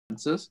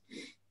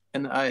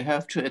and I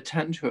have to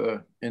attend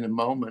her in a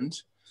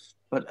moment.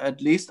 But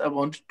at least I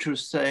wanted to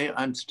say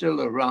I'm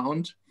still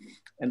around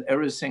and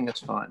everything is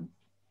fine.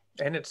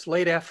 And it's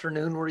late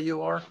afternoon where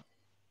you are?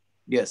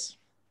 Yes.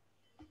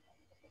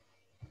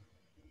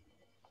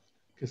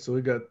 Okay, so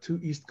we got 2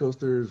 East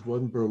Coasters,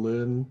 1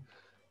 Berlin,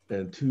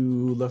 and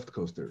 2 left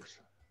coasters.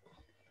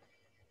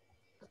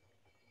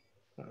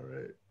 All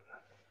right.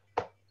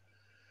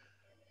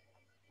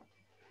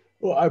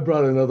 Well, I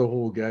brought another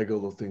whole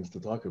gaggle of things to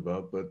talk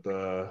about, but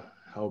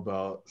how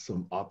about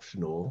some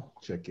optional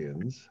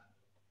check-ins?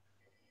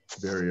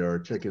 Barry, our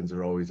check-ins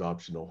are always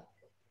optional.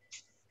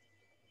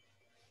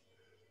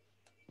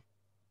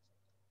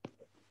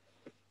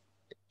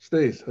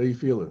 Stace, how you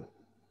feeling?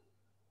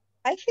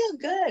 I feel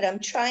good. I'm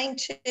trying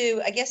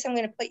to, I guess I'm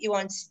going to put you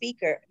on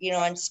speaker. You know,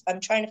 I'm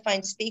trying to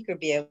find speaker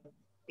view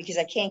because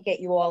I can't get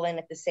you all in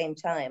at the same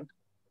time.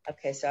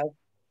 Okay, so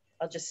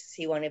I'll just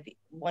see one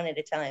at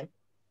a time.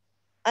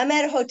 I'm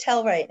at a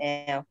hotel right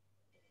now.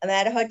 I'm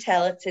at a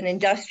hotel. It's an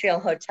industrial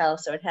hotel,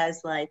 so it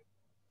has like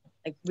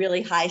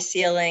really high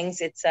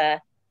ceilings. It's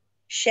a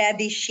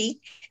shabby chic,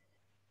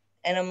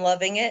 and I'm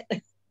loving it.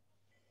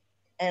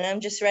 And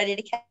I'm just ready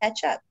to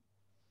catch up.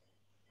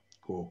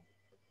 Cool.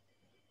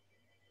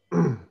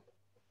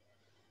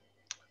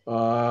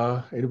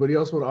 Anybody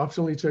else want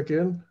to optionally check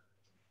in?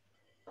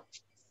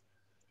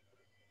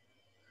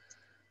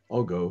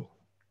 I'll go.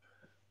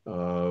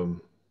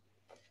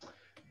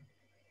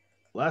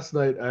 Last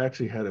night, I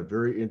actually had a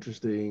very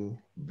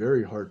interesting,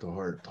 very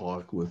heart-to-heart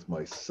talk with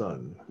my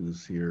son,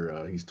 who's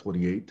here. He's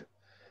 28.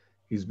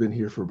 He's been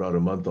here for about a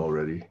month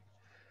already.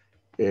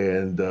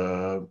 And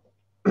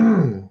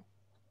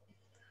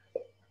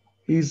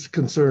he's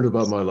concerned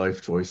about my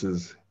life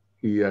choices.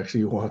 He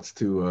actually wants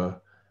to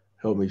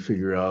help me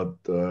figure out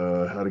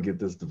how to get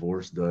this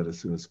divorce done as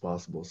soon as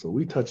possible. So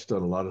we touched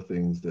on a lot of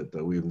things that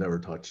we have never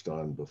touched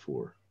on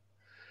before.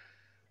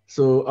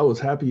 So I was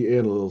happy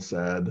and a little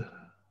sad.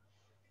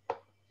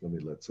 Let me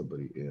let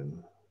somebody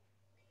in.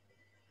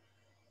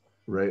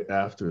 Right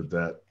after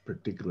that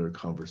particular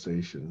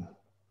conversation.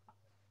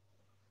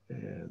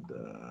 And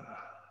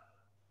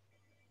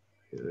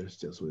yeah, there's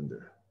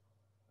Jaswinder.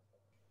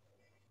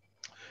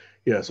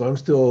 Yeah, so I'm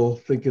still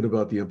thinking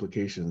about the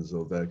implications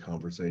of that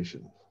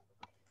conversation.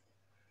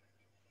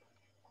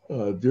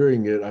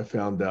 During it, I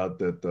found out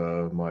that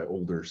my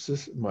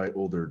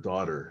older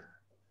daughter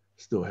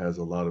still has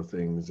a lot of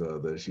things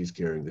that she's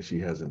carrying that she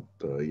hasn't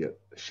yet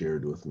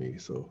shared with me.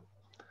 So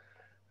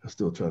I'm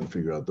still trying to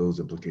figure out those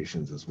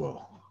implications as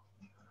well.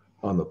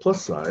 On the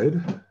plus side,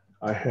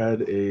 I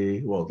had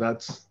well,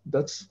 that's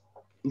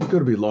going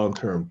to be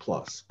long-term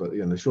plus, but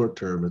in the short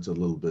term, it's a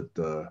little bit,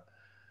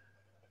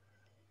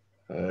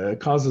 it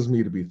causes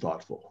me to be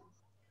thoughtful.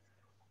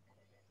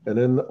 And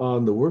then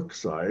on the work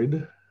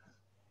side,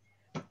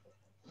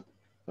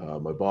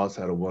 my boss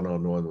had a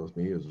one-on-one with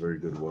me. It was a very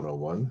good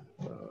one-on-one.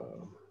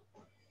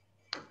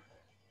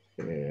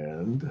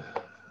 And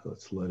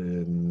let's let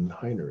in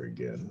Heiner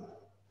again.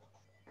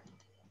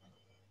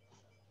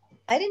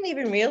 I didn't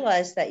even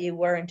realize that you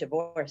weren't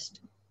divorced.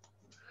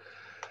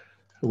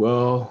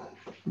 Well,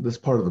 this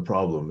part of the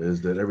problem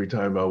is that every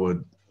time I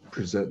would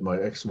present my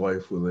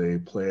ex-wife with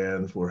a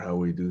plan for how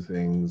we do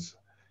things,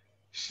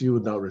 she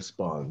would not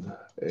respond.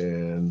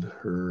 And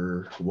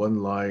her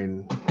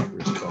one-line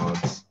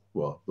response,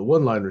 well, the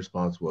one-line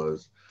response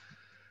was,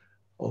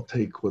 I'll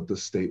take what the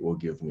state will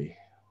give me.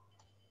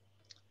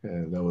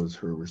 And that was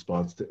her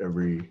response to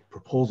every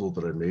proposal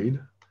that I made.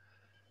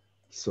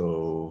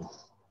 So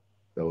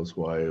that was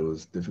why it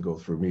was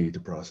difficult for me to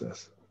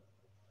process.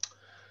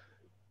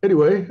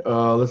 Anyway,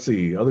 let's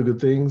see, other good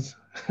things.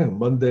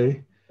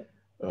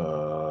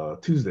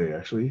 Tuesday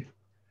actually,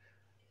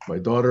 my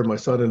daughter, my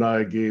son, and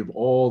I gave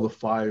all the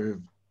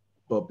 5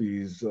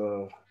 puppies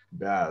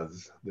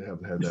baths. They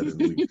haven't had that in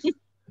weeks.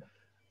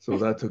 So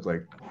that took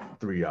like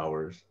 3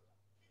 hours.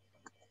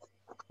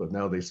 But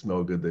now they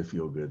smell good, they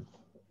feel good.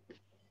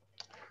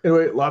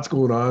 Anyway, lots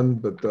going on,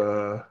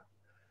 but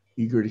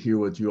eager to hear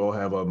what you all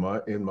have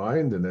in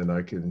mind, and then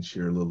I can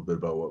share a little bit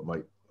about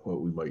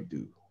what we might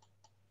do.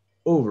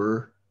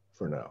 Over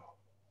for now.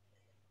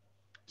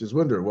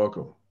 Jaswinder,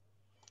 welcome.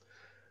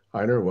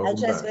 Heiner,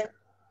 welcome back.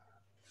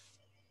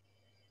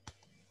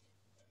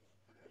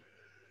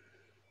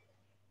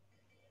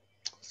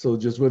 So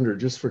Jaswinder,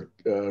 just for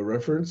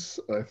reference,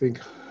 I think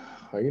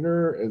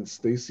Heiner and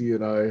Stacy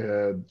and I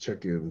had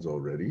check-ins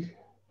already.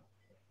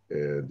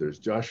 And there's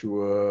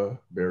Joshua,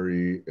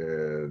 Barry,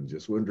 and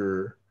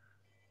Jaswinder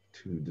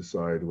to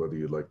decide whether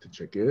you'd like to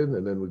check in,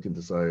 and then we can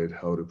decide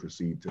how to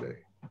proceed today.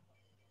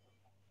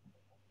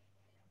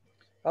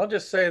 I'll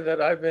just say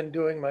that I've been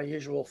doing my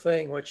usual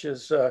thing, which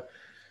is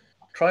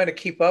trying to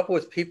keep up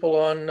with people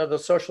on the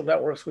social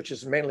networks, which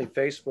is mainly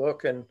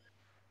Facebook, and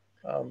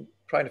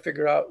trying to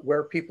figure out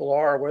where people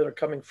are, where they're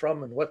coming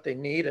from, and what they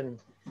need. And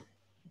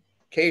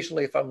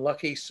occasionally, if I'm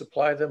lucky,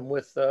 supply them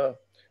with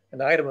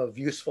an item of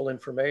useful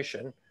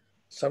information.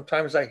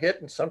 Sometimes I hit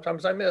and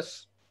sometimes I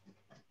miss.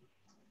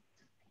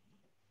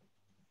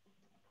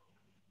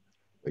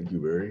 Thank you,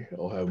 Barry.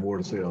 I'll have more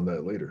to say on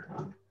that later.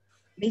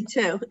 Me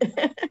too.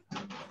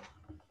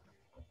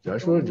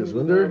 Joshua,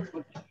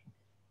 Jaswinder?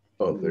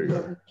 Oh, there you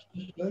are.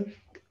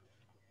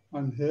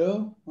 I'm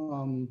here.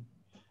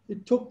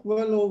 It took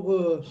well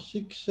over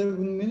 6-7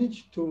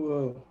 minutes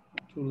to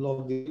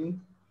log in,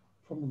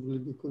 probably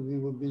because we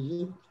were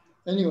busy.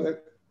 Anyway,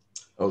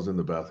 I was in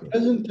the bathroom.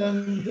 Present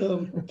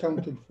and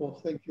accounted for.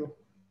 Thank you.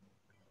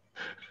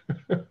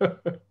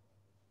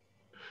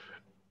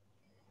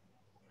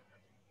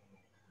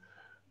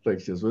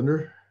 Thanks,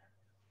 Jaswinder.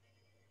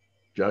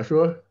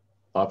 Joshua,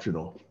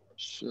 optional.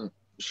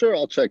 Sure,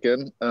 I'll check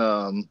in.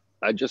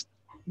 I just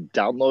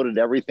downloaded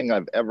everything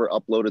I've ever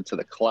uploaded to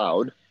the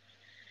cloud,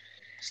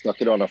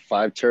 stuck it on a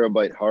 5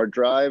 terabyte hard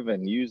drive,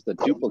 and used the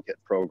duplicate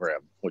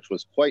program, which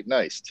was quite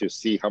nice to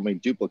see how many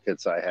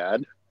duplicates I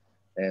had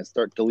and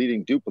start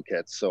deleting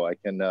duplicates so I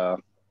can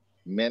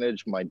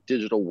manage my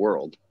digital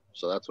world.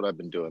 So that's what I've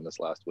been doing this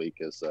last week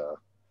is,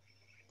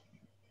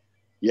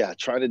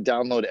 trying to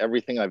download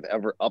everything I've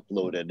ever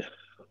uploaded,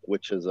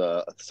 which is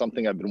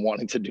something I've been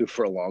wanting to do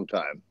for a long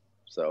time.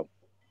 So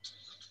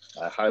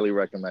I highly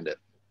recommend it.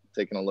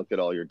 Taking a look at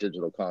all your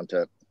digital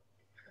content.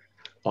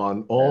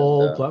 On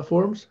all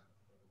platforms?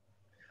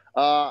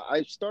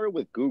 I started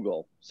with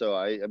Google. So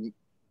I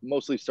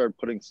mostly started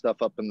putting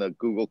stuff up in the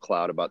Google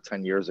Cloud about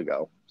 10 years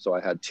ago. So I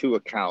had 2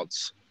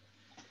 accounts.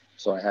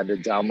 So I had to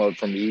download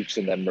from each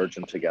and then merge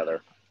them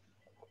together.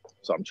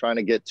 So I'm trying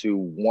to get to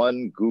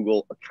 1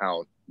 Google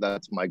account.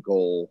 That's my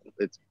goal.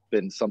 It's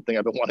been something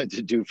I've been wanting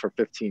to do for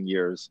 15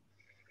 years.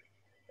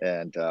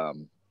 And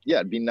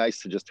it'd be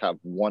nice to just have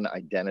 1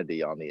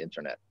 identity on the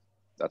internet.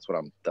 That's what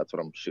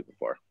I'm shooting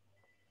for.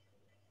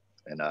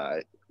 And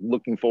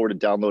looking forward to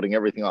downloading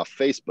everything off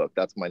Facebook.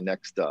 That's my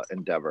next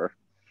endeavor.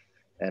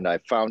 And I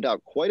found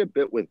out quite a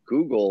bit with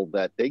Google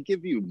that they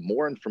give you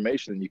more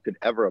information than you could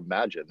ever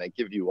imagine. They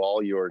give you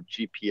all your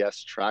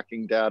GPS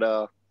tracking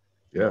data,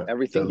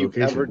 everything you've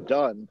ever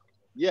done.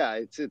 Yeah,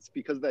 it's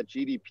because of that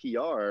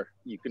GDPR.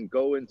 You can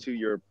go into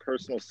your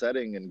personal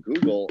setting in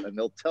Google and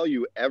they'll tell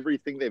you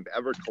everything they've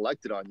ever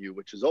collected on you,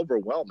 which is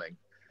overwhelming,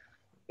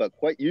 but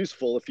quite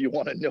useful if you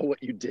want to know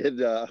what you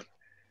did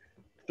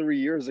 3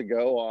 years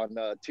ago on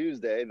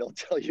Tuesday. They'll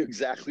tell you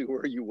exactly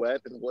where you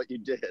went and what you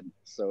did.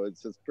 So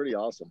it's pretty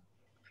awesome.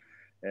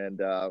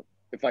 And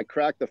if I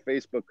crack the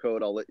Facebook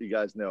code, I'll let you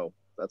guys know.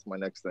 That's my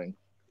next thing.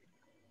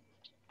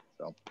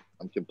 So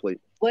I'm complete.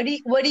 What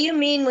do you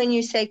mean when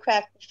you say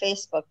crack the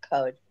Facebook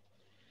code?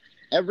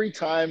 Every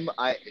time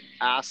I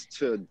ask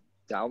to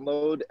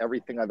download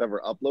everything I've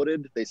ever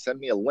uploaded, they send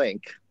me a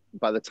link.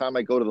 By the time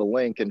I go to the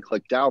link and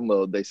click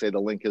download, they say the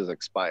link is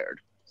expired.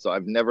 So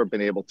I've never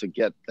been able to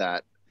get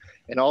that.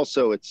 And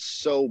also it's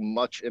so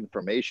much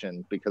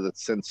information because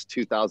it's since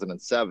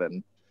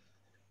 2007.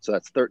 So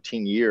that's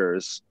 13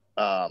 years.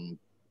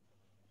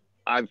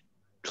 I've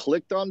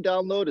clicked on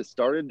download, it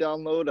started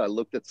download. I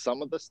looked at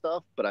some of the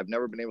stuff, but I've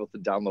never been able to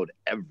download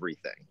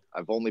everything.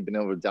 I've only been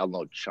able to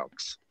download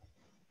chunks,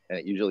 and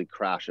it usually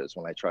crashes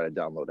when I try to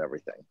download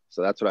everything.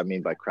 So that's what I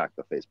mean by crack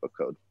the Facebook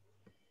code.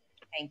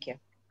 Thank you.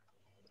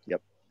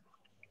 Yep.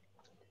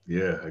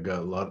 Yeah, I got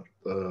a lot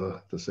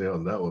to say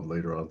on that one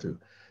later on too.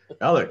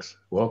 Alex,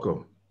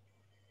 welcome.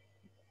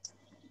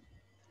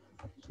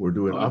 We're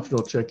doing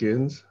optional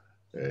check-ins,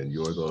 and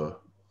you're the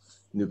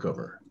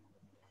newcomer.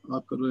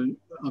 I've got a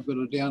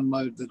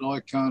download that I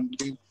can't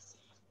get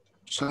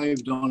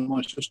saved on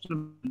my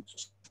system.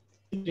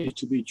 It needs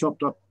to be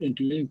chopped up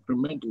into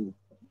incremental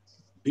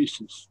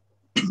pieces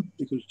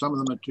because some of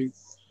them are too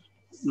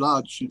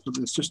large for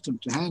the system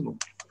to handle.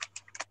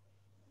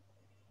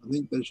 I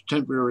think there's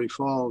temporary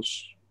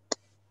files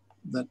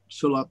that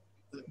fill up,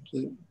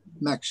 that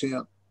max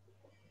out,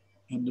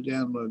 and the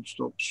download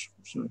stops.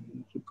 So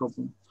it's a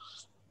problem.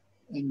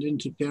 And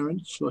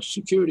interference for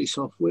security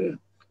software.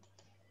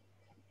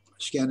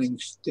 Scanning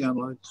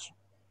downloads.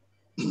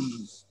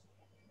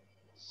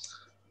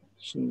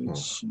 So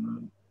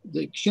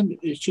it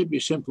should be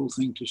a simple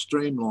thing to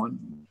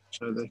streamline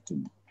so they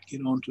can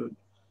get onto it.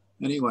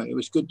 Anyway, it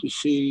was good to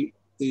see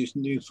these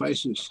new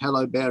faces.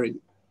 Hello, Barry.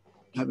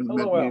 Haven't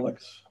met you.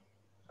 Alex.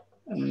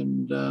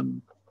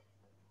 And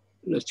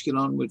let's get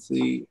on with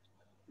the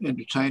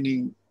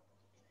entertaining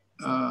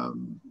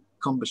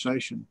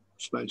conversation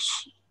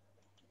space.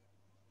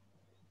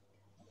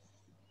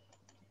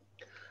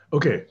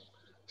 Okay.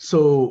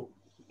 So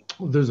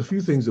there's a few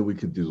things that we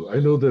could do.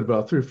 I know that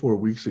about 3 or 4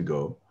 weeks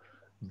ago,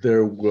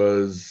 there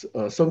was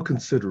some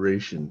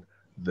consideration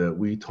that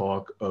we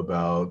talk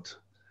about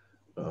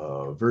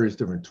various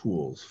different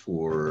tools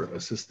for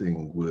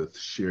assisting with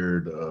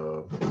shared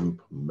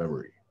group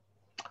memory.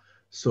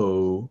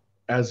 So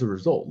as a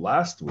result,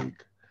 last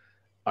week,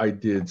 I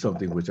did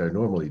something which I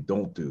normally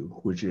don't do,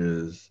 which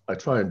is I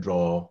try and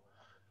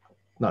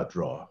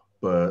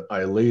but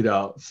I laid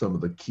out some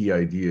of the key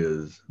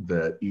ideas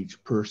that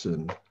each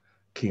person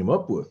came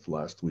up with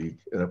last week,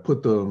 and I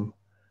put them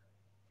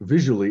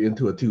visually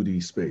into a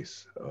 2D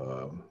space.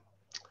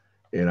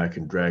 And I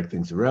can drag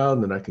things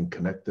around and I can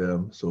connect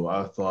them. So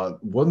I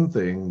thought one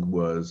thing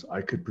was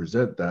I could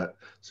present that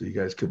so you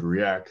guys could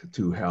react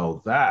to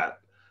how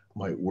that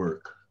might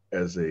work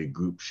as a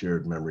group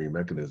shared memory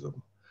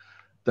mechanism.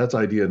 That's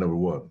idea number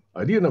one.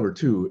 Idea number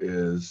two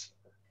is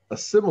a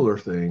similar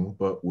thing,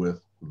 but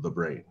with the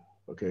brain.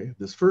 Okay,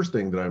 this first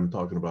thing that I'm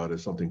talking about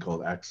is something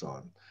called Axon,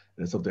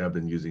 and it's something I've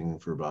been using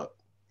for about,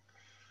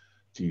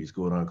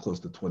 going on close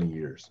to 20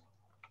 years.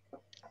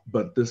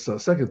 But this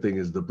second thing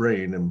is the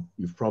brain, and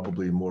you've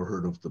probably more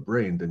heard of the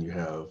brain than you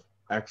have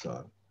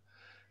Axon.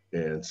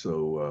 And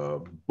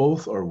so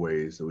both are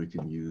ways that we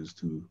can use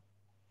to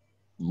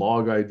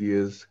log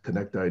ideas,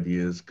 connect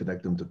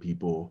them to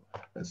people,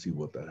 and see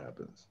what that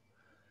happens.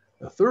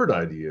 A third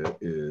idea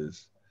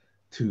is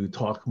to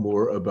talk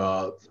more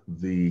about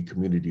the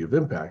community of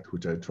impact,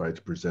 which I tried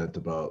to present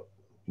about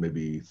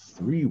maybe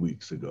 3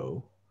 weeks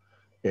ago,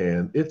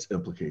 and its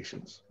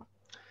implications.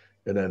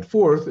 And then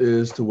fourth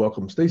is to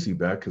welcome Stacy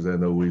back, because I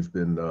know we've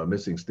been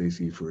missing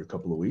Stacy for a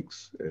couple of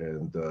weeks,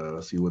 and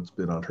see what's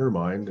been on her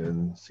mind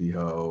and see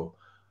how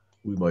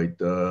we might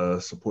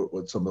support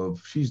what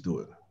she's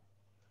doing.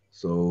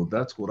 So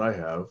that's what I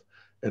have.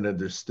 And then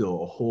there's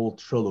still a whole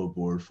Trello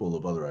board full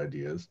of other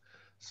ideas.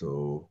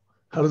 So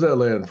how does that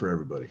land for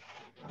everybody?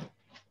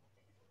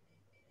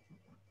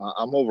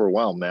 I'm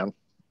overwhelmed, man.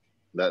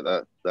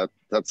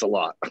 That's a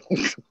lot.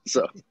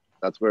 So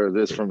that's where it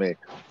is for me.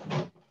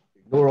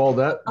 Ignore all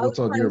that. What's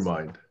on your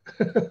mind?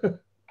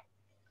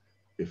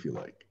 If you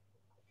like.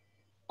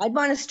 I'd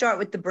want to start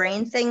with the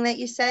brain thing that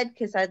you said,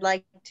 because I'd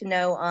like to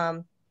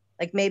know,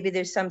 like maybe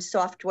there's some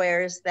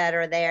softwares that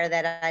are there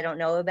that I don't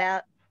know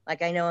about.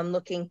 Like I know I'm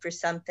looking for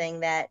something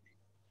that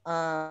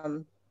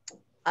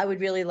I would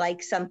really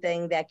like,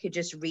 something that could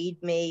just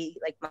read me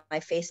like my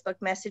Facebook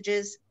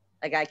messages.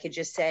 Like I could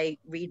just say,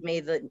 read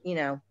me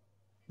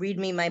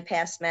my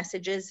past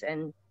messages,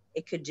 and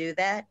it could do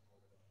that.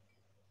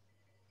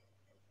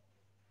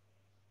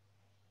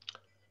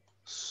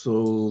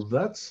 So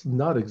that's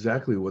not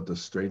exactly what the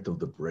strength of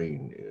the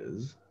brain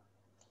is.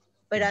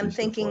 But I'm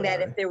thinking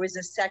that if there was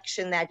a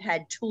section that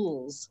had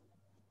tools,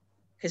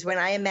 because when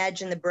I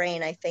imagine the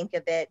brain, I think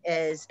of it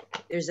as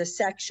there's a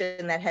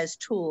section that has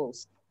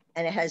tools,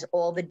 and it has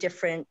all the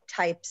different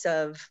types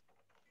of,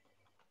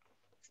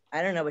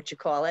 I don't know what you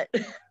call it,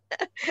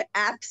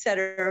 apps that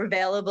are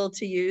available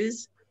to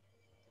use.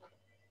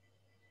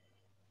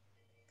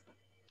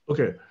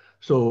 Okay,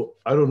 so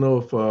I don't know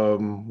if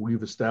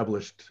we've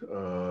established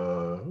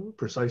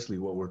precisely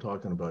what we're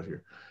talking about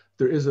here.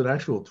 There is an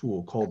actual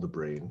tool called the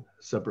brain,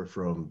 separate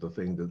from the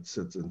thing that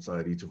sits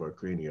inside each of our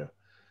crania.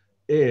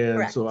 And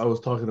correct. So I was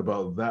talking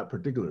about that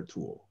particular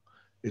tool.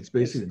 It's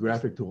basically a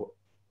graphic tool.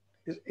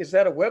 Is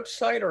that a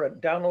website or a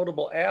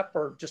downloadable app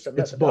or just a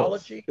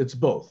methodology? It's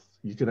both.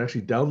 You can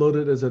actually download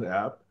it as an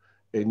app,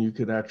 and you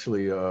can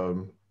actually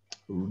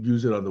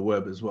use it on the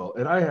web as well.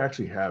 And I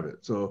actually have it.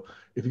 So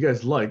if you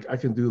guys like, I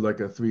can do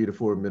like a 3 to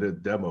 4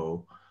 minute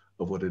demo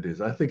of what it is.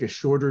 I think a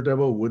shorter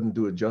demo wouldn't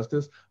do it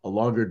justice. A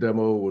longer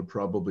demo would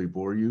probably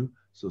bore you.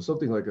 So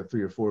something like a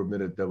 3 or 4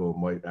 minute demo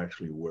might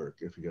actually work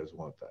if you guys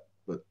want that.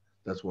 But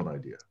that's one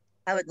idea.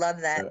 I would love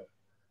that.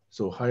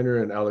 So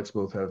Heiner and Alex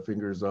both have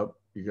fingers up.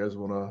 You guys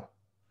want to?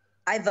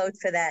 I vote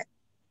for that.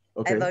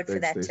 Okay, I vote for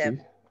that Stacey.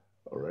 too.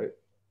 All right.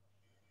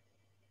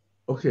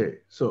 Okay,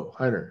 so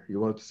Heiner, you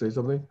wanted to say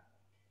something?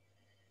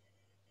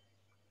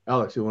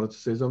 Alex, you wanted to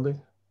say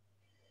something?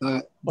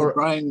 The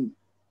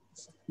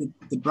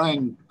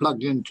brain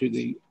plugged into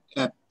the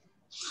app,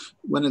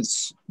 when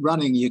it's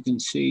running, you can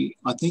see,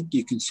 I think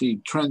you can see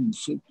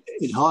trends.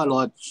 It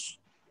highlights,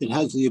 it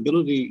has the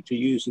ability to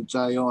use its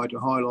AI to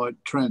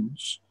highlight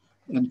trends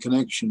and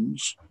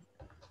connections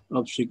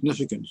of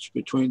significance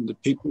between the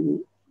people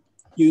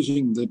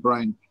using the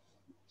brain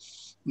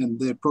and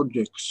their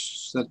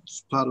projects.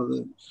 That's part of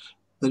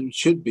that it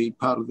should be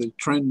part of the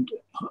trend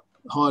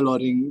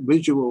highlighting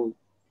visual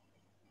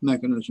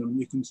mechanism.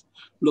 You can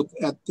look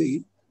at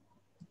the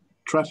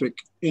traffic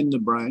in the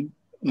brain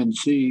and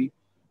see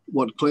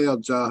what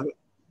clouds are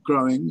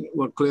growing,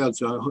 what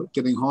clouds are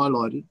getting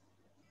highlighted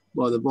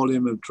by the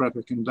volume of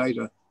traffic and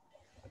data.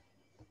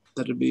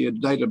 That'd be a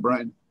data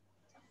brain.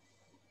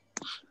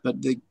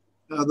 But the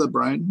other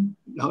brain,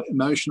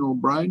 emotional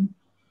brain,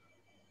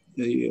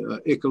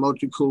 the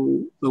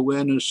ecological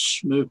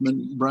awareness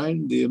movement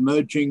brain, the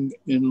emerging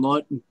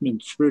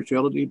enlightenment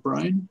spirituality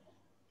brain,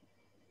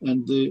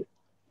 and the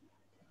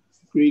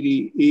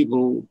greedy,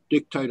 evil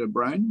dictator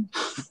brain,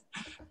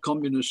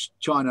 communist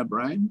China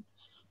brain.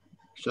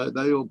 So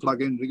they all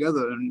plug in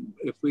together, and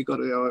if we got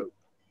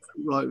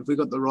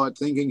the right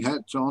thinking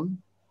hats on,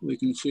 we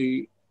can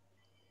see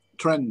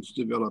trends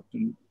develop,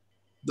 and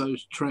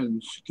those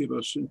trends give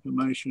us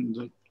information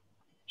that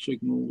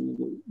signal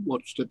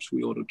what steps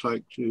we ought to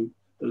take to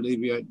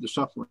alleviate the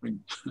suffering.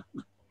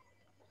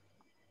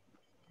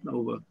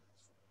 Over.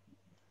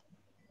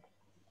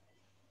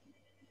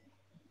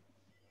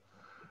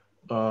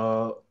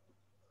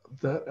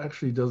 That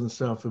actually doesn't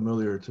sound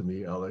familiar to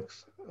me,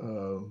 Alex.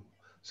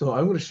 So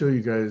I'm going to show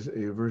you guys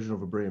a version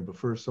of a brain, but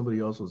first somebody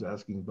else was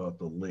asking about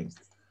the link.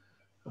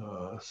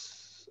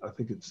 I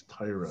think it's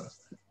Tyra.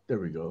 There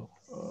we go.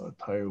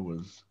 Tyra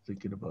was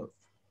thinking about,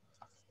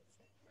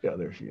 yeah,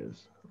 there she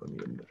is. Let me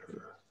admit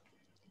her.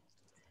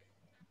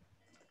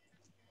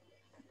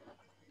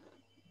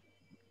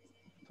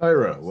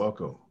 Tyra,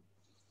 welcome.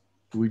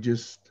 We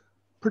just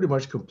pretty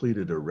much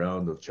completed a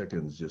round of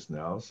check-ins just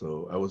now,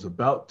 so I was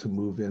about to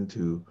move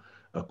into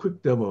a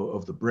quick demo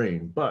of the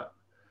brain, but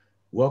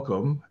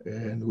welcome.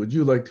 And would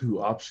you like to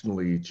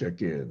optionally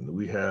check in?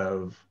 We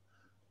have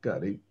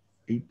got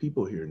eight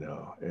people here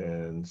now,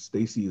 and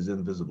Stacy is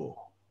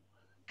invisible.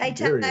 Hi, And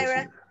Barry is Tyra.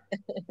 here.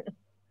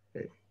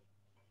 Hey.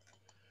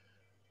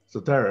 So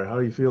Tyra, how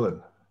are you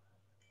feeling?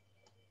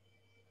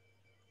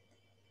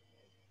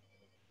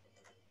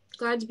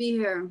 Glad to be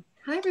here.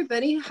 Hi,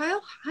 everybody. Hi,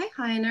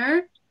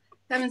 Heiner.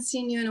 Haven't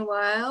seen you in a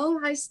while.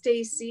 Hi,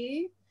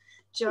 Stacy.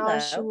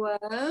 Joshua.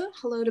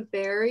 Hello to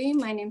Barry.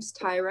 My name's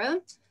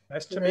Tyra.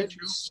 Nice to meet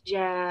you.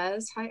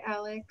 Jazz. Hi,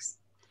 Alex.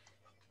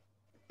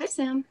 Hi,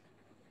 Sam.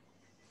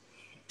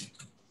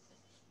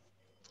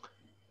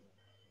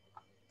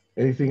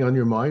 Anything on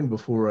your mind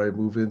before I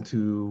move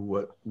into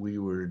what we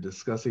were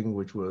discussing,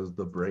 which was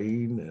the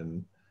brain?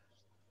 And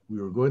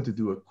we were going to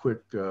do a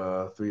quick 3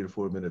 to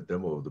 4 minute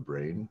demo of the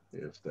brain,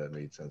 if that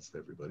made sense to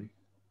everybody.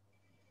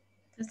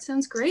 That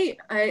sounds great.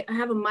 I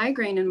have a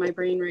migraine in my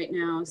brain right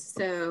now,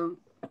 so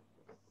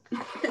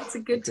it's a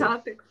good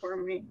topic for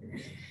me.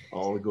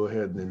 I'll go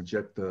ahead and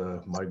inject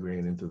the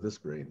migraine into this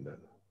brain then.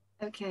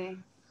 Okay.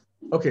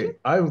 Okay,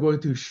 I'm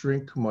going to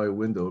shrink my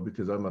window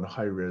because I'm on a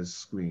high-res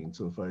screen.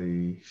 So if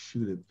I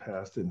shoot it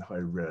past in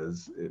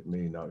high-res, it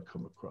may not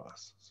come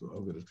across. So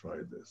I'm going to try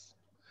this.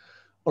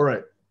 All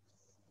right.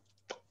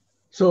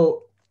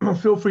 So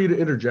feel free to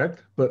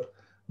interject, but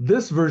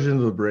this version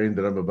of the brain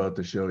that I'm about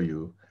to show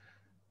you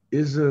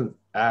isn't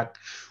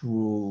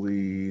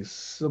actually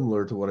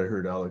similar to what I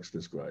heard Alex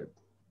describe.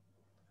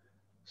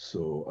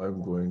 So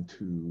I'm going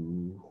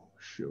to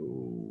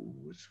show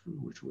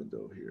which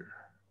window here.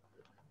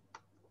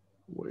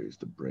 Why is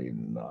the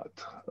brain not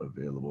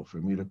available for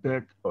me to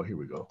pick? Oh, here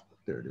we go.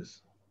 There it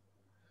is.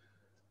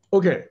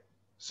 Okay,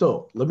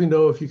 so let me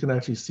know if you can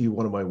actually see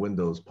one of my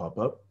windows pop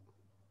up.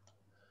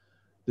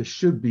 This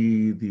should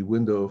be the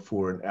window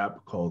for an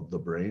app called The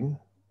Brain.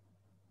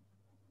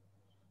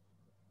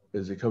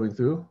 Is it coming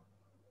through?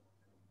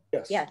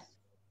 Yes. Yes.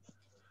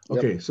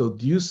 Okay, so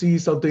do you see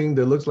something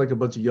that looks like a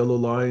bunch of yellow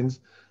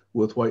lines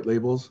with white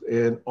labels?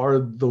 And are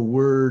the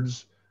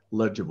words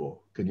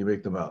legible? Can you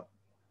make them out?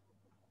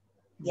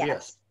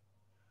 Yes.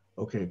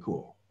 Okay,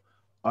 cool.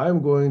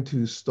 I'm going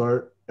to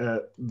start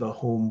at the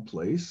home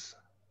place.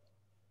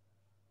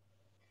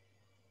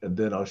 And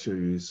then I'll show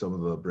you some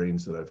of the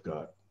brains that I've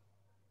got.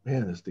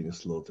 Man, this thing is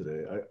slow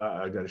today.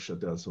 I got to shut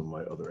down some of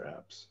my other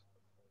apps.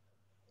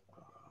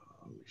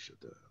 Let me shut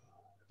down.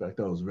 In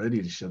fact, I was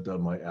ready to shut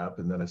down my app,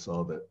 and then I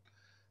saw that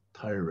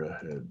Tyra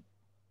had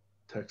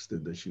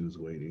texted that she was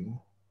waiting.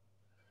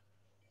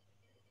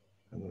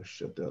 I'm going to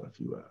shut down a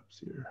few apps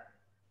here.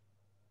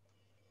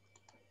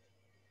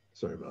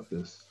 Sorry about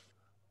this.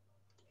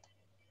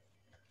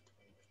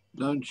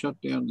 Don't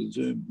shut down the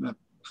Zoom app.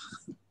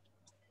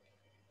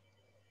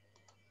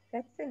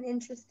 That's an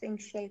interesting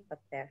shape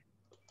up there.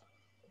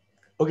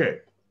 Okay,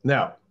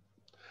 now,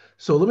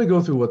 so let me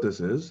go through what this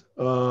is.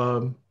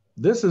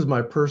 This is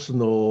my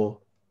personal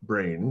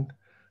brain,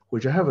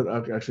 which I haven't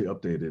actually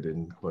updated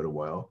in quite a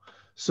while.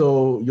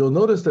 So you'll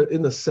notice that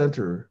in the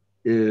center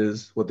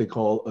is what they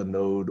call a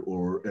node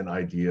or an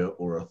idea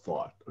or a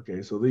thought.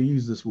 Okay, so they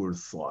use this word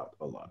thought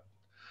a lot.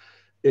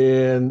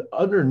 And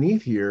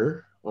underneath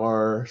here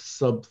are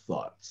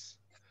sub-thoughts.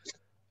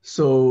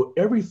 So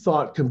every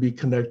thought can be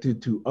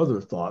connected to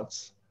other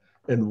thoughts.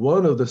 And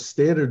one of the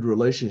standard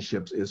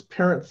relationships is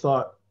parent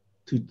thought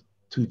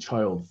to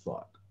child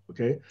thought,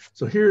 okay?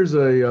 So here's a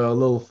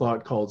little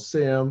thought called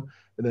Sam,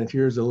 and then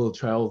here's a little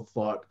child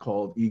thought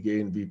called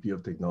Egain, VP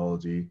of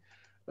Technology.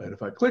 And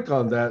if I click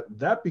on that,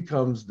 that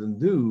becomes the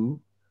new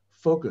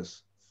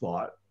focus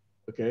thought,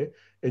 okay?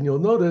 And you'll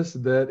notice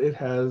that it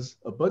has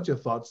a bunch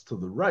of thoughts to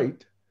the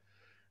right.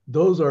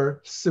 Those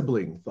are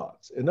sibling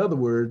thoughts. In other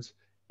words,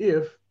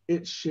 if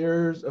it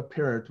shares a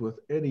parent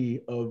with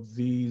any of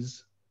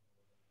these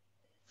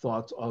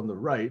thoughts on the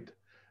right,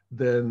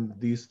 then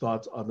these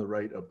thoughts on the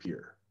right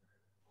appear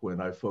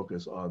when I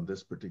focus on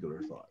this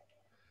particular thought.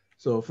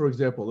 So for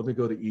example, let me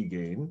go to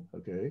Egain,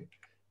 okay?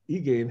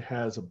 Egain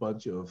has a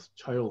bunch of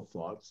child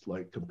thoughts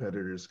like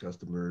competitors,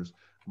 customers,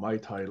 my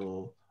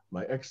title,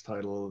 my X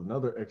title,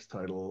 another X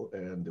title,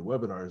 and the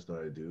webinars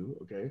that I do,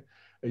 okay?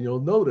 And you'll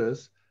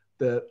notice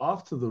that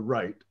off to the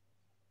right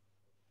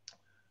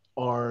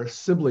are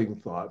sibling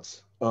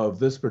thoughts of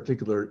this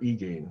particular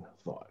Egain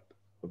thought,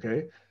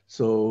 okay?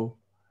 So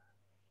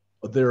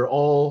they're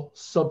all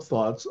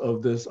sub-thoughts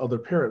of this other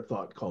parent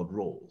thought called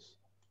roles.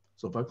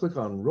 So if I click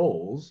on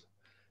roles,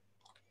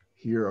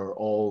 here are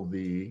all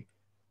the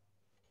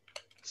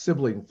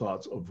sibling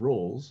thoughts of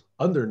roles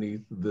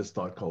underneath this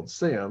thought called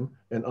Sam.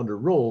 And under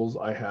roles,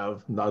 I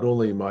have not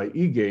only my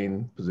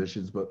Egain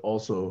positions, but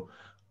also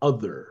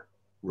other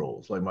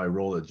roles, like my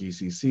role at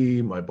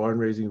GCC, my barn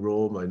raising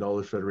role, my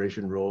Knowledge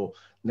Federation role,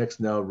 Next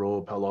Now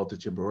role, Palo Alto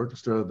Chamber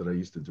Orchestra that I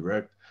used to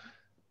direct,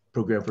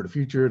 Program for the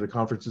Future, the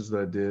conferences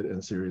that I did,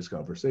 and Serious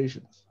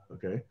Conversations,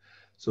 okay?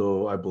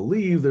 So I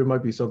believe there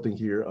might be something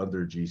here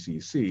under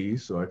GCC.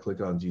 So I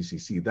click on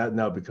GCC. That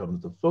now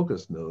becomes the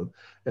focus node.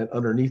 And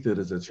underneath it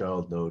is a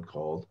child node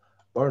called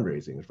barn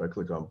raising. If I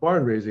click on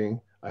barn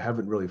raising, I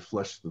haven't really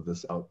fleshed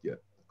this out yet,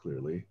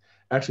 clearly.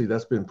 Actually,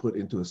 that's been put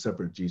into a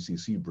separate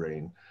GCC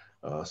brain.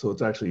 So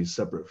it's actually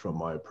separate from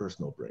my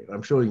personal brain.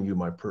 I'm showing you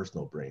my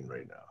personal brain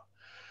right now.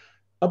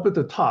 Up at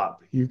the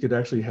top, you could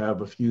actually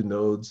have a few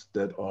nodes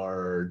that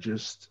are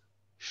just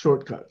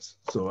shortcuts.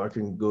 So I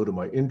can go to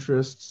my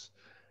interests,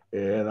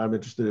 and I'm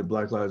interested in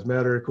Black Lives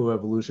Matter,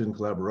 coevolution,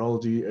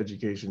 collaborology,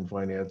 education,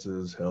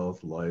 finances,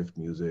 health, life,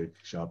 music,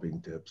 shopping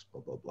tips,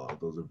 blah, blah, blah.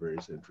 Those are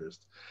various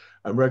interests.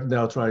 I'm right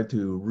now trying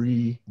to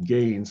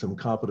regain some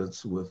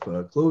competence with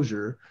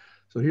closure.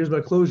 So here's my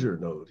closure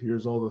node.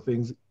 Here's all the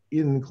things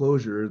in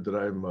closure that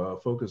I'm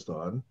focused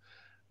on.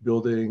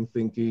 Building,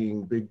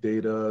 thinking, big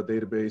data,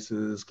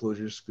 databases,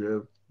 closure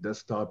script,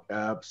 desktop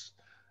apps,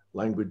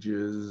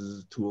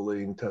 languages,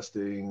 tooling,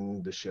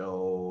 testing, the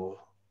shell,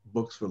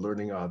 books for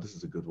learning. Ah, this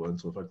is a good one.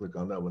 So if I click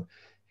on that one,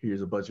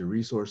 here's a bunch of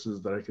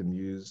resources that I can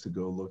use to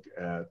go look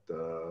at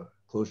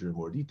closure in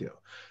more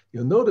detail.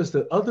 You'll notice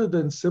that other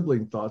than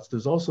sibling thoughts,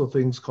 there's also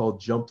things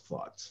called jump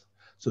thoughts.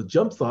 So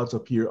jump thoughts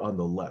appear on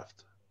the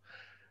left.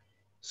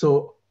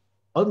 So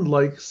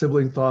unlike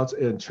sibling thoughts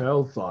and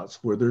child thoughts,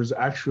 where there's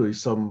actually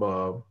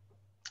some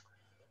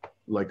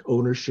like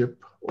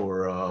ownership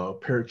or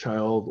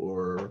parent-child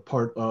or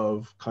part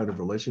of kind of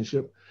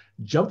relationship,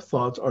 jump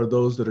thoughts are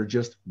those that are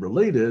just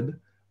related,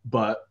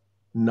 but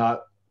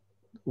not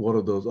one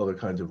of those other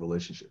kinds of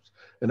relationships.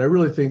 And I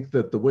really think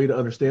that the way to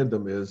understand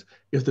them is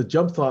if the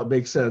jump thought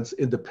makes sense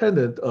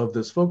independent of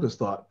this focus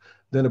thought,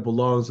 then it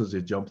belongs as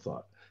a jump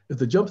thought. If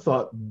the jump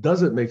thought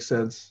doesn't make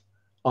sense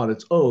on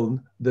its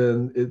own,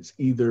 then it's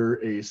either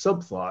a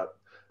subthought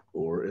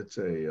or it's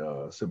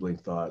a sibling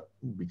thought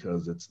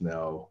because it's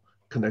now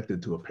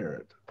connected to a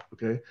parent,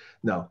 okay?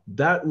 Now,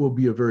 that will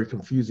be a very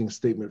confusing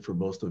statement for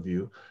most of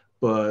you,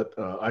 but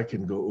I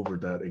can go over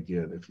that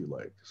again if you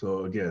like.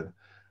 So again,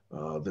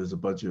 there's a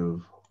bunch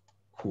of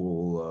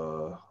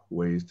cool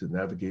ways to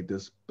navigate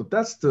this, but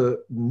that's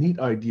the neat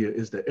idea,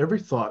 is that every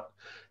thought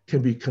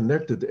can be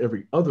connected to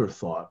every other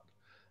thought.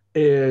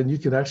 And you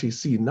can actually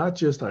see not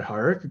just a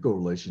hierarchical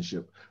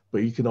relationship,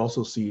 but you can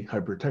also see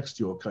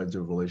hypertextual kinds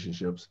of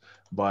relationships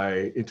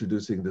by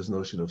introducing this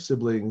notion of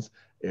siblings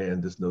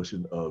and this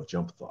notion of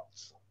jump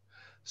thoughts.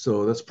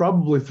 So that's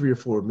probably 3 or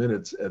 4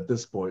 minutes at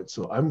this point.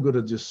 So I'm going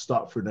to just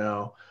stop for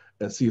now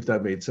and see if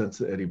that made sense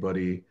to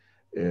anybody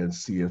and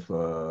see if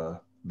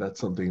that's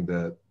something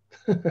that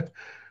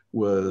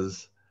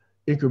was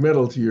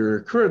incremental to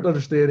your current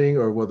understanding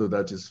or whether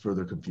that just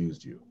further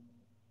confused you.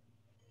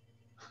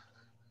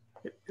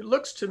 It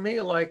looks to me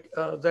like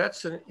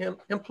that's an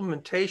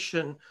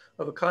implementation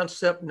of a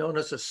concept known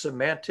as a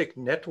semantic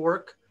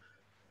network.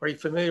 Are you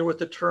familiar with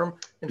the term?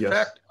 In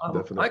fact,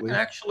 I can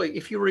actually,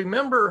 if you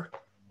remember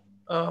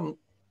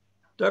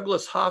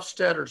Douglas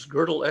Hofstadter's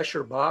Gödel,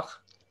 Escher,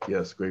 Bach.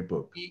 Yes, great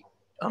book.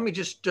 Let me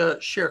just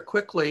share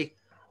quickly.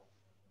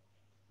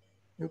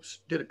 Oops,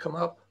 did it come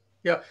up?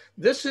 Yeah,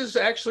 this is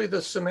actually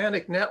the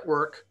semantic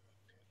network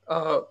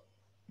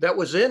that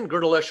was in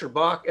Gödel, Escher,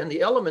 Bach, and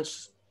the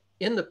elements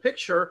in the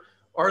picture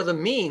are the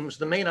memes,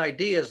 the main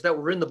ideas that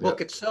were in the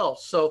book itself.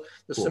 So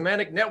the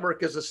semantic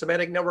network is the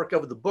semantic network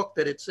of the book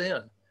that it's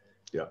in.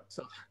 Yeah.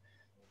 So,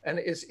 and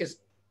it's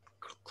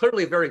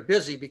clearly very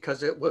busy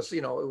because it was,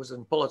 you know, it was a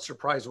Pulitzer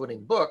Prize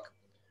winning book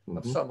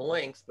of some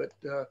length, but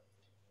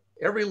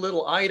every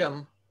little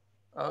item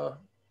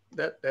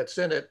that's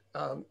in it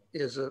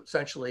is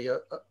essentially a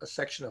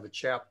section of a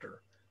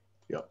chapter.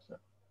 Yeah.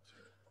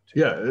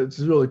 Yeah, it's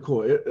really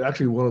cool.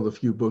 Actually, one of the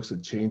few books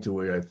that changed the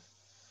way I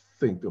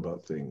think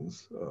about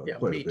things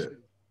quite a bit. Too.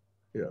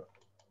 Yeah.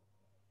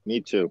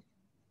 Me too.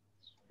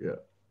 Yeah.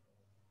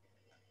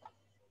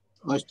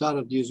 I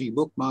started using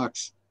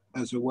bookmarks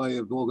as a way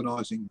of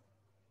organizing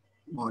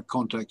my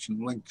contacts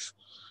and links.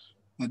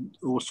 And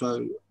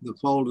also the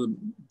folder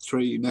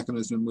tree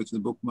mechanism with the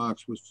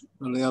bookmarks was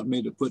allowed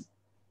me to put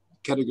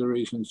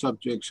categories and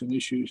subjects and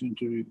issues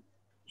into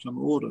some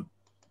order.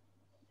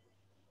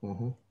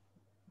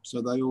 So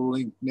they all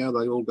link, now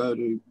they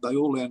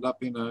all end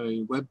up in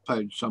a web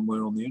page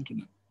somewhere on the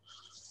internet.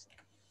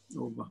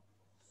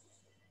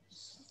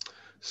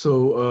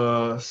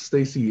 So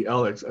Stacy,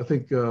 Alex, I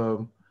think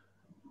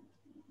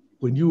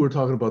when you were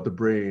talking about the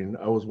brain,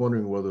 I was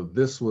wondering whether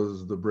this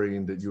was the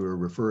brain that you were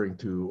referring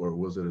to, or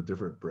was it a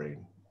different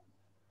brain?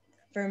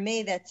 For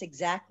me, that's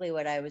exactly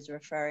what I was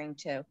referring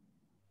to.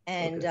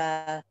 And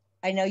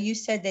I know you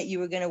said that you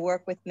were going to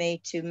work with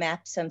me to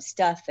map some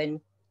stuff. And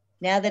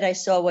now that I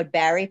saw what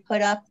Barry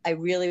put up, I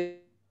really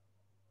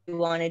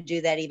want to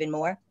do that even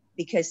more,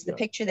 because the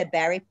picture that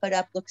Barry put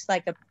up looks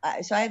like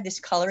so I have this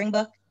coloring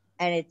book,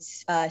 and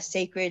it's a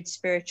Sacred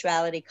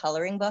Spirituality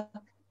coloring book.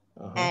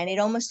 And it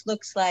almost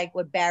looks like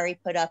what Barry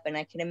put up. And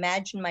I can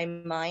imagine my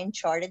mind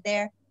charted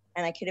there,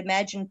 and I could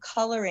imagine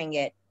coloring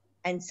it,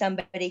 and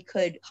somebody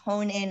could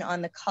hone in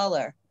on the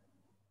color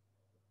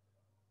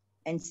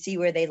and see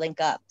where they link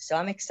up. So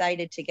I'm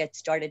excited to get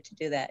started to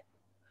do that.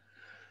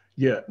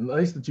 Yeah,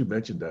 nice that you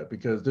mentioned that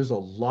because there's a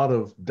lot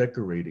of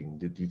decorating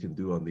that you can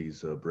do on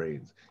these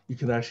brains. You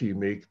can actually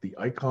make the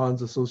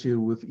icons associated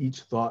with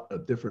each thought a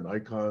different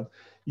icon.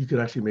 You can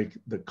actually make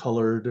the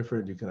color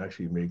different. You can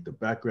actually make the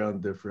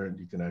background different.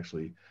 You can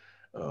actually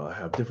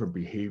have different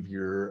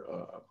behavior.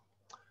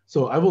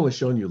 So I've only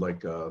shown you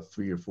like 3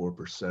 or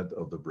 4%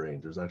 of the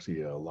brain. There's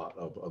actually a lot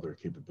of other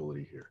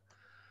capability here.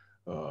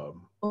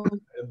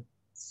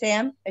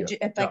 Sam, Yeah,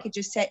 if I could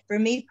just say, for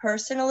me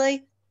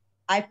personally,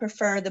 I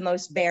prefer the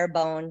most bare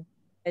bone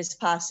as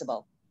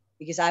possible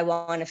because I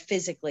want to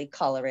physically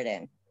color it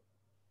in.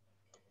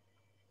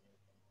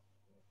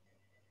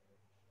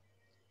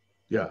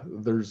 Yeah,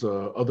 there's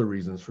other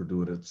reasons for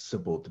doing it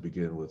simple to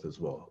begin with as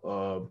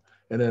well.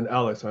 And then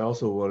Alex, I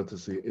also wanted to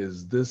see,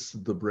 is this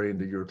the brain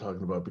that you're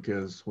talking about?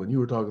 Because when you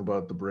were talking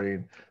about the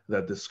brain,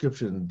 that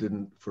description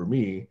didn't, for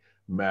me,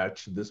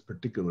 match this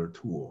particular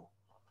tool.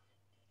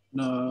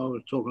 No, I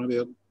was talking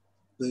about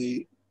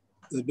the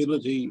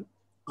ability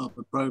of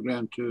the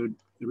program to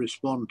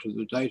respond to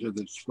the data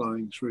that's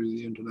flowing through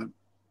the internet,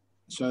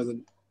 so that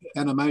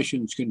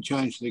animations can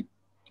change the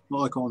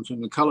icons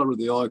and the color of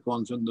the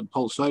icons and the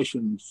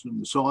pulsations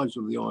and the size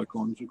of the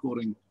icons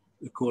according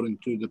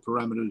to the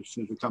parameters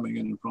that are coming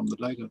in from the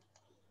data.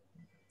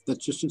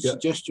 That's just a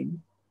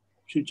suggestion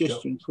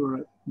for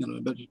it, you know,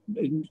 but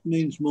it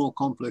needs more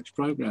complex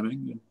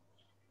programming,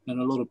 and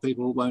a lot of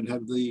people won't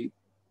have the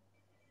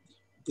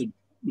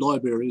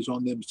libraries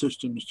on their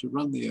systems to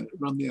run the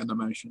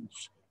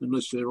animations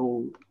unless they're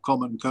all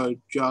common code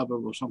Java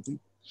or something.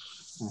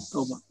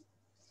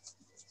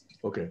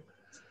 Okay.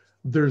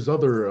 There's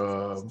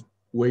other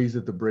ways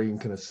that the brain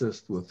can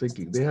assist with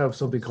thinking. They have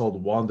something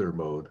called wander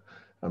mode.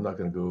 I'm not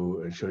going to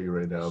go and show you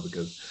right now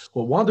because,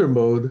 well, wander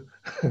mode,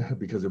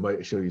 because it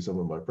might show you some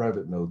of my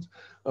private nodes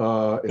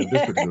in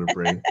this particular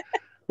brain.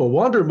 But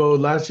wander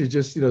mode actually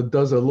just, you know,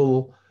 does a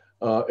little,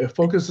 it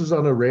focuses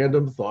on a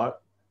random thought.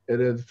 And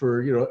then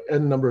for, you know,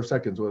 n number of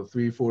seconds, whether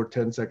 3, 4,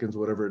 10 seconds,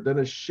 whatever, then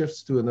it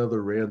shifts to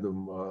another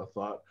random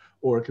thought,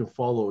 or it can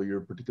follow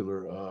your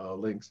particular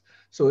links.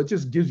 So it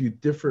just gives you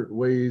different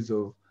ways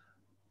of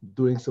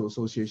doing some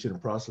association and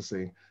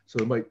processing. So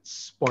it might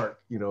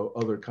spark, you know,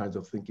 other kinds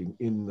of thinking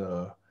in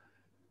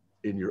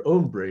your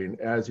own brain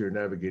as you're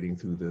navigating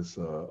through this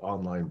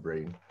online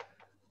brain.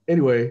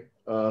 Anyway,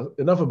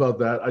 enough about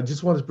that. I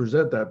just wanted to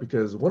present that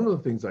because one of the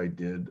things I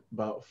did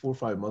about 4 or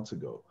 5 months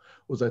ago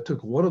was I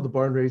took one of the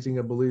barn raising,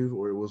 I believe,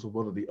 or it was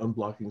one of the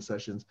unblocking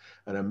sessions,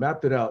 and I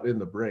mapped it out in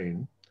the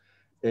brain.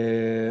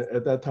 And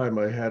at that time,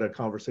 I had a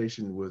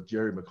conversation with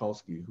Jerry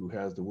Mikulski, who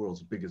has the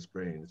world's biggest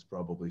brain. It's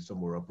probably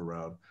somewhere up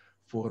around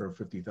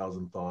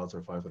 450,000 thoughts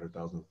or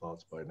 500,000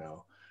 thoughts by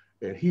now.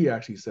 And he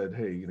actually said,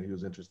 hey, you know, he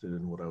was interested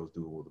in what I was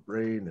doing with the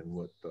brain and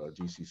what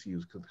GCC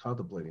was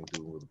contemplating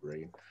doing with the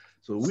brain.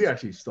 So we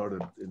actually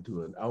started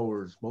into an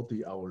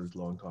multi-hours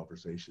long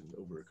conversation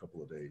over a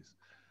couple of days.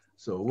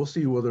 So we'll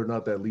see whether or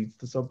not that leads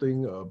to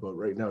something. But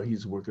right now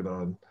he's working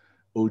on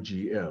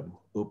OGM,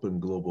 Open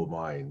Global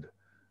Mind,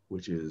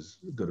 which is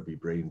going to be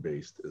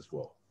brain-based as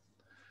well.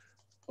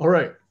 All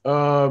right,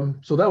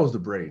 so that was the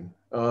brain.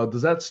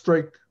 Does that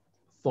strike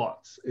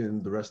thoughts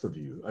in the rest of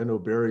you? I know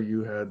Barry,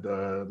 you had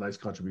a nice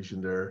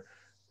contribution there.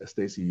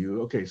 Stacy,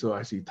 you. Okay, so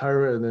I see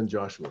Tyra and then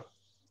Joshua.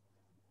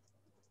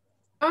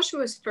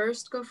 Joshua's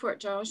first. Go for it,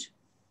 Josh.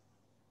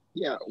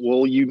 Yeah,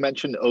 well, you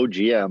mentioned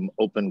OGM,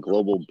 Open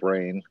Global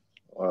Brain.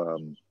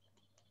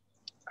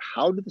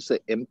 How does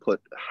the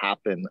input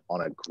happen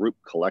on a group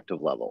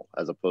collective level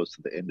as opposed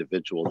to the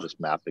individual just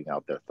mapping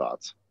out their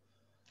thoughts?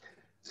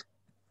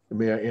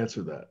 May I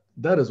answer that?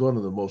 That is one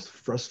of the most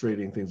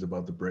frustrating things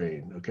about the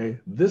brain, okay?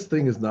 This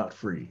thing is not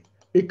free.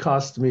 It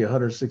costs me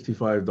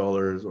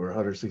 $165 or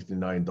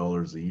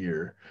 $169 a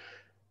year.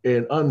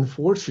 And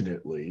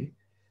unfortunately,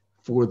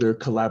 for their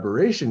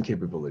collaboration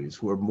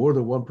capabilities, where more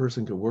than one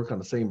person can work on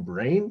the same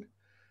brain,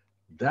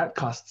 that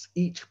costs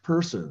each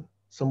person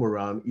somewhere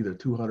around either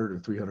 $200 or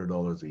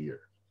 $300 a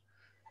year.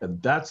 And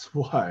that's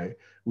why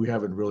we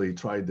haven't really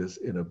tried this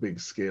in a big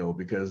scale,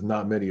 because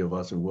not many of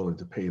us are willing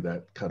to pay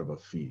that kind of a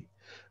fee.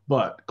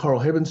 But Carl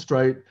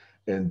Hebenstreit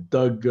and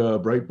Doug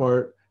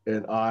Breitbart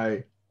and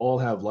I all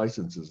have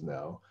licenses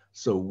now.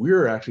 So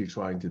we're actually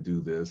trying to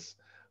do this,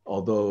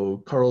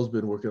 although Carl's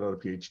been working on a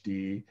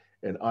PhD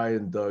and I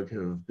and Doug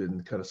have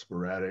been kind of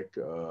sporadic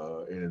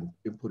in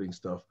inputting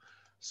stuff.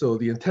 So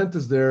the intent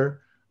is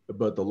there,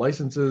 but the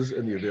licenses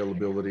and the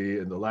availability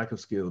and the lack of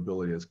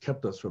scalability has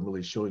kept us from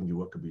really showing you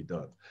what could be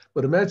done.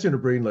 But imagine a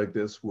brain like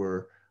this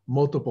where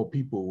multiple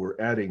people were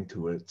adding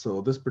to it.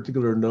 So this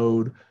particular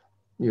node,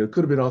 you know,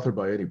 could have been authored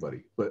by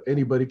anybody, but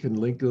anybody can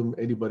link them,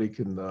 anybody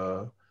can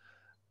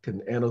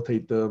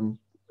annotate them,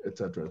 et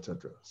cetera, et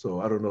cetera. So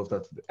I don't know if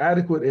that's the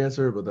adequate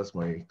answer, but that's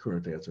my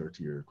current answer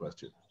to your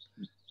question.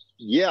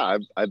 Yeah,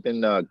 I've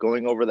been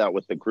going over that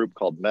with the group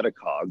called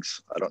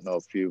Metacogs. I don't know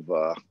if you've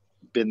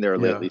been there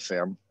lately,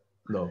 Sam.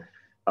 No.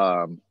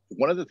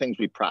 One of the things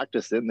we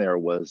practiced in there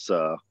was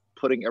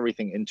putting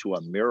everything into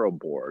a Miro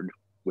board,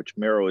 which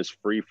Miro is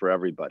free for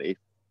everybody.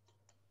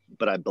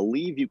 But I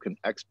believe you can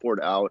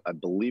export out, I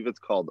believe it's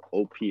called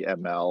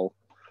OPML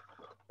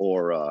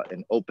or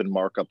an open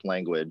markup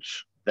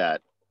language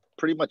that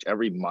pretty much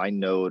every mind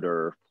node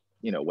or,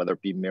 you know, whether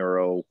it be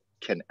Miro,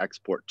 can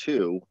export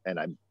to.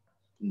 And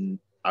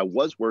I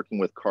was working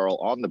with Carl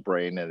on the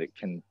brain, and it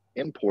can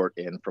import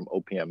in from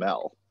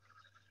OPML.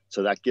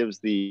 So that gives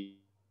the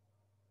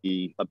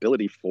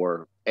ability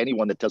for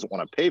anyone that doesn't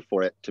want to pay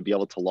for it to be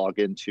able to log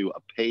into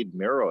a paid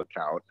Miro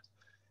account.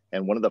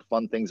 And one of the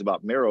fun things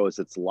about Miro is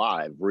it's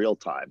live, real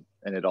time,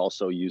 and it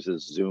also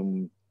uses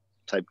Zoom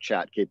type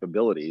chat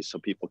capabilities so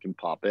people can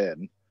pop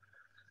in.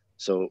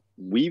 So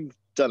we've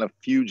done a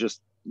few,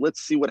 just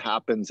let's see what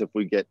happens if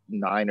we get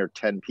 9 or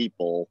 10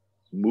 people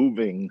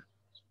moving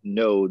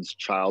nodes,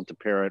 child to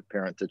parent,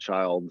 parent to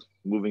child,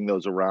 moving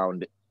those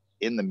around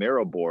in the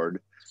Miro board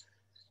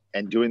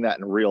and doing that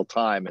in real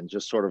time and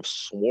just sort of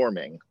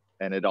swarming.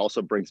 And it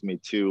also brings me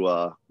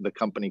to the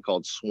company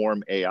called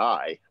Swarm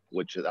AI,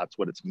 which that's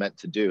what it's meant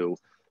to do,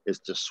 is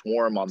to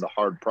swarm on the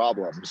hard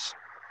problems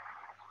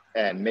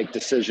and make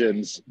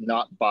decisions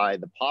not by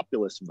the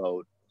populace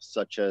vote,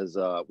 such as,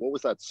 what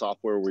was that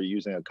software we were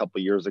using a couple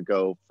of years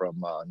ago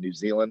from New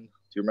Zealand? Do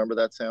you remember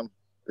that, Sam?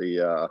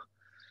 The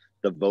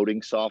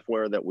voting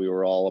software that we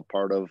were all a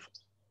part of.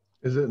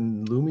 Is it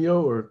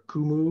Lumio or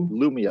Kumu?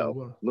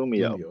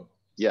 Lumio.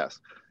 Yes.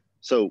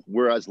 So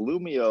whereas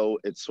Lumio,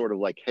 it's sort of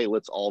like, hey,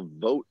 let's all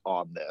vote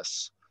on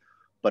this,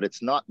 but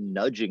it's not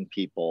nudging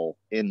people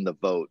in the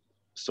vote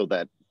so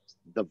that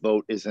the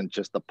vote isn't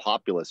just the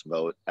populist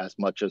vote as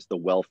much as the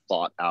well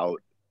thought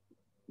out,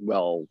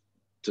 well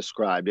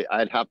described.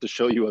 I'd have to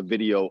show you a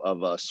video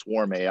of a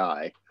Swarm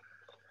AI,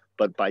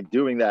 but by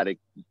doing that, it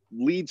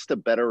leads to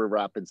better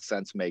rapid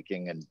sense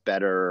making and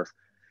better,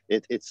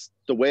 it's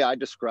the way I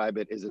describe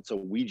it is it's a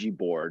Ouija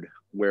board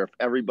where if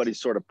everybody's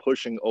sort of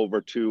pushing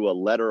over to a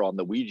letter on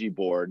the Ouija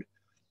board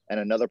and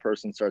another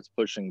person starts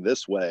pushing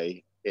this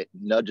way, it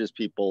nudges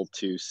people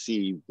to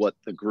see what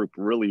the group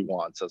really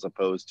wants as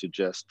opposed to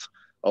just,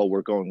 oh,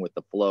 we're going with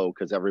the flow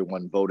because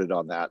everyone voted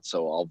on that,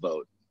 so I'll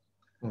vote.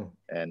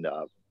 And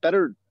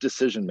better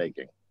decision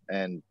making.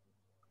 And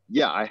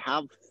yeah, I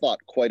have thought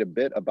quite a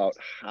bit about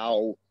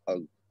how a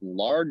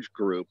large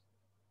group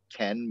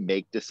can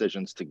make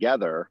decisions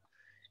together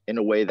in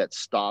a way that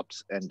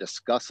stops and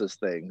discusses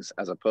things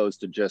as opposed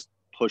to just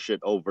push it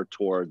over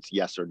towards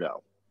yes or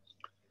no,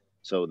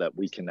 so that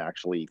we can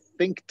actually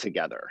think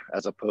together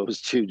as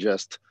opposed to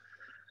just,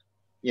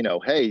 you know,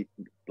 hey,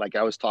 like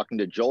I was talking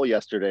to Joel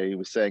yesterday, he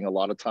was saying a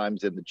lot of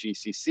times in the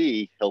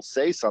GCC, he'll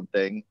say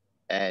something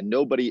and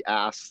nobody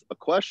asks a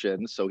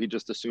question. So he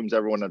just assumes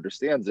everyone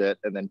understands it.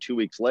 And then 2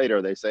 weeks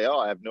later, they say, oh,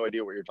 I have no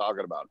idea what you're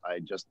talking about. I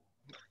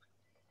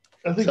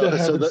think that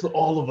happens to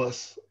all of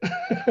us.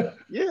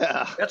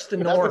 Yeah. That's the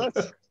norm.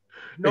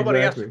 Nobody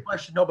Exactly. asks a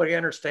question. Nobody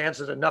understands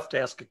it enough to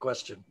ask a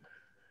question.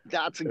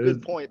 That's a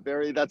good point,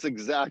 Barry. That's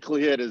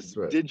exactly it. Is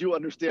right. Did you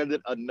understand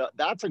it enough?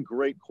 That's a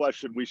great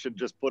question we should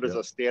just put as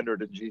a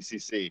standard in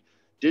GCC.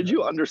 Did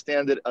you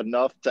understand it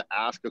enough to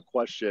ask a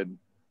question?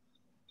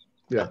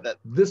 Yeah,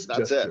 that's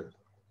gesture.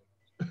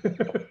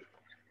 It.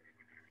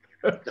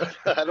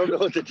 I don't know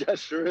what the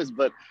gesture is,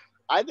 but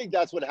I think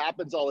that's what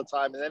happens all the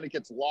time. And then it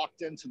gets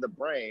locked into the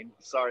brain.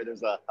 Sorry,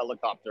 there's a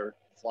helicopter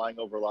flying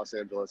over Los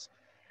Angeles.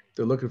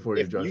 They're looking for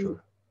you,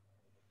 Joshua.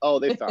 Oh,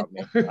 they found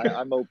me.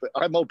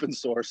 I'm open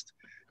sourced.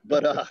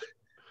 But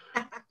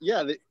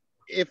yeah,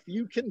 if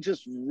you can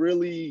just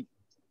really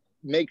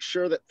make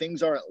sure that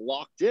things aren't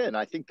locked in,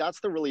 I think that's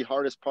the really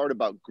hardest part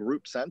about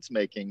group sense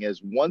making is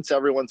once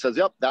everyone says,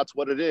 yep, that's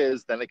what it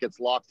is, then it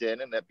gets locked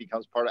in and that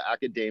becomes part of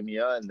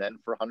academia. And then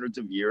for hundreds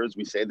of years,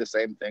 we say the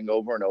same thing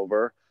over and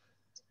over.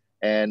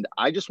 And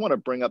I just want to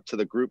bring up to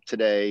the group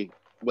today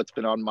what's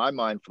been on my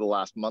mind for the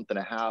last month and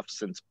a half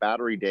since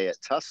Battery Day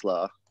at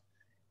Tesla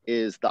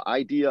is the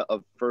idea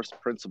of first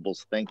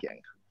principles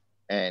thinking.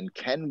 And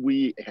can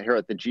we here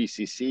at the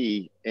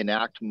GCC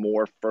enact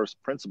more first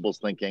principles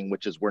thinking,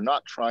 which is we're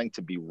not trying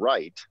to be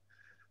right,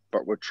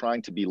 but we're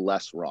trying to be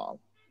less wrong.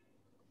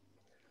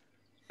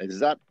 Does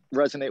that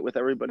resonate with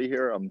everybody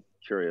here? I'm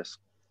curious.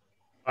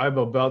 I'm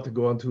about to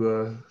go on to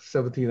a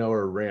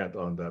 17-hour rant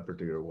on that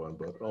particular one,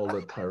 but I'll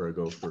let Tyra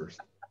go first.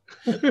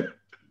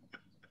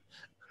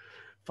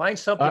 Find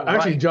something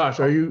actually, right. Josh,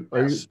 are you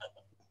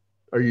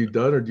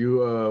done, or do you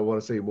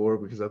want to say more?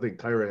 Because I think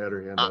Tyra had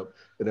her hand up,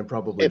 and then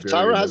probably if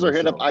Barry Tyra has her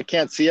hand up, myself. I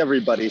can't see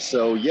everybody.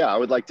 So yeah, I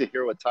would like to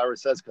hear what Tyra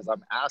says because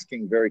I'm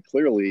asking very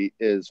clearly: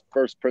 is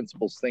first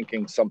principles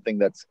thinking something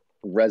that's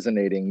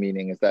resonating?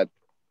 Meaning, is that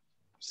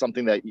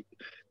something that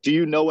do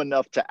you know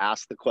enough to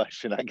ask the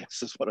question? I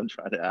guess is what I'm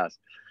trying to ask.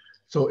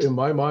 So in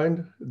my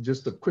mind,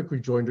 just a quick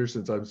rejoinder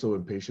since I'm so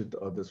impatient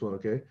on this one.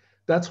 Okay,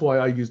 that's why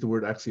I use the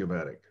word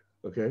axiomatic.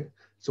 Okay,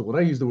 so when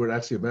I use the word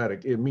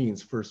axiomatic, it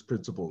means first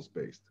principles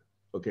based.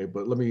 Okay,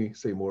 but let me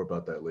say more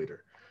about that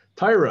later.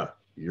 Tyra,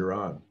 you're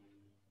on.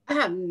 I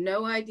have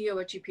no idea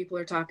what you people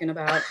are talking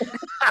about.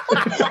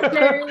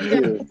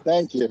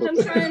 Thank you.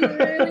 I'm trying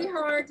really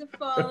hard to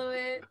follow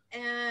it,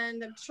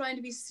 and I'm trying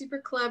to be super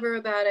clever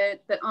about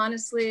it. But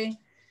honestly,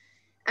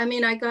 I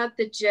mean, I got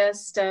the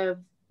gist of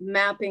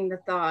mapping the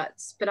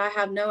thoughts, but I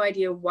have no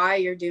idea why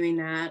you're doing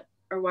that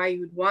or why you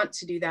would want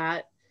to do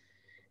that.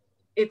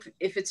 if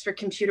it's for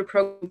computer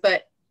program.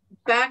 But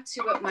back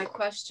to what my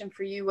question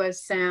for you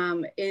was,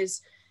 Sam,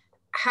 is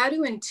how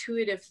do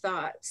intuitive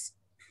thoughts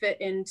fit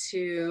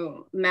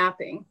into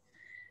mapping?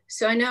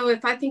 So I know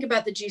if I think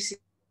about the GCC,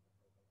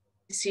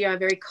 I have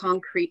very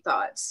concrete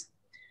thoughts.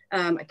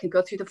 I can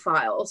go through the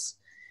files.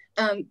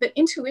 But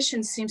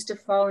intuition seems to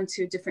fall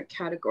into a different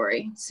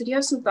category. So do you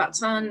have some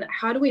thoughts on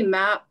how do we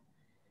map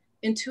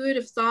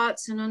intuitive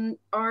thoughts, and on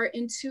our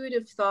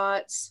intuitive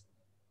thoughts?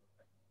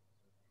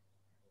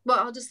 Well,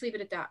 I'll just leave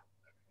it at that.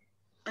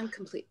 I'm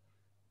complete.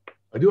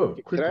 I do have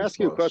a quick Can I ask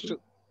you a question?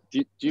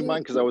 Do you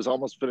mind? Because I was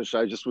almost finished.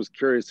 I just was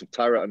curious if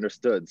Tyra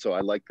understood. So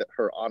I like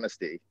her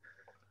honesty.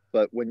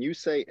 But when you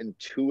say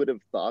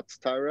intuitive thoughts,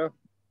 Tyra,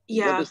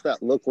 what does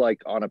that look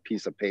like on a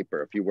piece of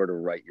paper if you were to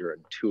write your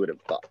intuitive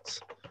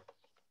thoughts?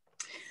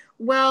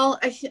 Well,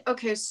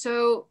 okay,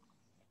 so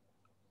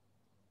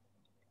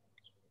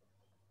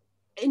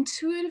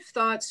intuitive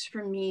thoughts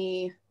for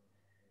me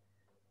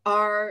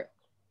are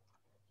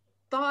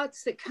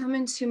thoughts that come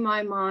into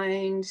my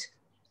mind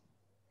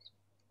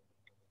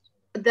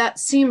that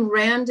seem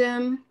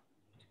random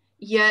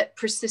yet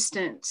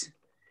persistent.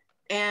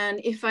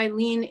 And if I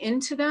lean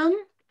into them,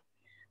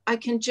 I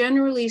can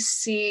generally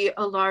see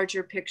a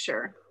larger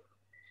picture.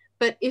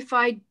 But if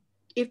I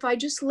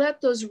just let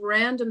those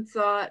random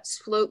thoughts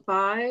float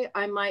by,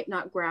 I might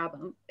not grab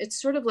them.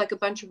 It's sort of like a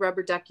bunch of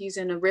rubber duckies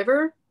in a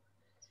river.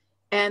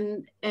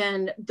 And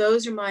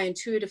those are my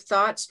intuitive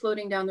thoughts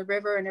floating down the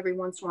river. And every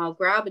once in a while, I'll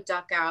grab a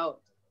duck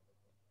out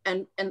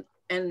and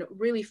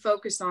really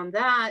focus on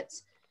that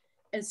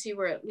and see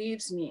where it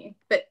leaves me.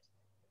 But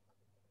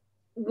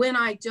when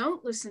I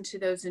don't listen to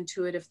those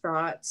intuitive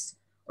thoughts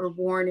or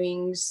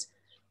warnings,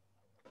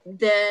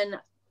 then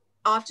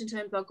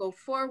oftentimes I'll go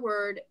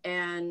forward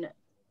and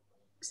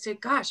say,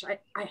 gosh,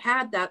 I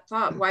had that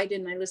thought. Why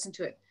didn't I listen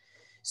to it?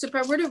 So if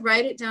I were to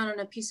write it down on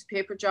a piece of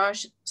paper,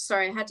 Josh,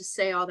 sorry, I had to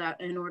say all that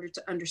in order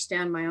to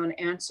understand my own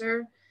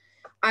answer.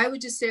 I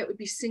would just say it would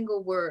be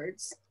single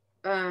words.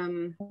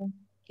 I'm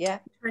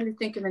trying to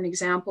think of an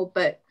example,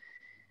 but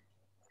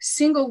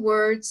single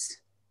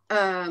words,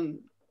 or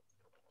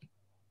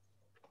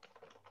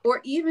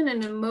even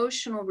an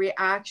emotional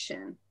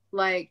reaction,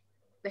 like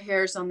the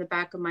hairs on the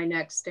back of my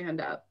neck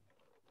stand up.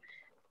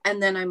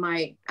 And then I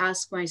might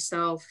ask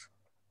myself,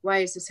 why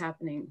is this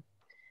happening?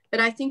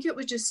 But I think it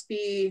would just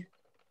be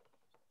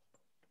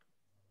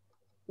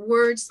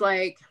words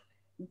like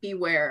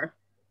beware,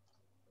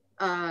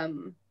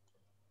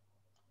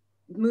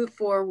 move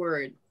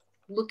forward,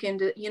 look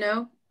into, you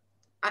know,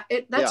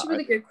 that's a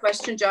really good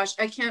question, Josh.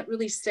 I can't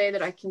really say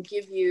that I can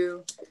give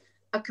you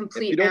a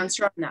complete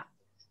answer on that.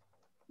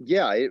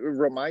 Yeah, it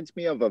reminds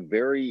me of a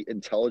very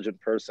intelligent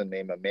person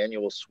named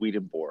Emanuel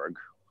Swedenborg,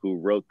 who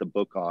wrote the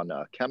book on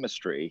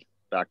chemistry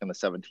back in the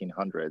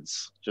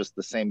 1700s, just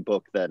the same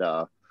book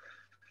that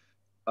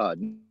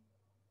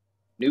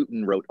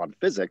Newton wrote on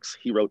physics.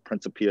 He wrote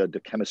Principia de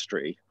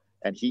Chemistry,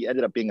 and he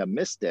ended up being a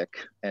mystic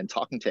and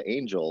talking to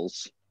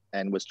angels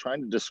and was trying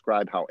to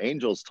describe how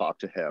angels talk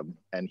to him.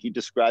 And he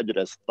described it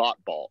as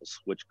thought balls,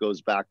 which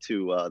goes back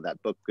to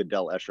that book,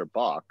 Gödel, Escher,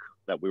 Bach,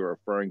 that we were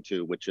referring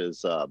to, which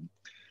is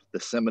the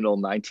seminal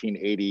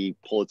 1980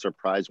 Pulitzer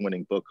Prize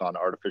winning book on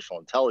artificial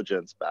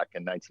intelligence back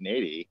in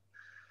 1980.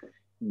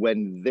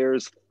 When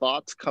there's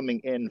thoughts coming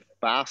in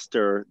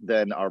faster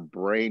than our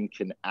brain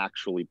can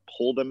actually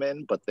pull them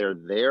in, but they're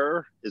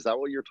there. Is that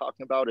what you're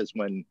talking about? Is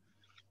when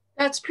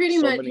that's pretty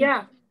much,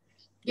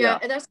 yeah.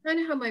 And that's kind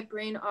of how my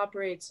brain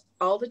operates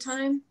all the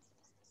time.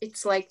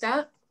 It's like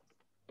that.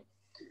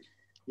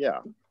 Yeah.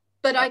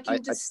 But I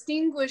can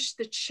distinguish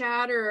the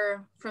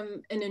chatter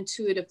from an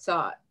intuitive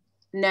thought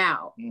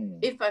now,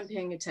 if I'm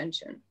paying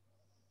attention.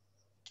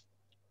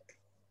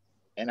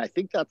 And I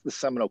think that's the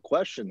seminal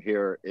question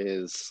here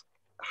is,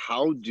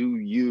 how do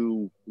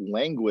you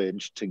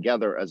language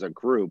together as a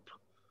group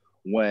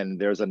when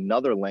there's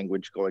another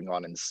language going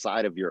on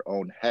inside of your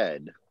own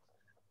head?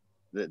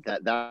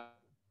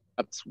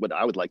 That's what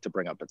I would like to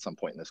bring up at some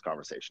point in this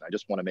conversation. I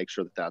just want to make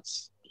sure that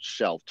that's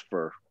shelved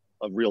for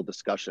a real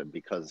discussion,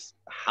 because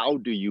how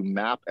do you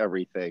map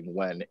everything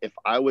when, if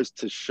I was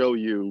to show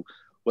you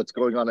what's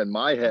going on in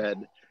my head,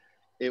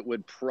 it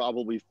would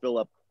probably fill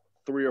up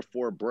 3 or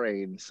 4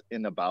 brains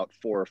in about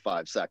 4 or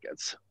 5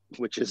 seconds,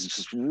 which is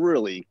just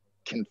really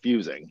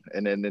confusing.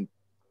 And then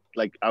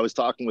like I was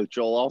talking with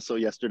Joel also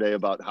yesterday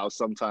about how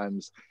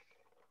sometimes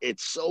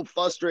it's so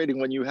frustrating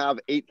when you have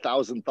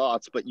 8,000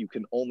 thoughts, but you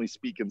can only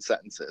speak in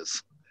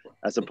sentences,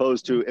 as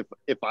opposed to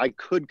if I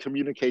could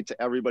communicate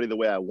to everybody the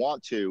way I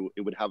want to,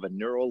 it would have a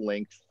neural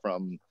link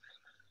from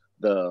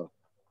the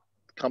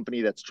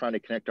company that's trying to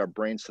connect our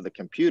brains to the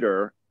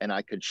computer. And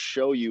I could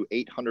show you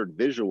 800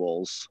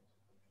 visuals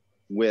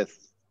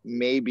with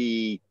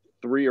maybe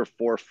 3 or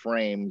 4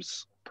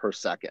 frames per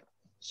second.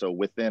 So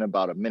within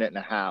about 1.5 minutes,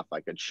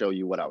 I could show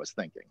you what I was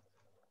thinking.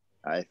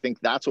 I think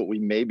that's what we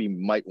maybe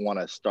might want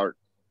to start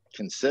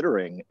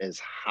considering, is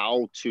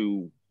how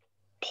to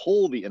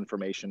pull the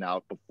information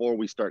out before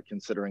we start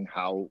considering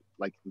how,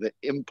 like, the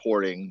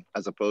importing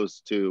as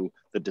opposed to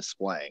the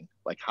displaying.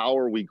 Like, how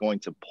are we going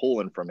to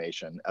pull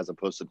information as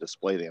opposed to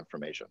display the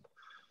information?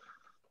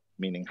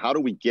 Meaning, how do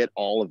we get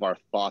all of our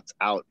thoughts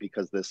out?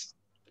 Because this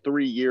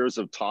 3 years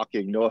of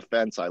talking, no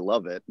offense, I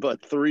love it,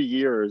 but 3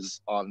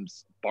 years on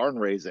barn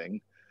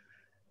raising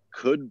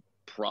could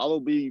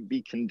probably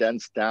be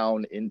condensed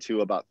down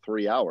into about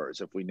 3 hours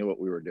if we knew what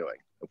we were doing,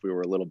 if we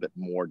were a little bit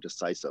more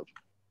decisive.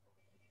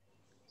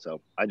 So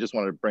I just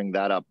wanted to bring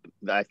that up.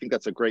 I think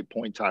that's a great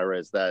point, Tyra,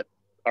 is that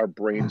our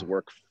brains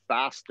work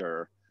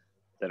faster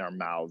than our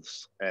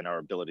mouths and our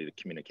ability to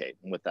communicate.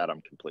 And with that,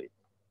 I'm complete.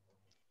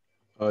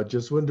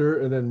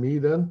 Jaswinder, and then me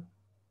then.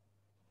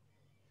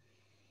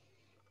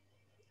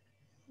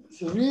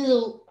 The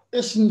real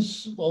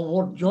essence of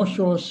what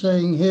Joshua was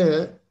saying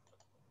here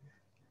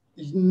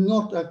is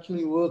not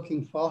actually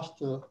working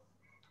faster,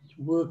 it's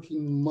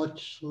working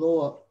much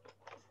slower.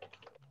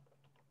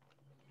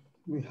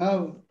 We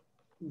have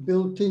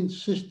built-in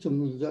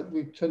systems that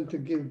we tend to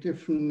give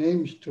different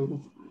names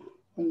to,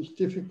 and it's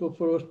difficult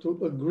for us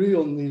to agree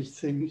on these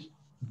things.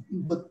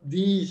 But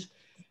these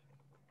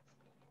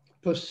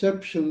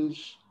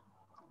perceptions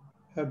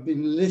have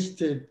been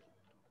listed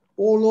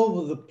all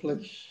over the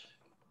place.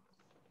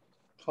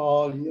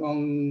 Carl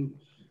Jung,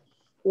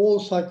 all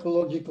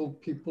psychological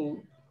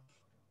people,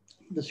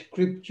 the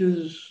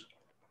scriptures,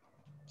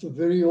 the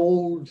very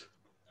old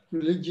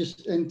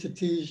religious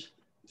entities,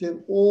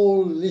 they're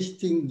all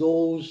listing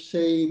those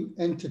same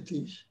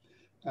entities.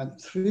 And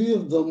 3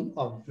 of them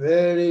are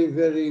very,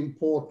 very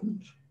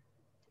important.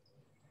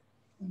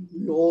 And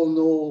we all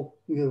know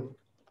we have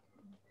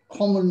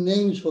common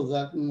names for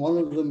that. And one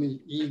of them is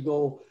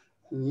ego.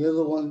 And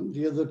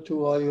the other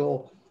 2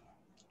 are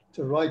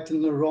the right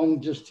and the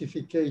wrong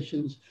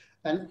justifications.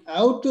 And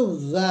out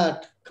of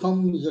that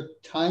comes a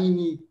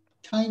tiny,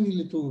 tiny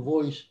little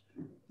voice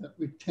that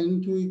we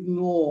tend to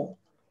ignore.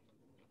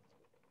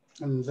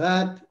 And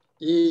that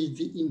is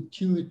the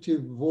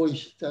intuitive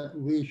voice that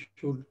we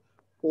should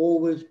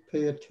always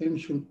pay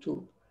attention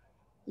to.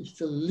 It's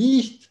the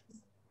least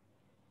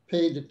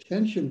paid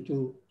attention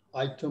to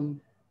item,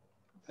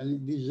 and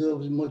it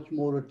deserves much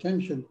more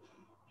attention.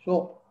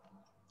 So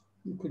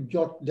you could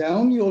jot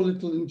down your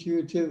little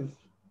intuitive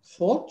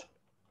thought.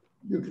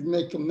 You could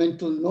make a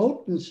mental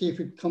note and see if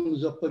it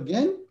comes up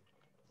again.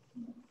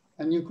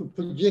 And you could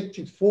project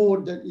it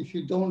forward that if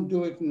you don't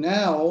do it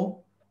now,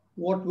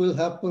 what will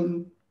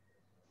happen?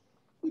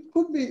 It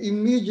could be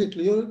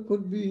immediately, or it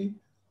could be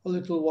a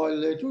little while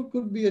later. It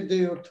could be a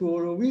day or 2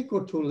 or a week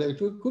or 2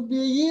 later. It could be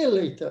a year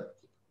later.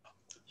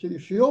 So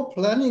if you're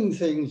planning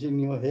things in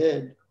your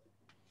head,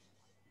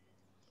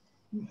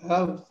 you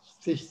have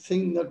this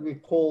thing that we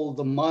call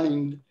the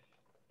mind.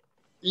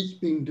 It's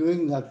been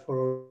doing that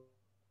for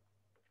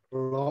a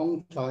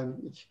long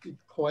time. It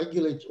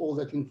coagulates all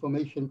that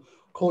information,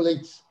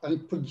 collates, and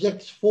it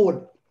projects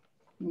forward.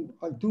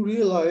 I do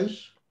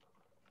realize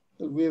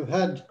that we've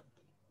had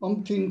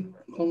umpteen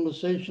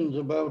conversations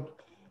about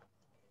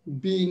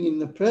being in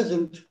the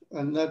present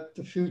and that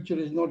the future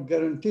is not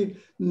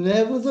guaranteed.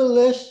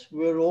 Nevertheless,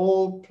 we're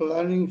all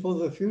planning for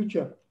the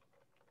future,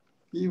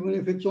 even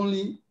if it's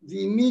only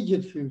the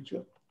immediate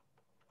future.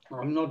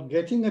 I'm not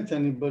getting at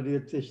anybody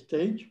at this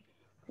stage,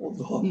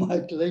 although I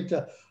might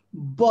later,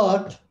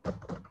 but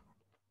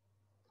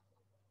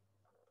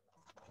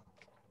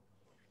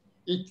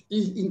it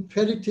is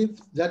imperative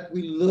that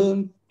we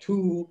learn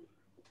to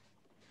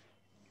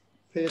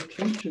pay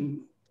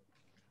attention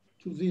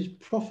to these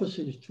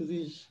prophecies, to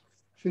these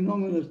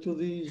phenomena, to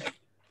these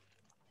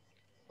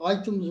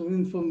items of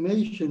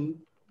information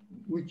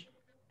which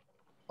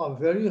are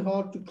very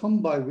hard to come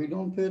by. We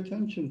don't pay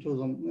attention to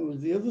them. There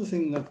was the other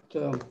thing that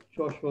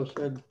Joshua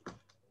said,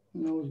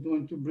 and I was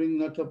going to bring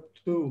that up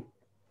too.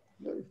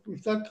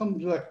 If that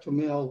comes back to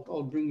me,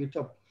 I'll bring it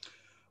up.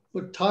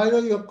 But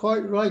Tyra, you're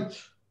quite right.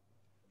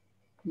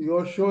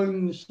 You're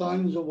showing the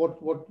signs of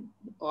what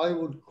I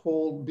would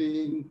call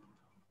being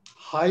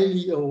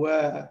highly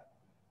aware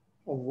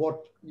of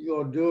what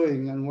you're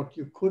doing and what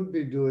you could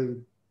be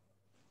doing.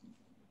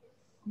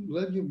 I'm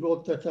glad you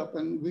brought that up,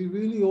 and we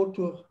really ought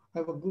to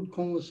have a good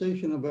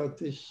conversation about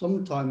this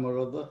sometime or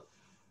other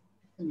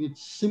in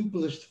its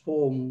simplest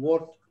form.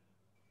 What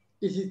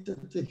is it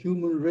that the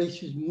human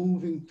race is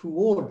moving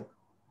toward?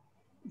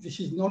 This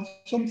is not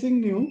something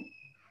new.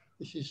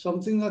 This is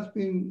something that's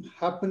been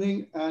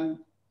happening, and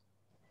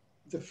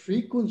the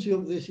frequency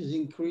of this is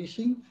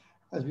increasing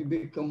as we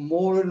become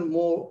more and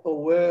more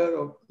aware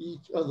of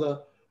each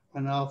other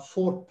and our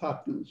thought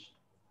patterns.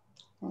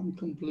 I'm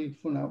complete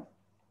for now.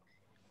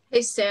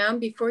 Hey, Sam,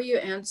 before you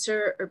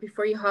answer or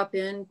before you hop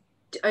in,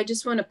 I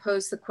just want to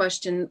pose the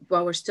question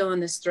while we're still on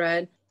this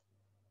thread.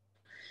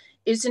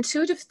 Is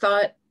intuitive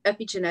thought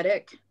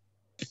epigenetic?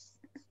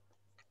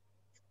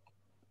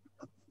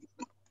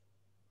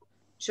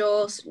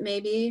 Joel,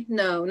 maybe?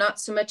 No, not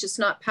so much. It's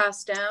not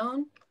passed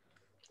down.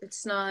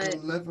 It's not. The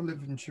level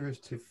of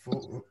intuitive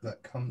thought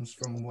that comes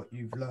from what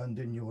you've learned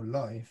in your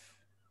life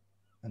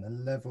and a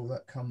level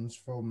that comes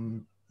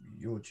from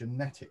your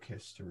genetic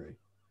history.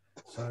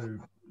 So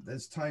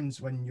there's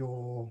times when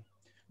you're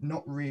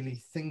not really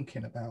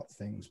thinking about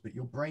things, but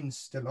your brain's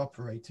still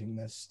operating.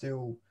 There's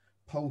still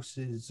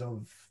pulses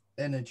of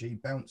energy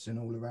bouncing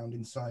all around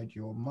inside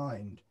your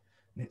mind,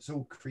 and it's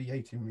all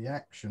creating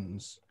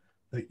reactions,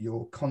 but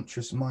your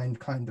conscious mind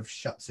kind of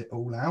shuts it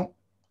all out.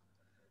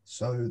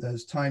 So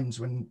there's times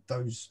when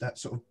that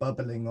sort of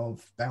bubbling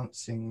of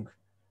bouncing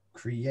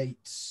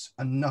creates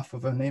enough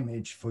of an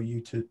image for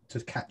you to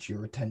catch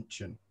your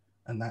attention,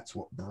 and that's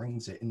what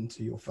brings it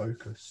into your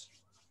focus.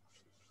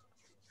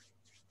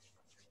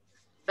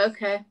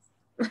 Okay.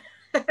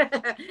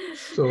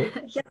 So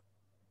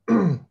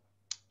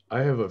I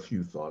have a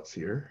few thoughts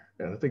here,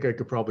 and I think I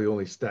could probably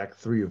only stack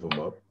 3 of them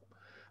up.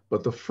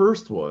 But the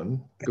first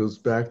one goes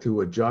back to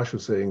what Josh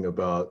was saying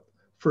about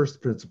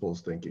first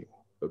principles thinking,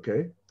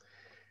 okay?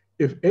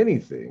 If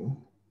anything,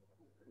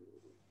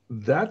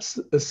 that's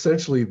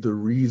essentially the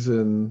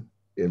reason,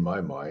 in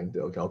my mind,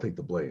 okay, I'll take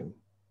the blame,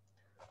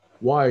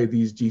 why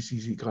these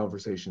GCC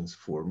conversations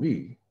for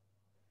me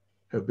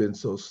have been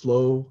so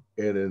slow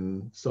and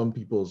in some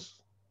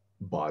people's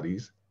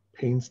bodies,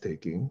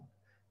 painstaking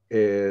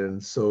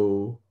and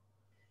so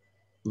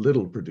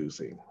little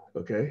producing,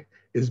 okay,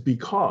 is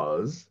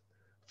because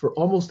for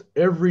almost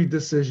every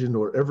decision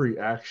or every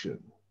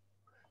action,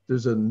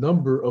 there's a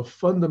number of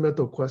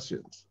fundamental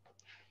questions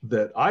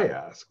that I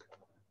ask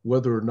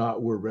whether or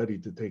not we're ready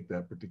to take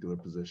that particular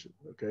position,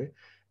 okay?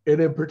 And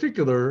in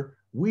particular,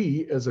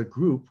 we as a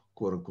group,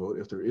 quote unquote,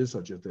 if there is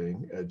such a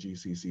thing at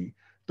GCC,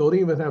 don't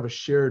even have a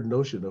shared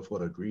notion of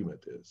what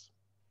agreement is.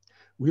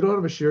 We don't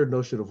have a shared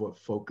notion of what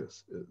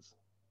focus is.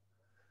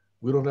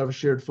 We don't have a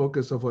shared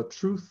focus of what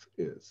truth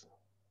is.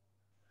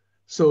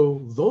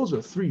 So those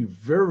are 3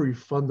 very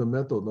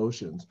fundamental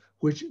notions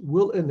which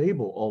will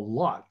enable a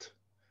lot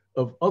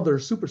of other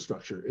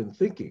superstructure in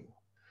thinking.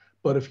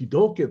 But if you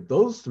don't get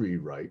those 3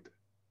 right,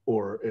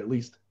 or at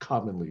least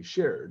commonly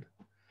shared,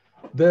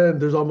 then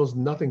there's almost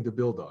nothing to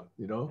build on,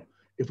 you know?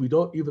 If we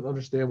don't even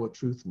understand what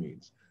truth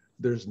means,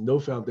 there's no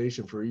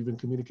foundation for even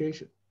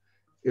communication.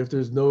 If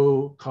there's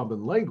no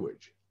common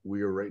language,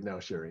 we are right now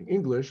sharing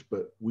English,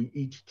 but we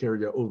each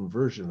carry our own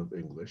version of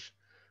English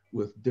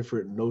with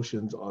different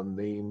notions on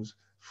names,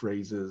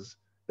 phrases,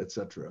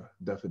 etc.,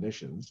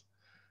 definitions.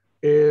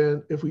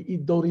 And if we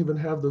don't even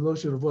have the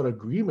notion of what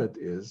agreement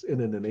is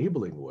in an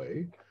enabling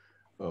way,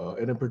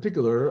 and in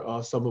particular,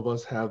 some of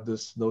us have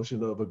this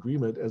notion of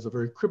agreement as a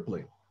very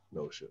crippling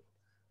notion.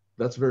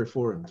 That's very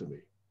foreign to me,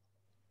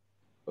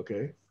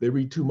 okay? They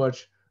read too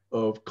much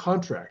of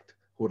contract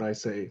when I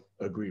say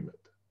agreement,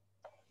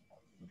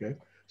 okay?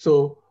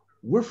 So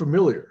we're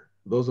familiar,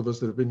 those of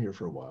us that have been here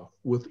for a while,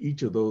 with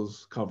each of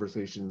those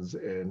conversations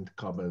and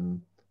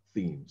common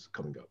themes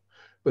coming up.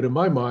 But in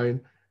my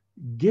mind,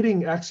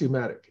 getting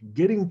axiomatic,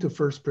 getting to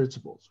first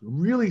principles,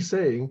 really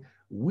saying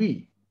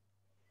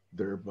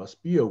there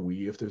must be a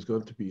we if there's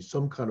going to be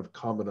some kind of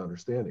common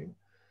understanding,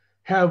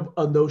 have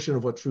a notion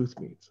of what truth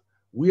means.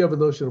 We have a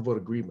notion of what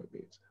agreement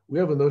means. We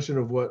have a notion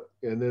of what,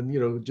 and then, you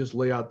know, just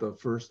lay out the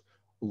first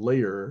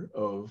layer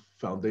of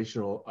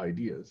foundational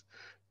ideas.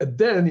 And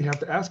then you have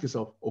to ask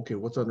yourself, okay,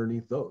 what's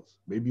underneath those?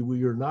 Maybe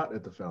we are not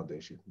at the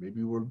foundation.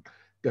 Maybe we're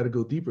got to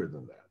go deeper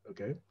than that,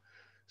 okay?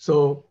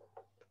 So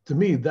to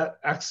me, that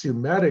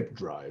axiomatic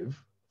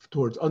drive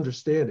towards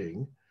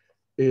understanding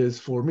is,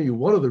 for me,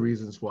 one of the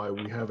reasons why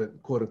we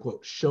haven't, quote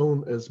unquote,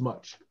 shown as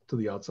much to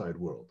the outside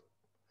world.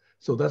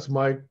 So that's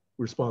my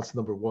response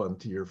number 1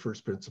 to your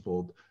first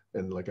principled,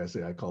 and like I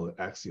say, I call it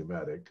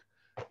axiomatic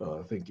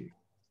thinking.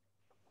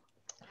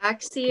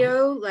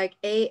 Axio, like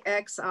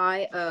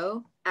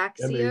A-X-I-O,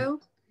 axio?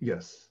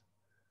 Yes.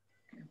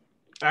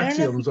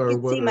 Axioms are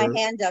what. See my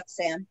hand up,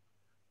 Sam.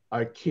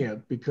 I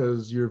can't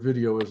because your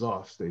video is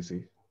off,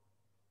 Stacy.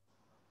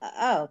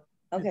 Oh,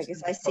 okay,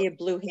 because I see a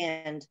blue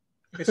hand.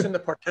 It's in the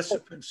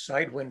participant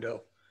side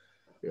window.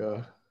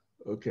 Yeah.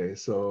 Okay.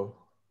 So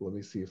let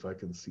me see if I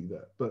can see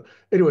that. But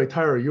anyway,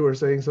 Tyra, you were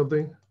saying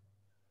something.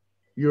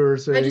 You were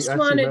saying.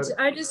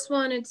 I just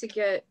wanted to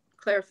get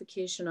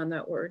clarification on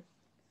that word.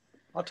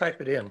 I'll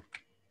type it in.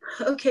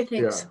 Okay.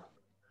 Thanks. Yeah.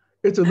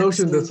 It's a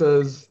notion that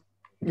says,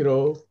 you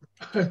know,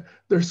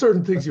 there's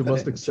certain things you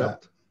must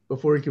accept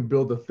before you can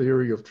build a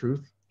theory of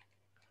truth.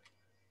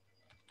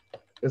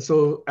 And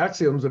so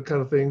axioms are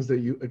kind of things that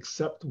you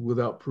accept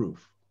without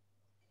proof,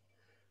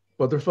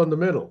 but they're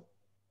fundamental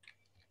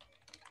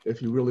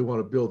if you really want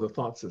to build a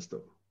thought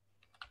system.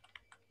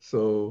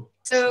 So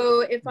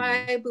if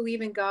I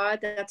believe in God,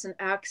 that's an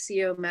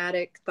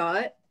axiomatic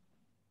thought.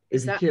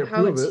 Is that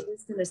how it's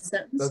used in a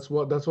sentence?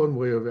 That's one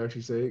way of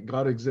actually saying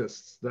God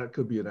exists. That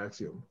could be an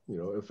axiom. You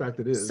know, in fact,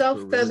 it is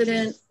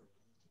self-evident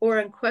or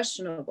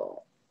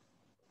unquestionable.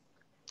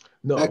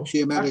 No,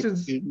 axiomatic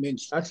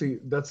means actually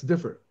that's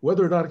different.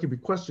 Whether or not it can be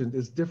questioned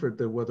is different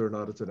than whether or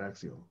not it's an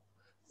axiom.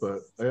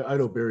 But I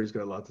know Barry's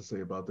got a lot to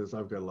say about this.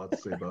 I've got a lot to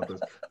say about this.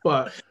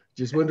 But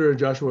Jaswinder and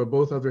Joshua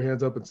both have their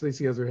hands up, and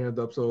Stacy has her hand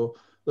up. So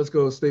let's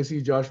go,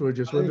 Stacy, Joshua,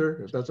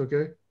 Jaswinder, if that's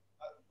okay.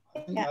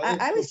 Yeah,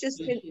 I was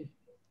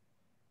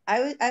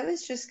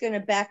just going to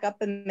back up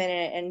a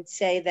minute and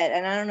say that,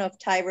 and I don't know if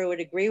Tyra would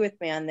agree with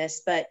me on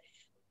this, but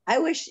I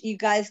wish you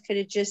guys could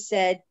have just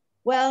said,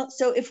 well,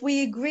 so if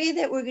we agree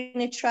that we're going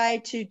to try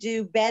to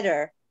do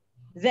better,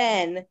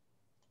 then,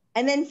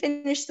 and then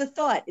finish the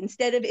thought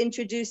instead of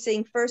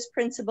introducing first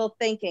principle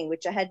thinking,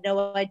 which I had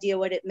no idea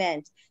what it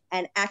meant,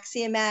 and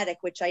axiomatic,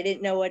 which I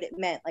didn't know what it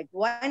meant. Like,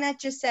 why not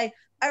just say,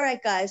 all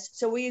right, guys,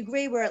 so we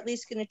agree we're at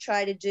least going to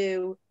try to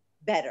do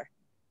better,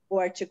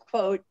 or to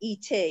quote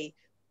E.T.,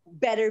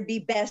 better be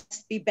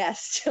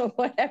best, or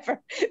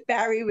whatever.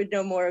 Barry would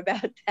know more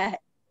about that.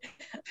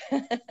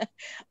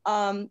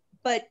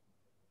 But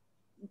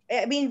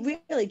I mean,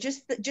 really,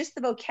 just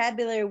the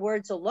vocabulary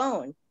words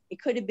alone,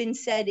 it could have been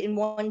said in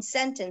one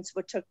sentence,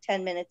 what took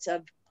 10 minutes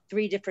of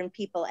 3 different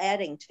people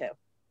adding to.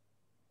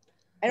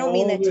 I don't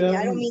mean that to,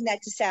 I don't mean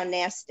that to sound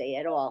nasty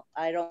at all.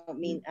 I don't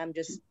mean, I'm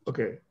just.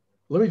 Okay,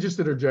 let me just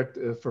interject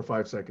for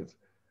 5 seconds.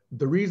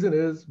 The reason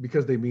is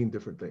because they mean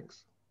different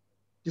things.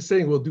 Just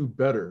saying we'll do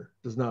better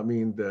does not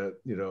mean that,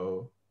 you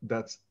know,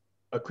 that's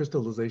a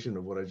crystallization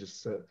of what I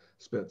just said,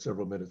 spent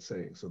several minutes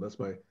saying. So that's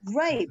my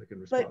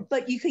second response.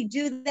 But you could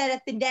do that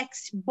at the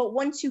next, but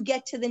once you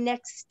get to the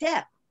next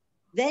step,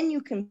 then you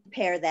can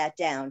pare that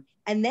down.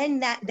 And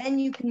then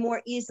you can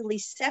more easily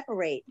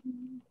separate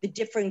the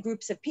different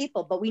groups of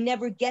people. But we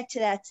never get to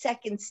that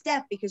second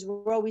step because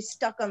we're always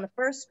stuck on the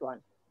first one,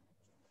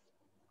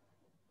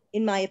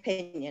 in my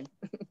opinion.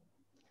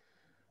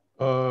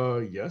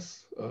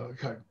 Yes.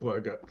 Boy, I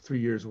got 3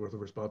 years worth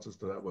of responses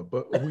to that one.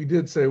 But we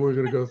did say we're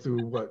going to go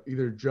through what,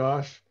 either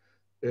Josh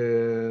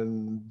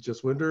and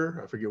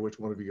Jaswinder. I forget which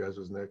one of you guys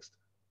was next.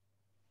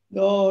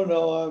 No,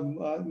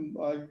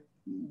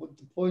 what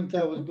the point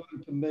I was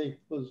going to make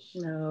was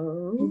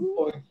 2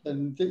 points,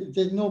 and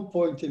there's no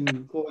point in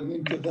going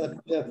into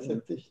that depth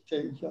at this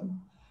stage.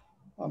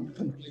 I'm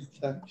complete,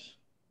 thanks.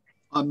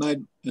 I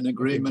made an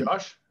agreement. Okay,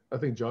 Josh, I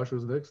think Josh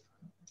was next.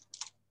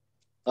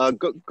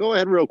 Go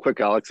ahead real quick,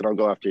 Alex, and I'll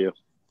go after you.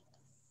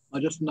 I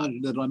just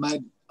noted that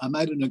I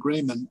made an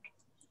agreement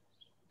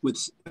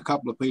with a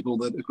couple of people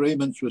that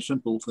agreements were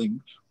simple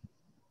things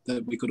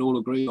that we could all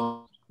agree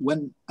on.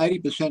 When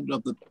 80%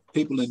 of the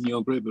people in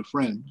your group of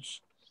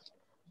friends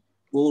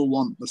all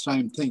want the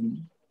same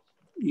thing,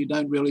 you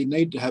don't really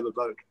need to have a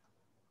vote,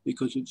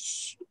 because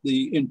it's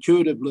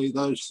intuitively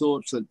those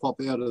thoughts that pop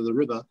out of the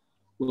river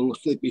will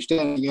be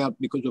standing out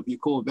because of your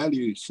core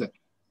values set.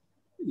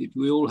 If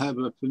we all have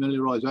a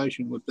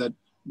familiarization with that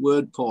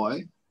word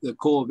pie, the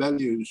core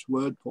values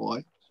word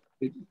pie,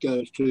 it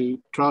goes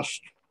to trust,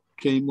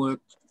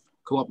 teamwork,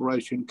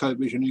 cooperation,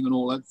 co-visioning, and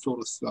all that sort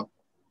of stuff.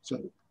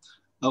 So,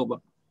 over.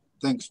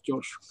 Thanks,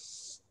 Josh.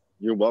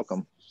 You're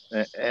welcome.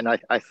 And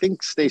I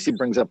think Stacy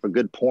brings up a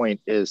good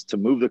point, is to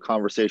move the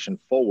conversation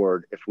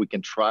forward. If we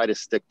can try to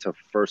stick to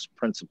first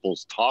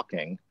principles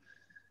talking,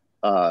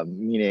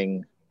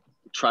 meaning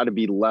try to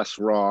be less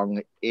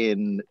wrong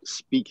in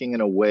speaking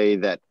in a way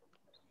that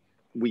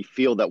we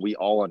feel that we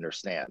all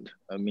understand,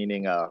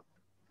 meaning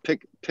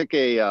pick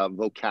a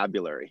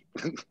vocabulary.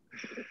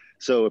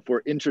 So if we're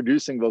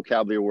introducing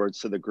vocabulary words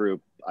to the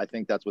group, I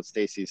think that's what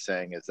Stacy's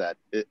saying, is that,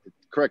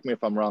 correct me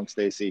if I'm wrong,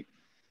 Stacy,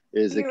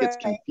 is it gets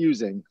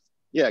confusing.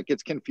 Yeah, it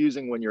gets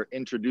confusing when you're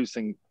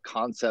introducing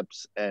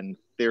concepts and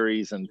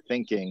theories and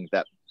thinking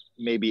that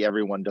maybe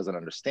everyone doesn't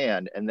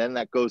understand. And then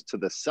that goes to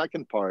the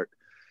second part,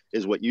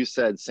 is what you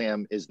said,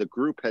 Sam, is the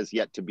group has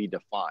yet to be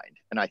defined.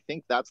 And I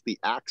think that's the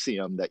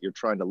axiom that you're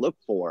trying to look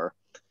for,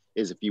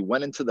 is if you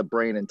went into the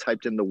brain and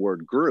typed in the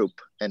word group,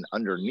 and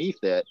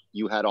underneath it,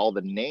 you had all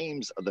the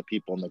names of the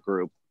people in the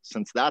group.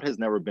 Since that has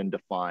never been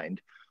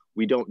defined,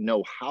 we don't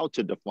know how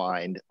to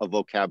define a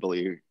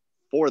vocabulary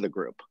for the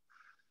group.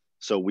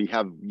 So we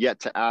have yet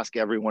to ask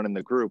everyone in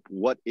the group,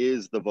 what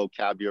is the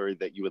vocabulary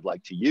that you would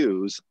like to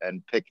use,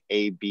 and pick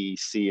A, B,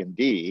 C, and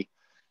D.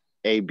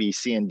 A, B,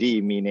 C, and D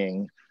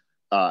meaning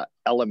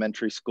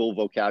elementary school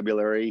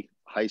vocabulary,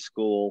 high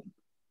school,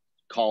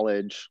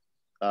 college,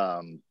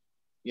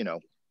 you know,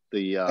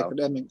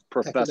 the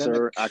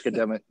professor,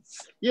 academic.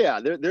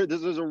 Yeah,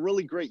 there's a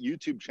really great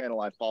YouTube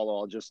channel I follow.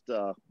 I'll just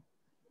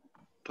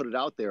put it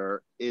out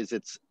there.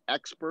 It's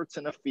experts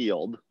in a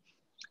field,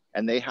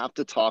 and they have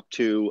to talk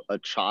to a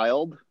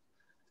child,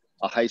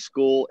 a high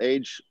school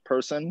age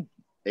person,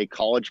 a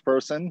college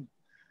person,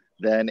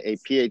 then a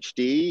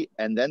PhD,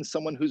 and then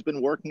someone who's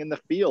been working in the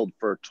field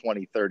for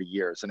 20, 30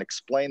 years, and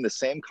explain the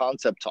same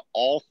concept to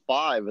all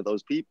 5 of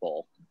those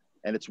people.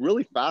 And it's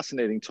really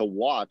fascinating to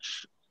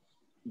watch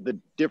the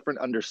different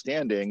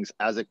understandings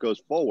as it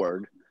goes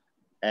forward,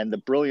 and the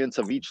brilliance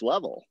of each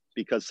level,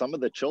 because some of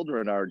the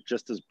children are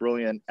just as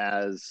brilliant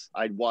as,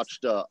 I'd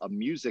watched a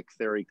music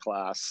theory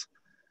class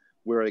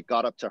where it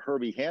got up to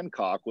Herbie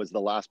Hancock was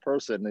the last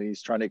person, and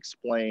he's trying to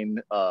explain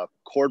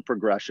chord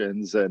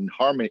progressions and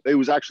harmony. It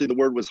was actually, the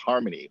word was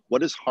harmony.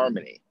 What is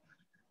harmony?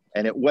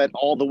 And it went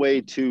all the way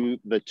to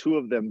the 2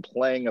 of them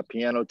playing a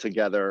piano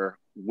together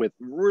with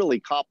really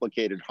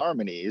complicated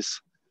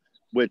harmonies,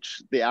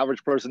 which the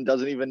average person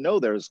doesn't even know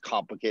there's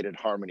complicated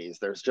harmonies.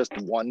 There's just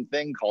one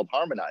thing called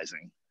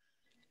harmonizing.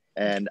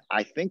 And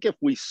I think if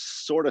we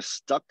sort of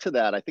stuck to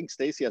that, I think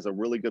Stacy has a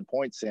really good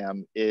point,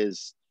 Sam,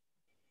 is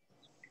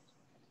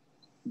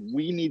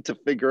we need to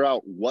figure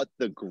out what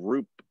the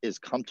group is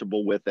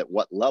comfortable with at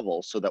what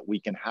level so that we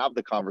can have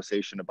the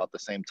conversation about the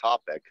same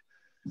topic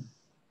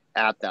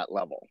at that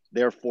level.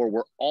 Therefore,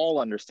 we're all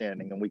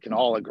understanding and we can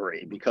all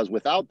agree, because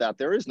without that,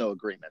 there is no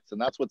agreements.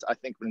 And that's what's, I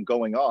think, been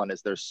going on,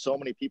 is there's so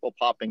many people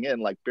popping in.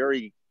 Like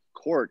Barry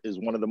Court is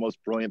one of the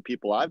most brilliant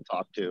people I've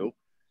talked to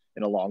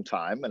in a long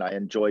time. And I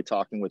enjoy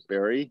talking with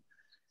Barry.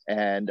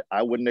 And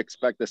I wouldn't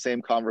expect the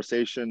same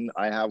conversation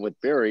I have with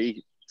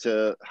Barry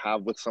to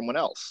have with someone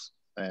else.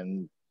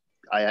 And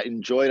I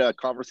enjoyed a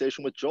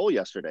conversation with Joel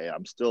yesterday.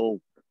 I'm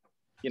still,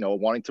 you know,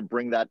 wanting to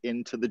bring that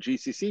into the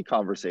GCC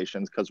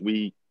conversations, because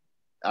we,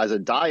 as a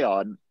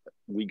dyad,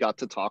 we got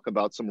to talk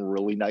about some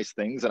really nice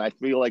things. And I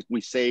feel like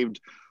we saved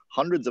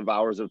hundreds of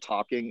hours of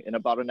talking in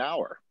about an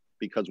hour,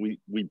 because we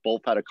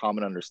both had a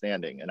common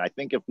understanding. And I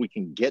think if we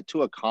can get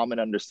to a common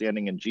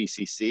understanding in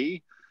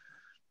GCC,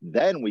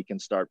 then we can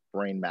start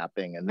brain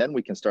mapping, and then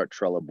we can start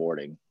Trello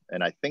boarding.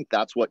 And I think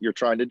that's what you're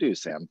trying to do,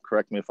 Sam.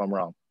 Correct me if I'm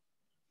wrong.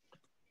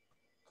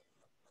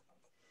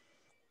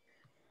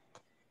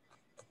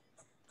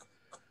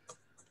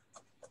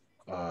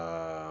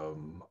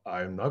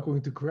 I'm not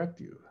going to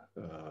correct you.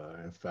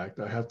 In fact,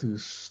 I have to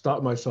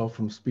stop myself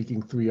from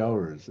speaking 3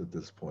 hours at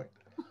this point.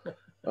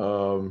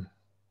 I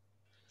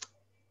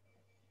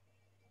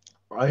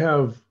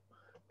have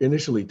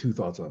initially two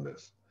thoughts on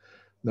this.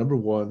 Number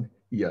one,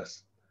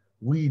 yes,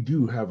 we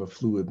do have a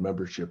fluid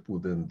membership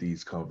within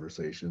these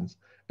conversations.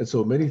 And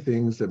so many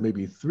things that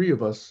maybe three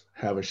of us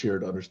have a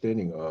shared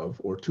understanding of,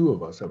 or two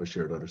of us have a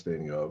shared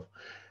understanding of,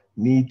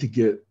 need to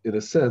get, in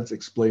a sense,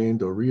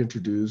 explained or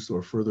reintroduced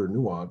or further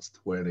nuanced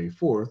when a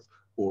fourth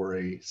or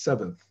a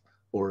seventh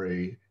or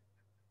a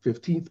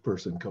 15th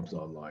person comes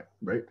online,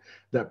 right?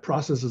 That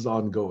process is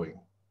ongoing,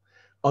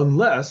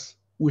 unless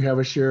we have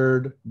a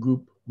shared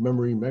group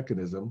memory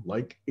mechanism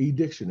like a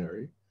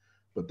dictionary,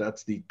 but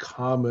that's the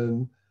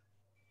common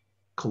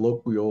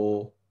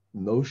colloquial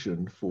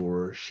notion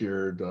for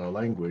shared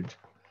language.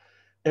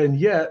 And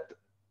yet,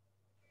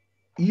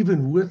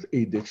 even with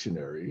a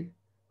dictionary,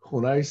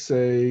 when I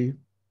say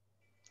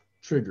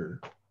trigger,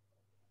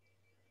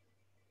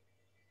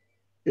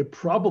 it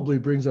probably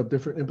brings up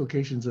different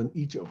implications in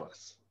each of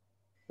us,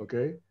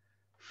 okay?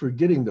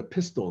 Forgetting the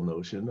pistol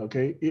notion,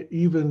 okay? It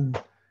even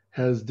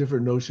has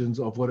different notions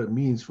of what it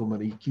means from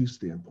an EQ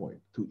standpoint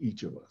to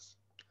each of us.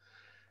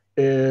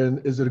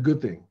 And is it a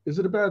good thing? Is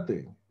it a bad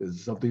thing? Is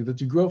it something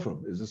that you grow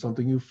from? Is it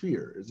something you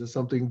fear? Is it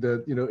something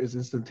that, you know, is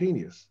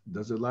instantaneous?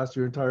 Does it last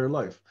your entire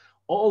life?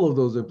 All of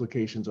those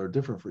implications are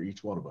different for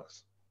each one of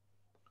us.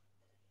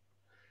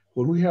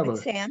 When we have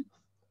Sam?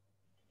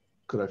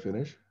 Could I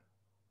finish?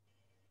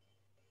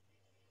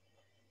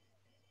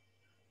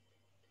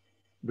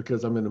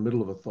 Because I'm in the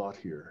middle of a thought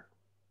here.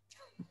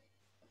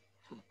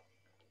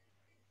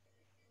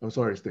 I'm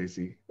sorry,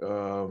 Stacy.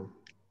 No,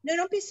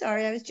 don't be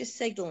sorry. I was just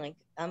signaling.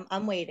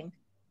 I'm waiting.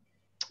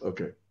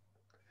 Okay.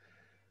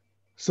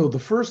 So the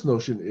first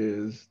notion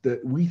is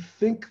that we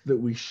think that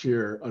we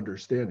share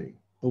understanding,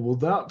 but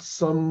without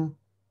some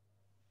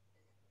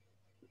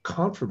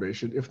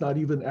confirmation, if not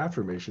even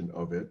affirmation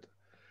of it,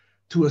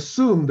 to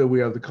assume that we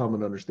have the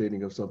common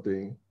understanding of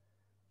something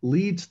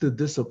leads to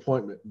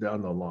disappointment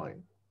down the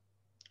line,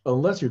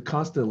 unless you're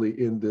constantly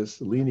in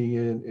this leaning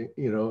in,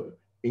 you know,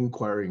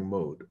 inquiring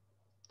mode.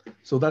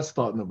 So that's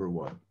thought number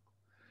one.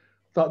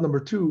 Thought number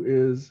two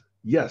is,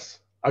 yes,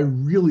 I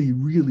really,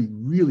 really,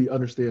 really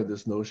understand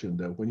this notion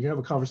that when you have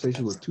a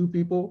conversation with two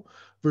people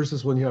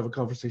versus when you have a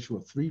conversation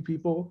with three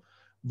people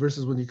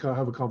versus when you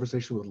have a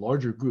conversation with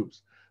larger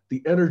groups,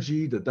 the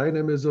energy, the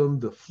dynamism,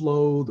 the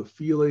flow, the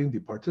feeling, the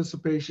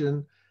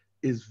participation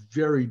is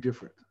very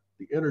different.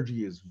 The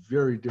energy is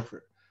very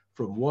different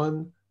from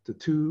 1 to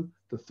 2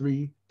 to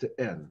 3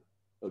 to N,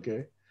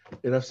 okay?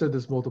 And I've said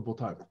this multiple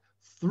times.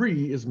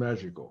 3 is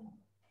magical,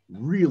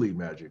 really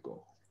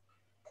magical.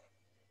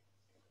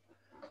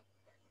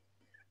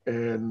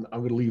 And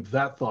I'm gonna leave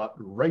that thought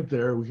right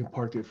there. We can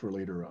park it for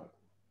later on.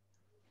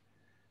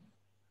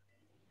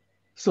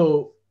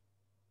 So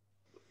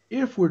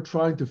if we're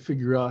trying to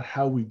figure out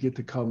how we get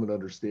to common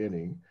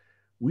understanding,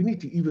 we need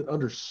to even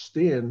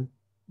understand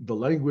the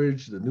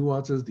language, the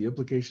nuances, the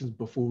implications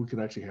before we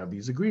can actually have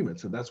these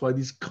agreements. And that's why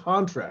these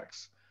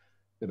contracts,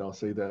 and I'll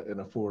say that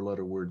in a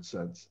 4-letter word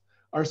sense,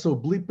 are so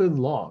bleeping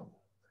long,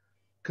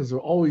 because they're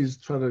always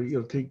trying to, you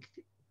know, take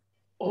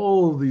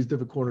all of these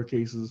different corner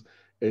cases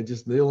and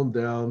just nail them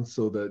down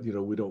so that, you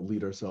know, we don't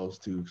lead ourselves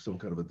to some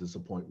kind of a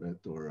disappointment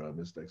or a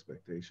missed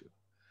expectation.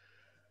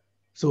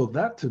 So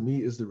that to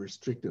me is the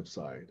restrictive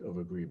side of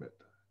agreement.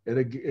 And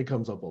it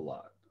comes up a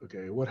lot,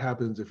 okay? What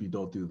happens if you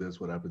don't do this?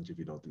 What happens if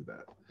you don't do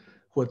that?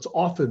 What's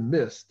often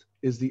missed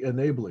is the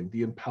enabling,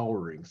 the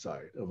empowering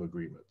side of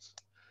agreements,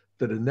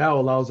 that it now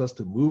allows us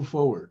to move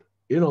forward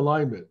in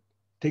alignment,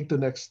 take the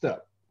next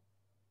step,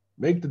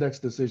 make the next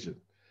decision,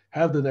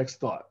 have the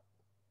next thought,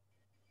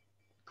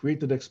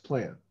 create the next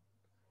plan,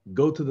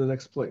 go to the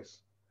next place.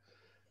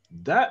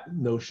 That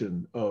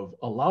notion of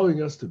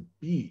allowing us to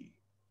be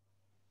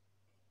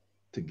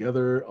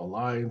together,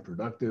 aligned,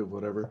 productive,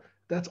 whatever,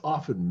 that's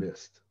often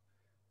missed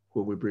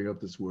when we bring up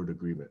this word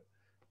agreement.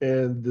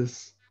 And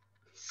this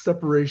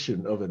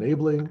separation of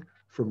enabling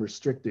from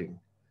restricting,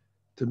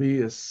 to me,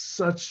 is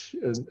such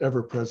an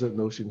ever-present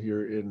notion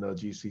here in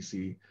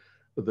GCC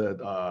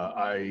that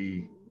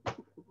I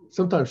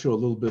sometimes show a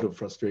little bit of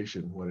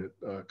frustration when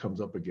it comes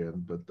up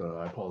again, but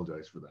I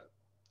apologize for that,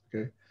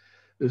 okay?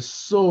 There's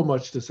so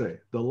much to say.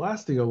 The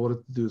last thing I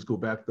wanted to do is go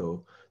back,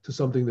 though, to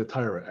something that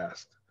Tyra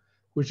asked,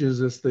 which is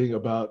this thing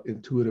about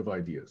intuitive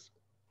ideas.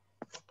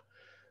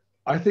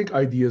 I think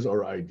ideas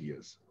are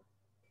ideas.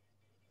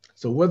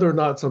 So whether or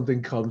not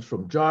something comes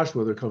from Josh,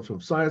 whether it comes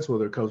from science,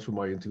 whether it comes from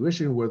my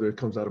intuition, whether it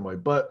comes out of my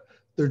butt,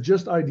 they're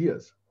just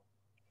ideas.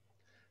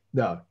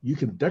 Now, you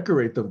can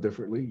decorate them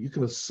differently. You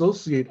can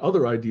associate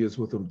other ideas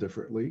with them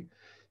differently.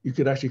 You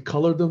can actually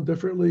color them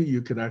differently.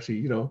 You can actually,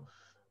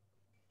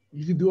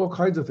 you can do all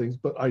kinds of things,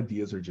 but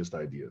ideas are just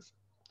ideas.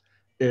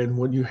 And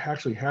when you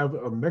actually have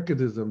a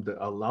mechanism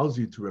that allows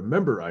you to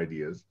remember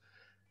ideas,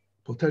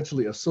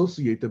 potentially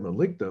associate them and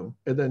link them,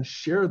 and then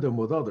share them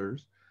with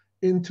others,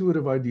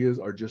 intuitive ideas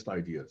are just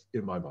ideas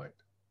in my mind.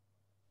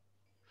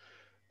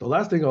 The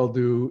last thing I'll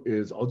do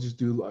is I'll just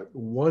do like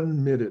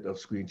 1 minute of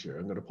screen share.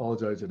 I'm going to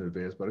apologize in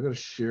advance, but I'm going to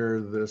share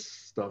this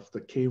stuff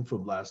that came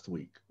from last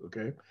week,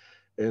 okay?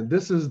 And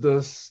this is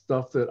the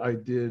stuff that I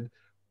did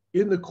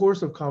in the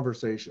course of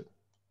conversation.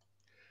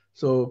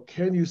 So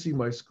can you see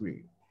my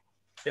screen?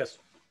 Yes.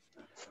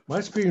 My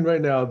screen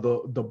right now,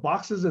 the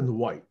boxes in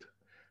white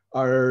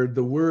are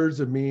the words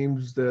and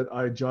memes that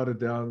I jotted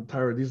down.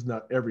 Tyra, these are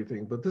not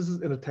everything, but this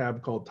is in a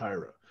tab called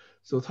Tyra.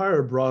 So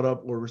Tyra brought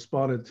up or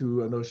responded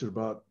to a notion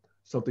about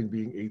something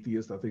being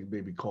atheist. I think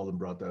maybe Colin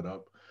brought that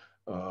up.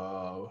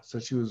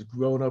 Said she was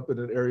grown up in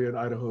an area in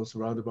Idaho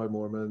surrounded by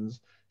Mormons.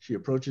 She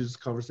approaches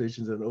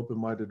conversations in an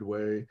open-minded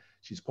way.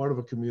 She's part of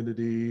a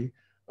community.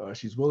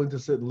 She's willing to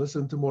sit and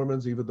listen to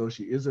Mormons, even though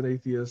she is an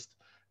atheist,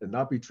 and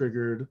not be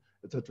triggered,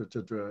 et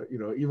cetera,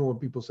 even when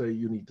people say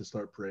you need to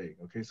start praying.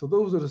 Okay, so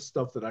those are the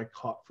stuff that I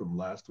caught from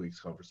last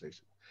week's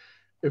conversation.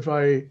 If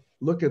I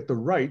look at the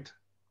right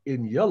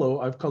in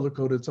yellow, I've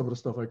color-coded some of the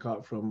stuff I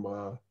caught from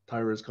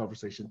Tyra's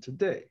conversation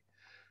today,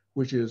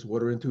 which is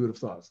what are intuitive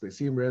thoughts? They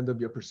seem random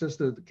yet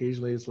persistent.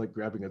 Occasionally it's like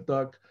grabbing a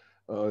duck.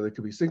 They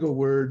could be single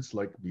words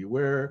like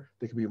beware.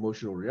 They could be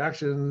emotional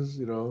reactions,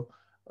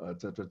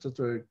 et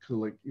cetera,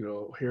 like,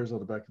 hairs on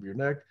the back of your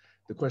neck.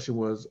 The question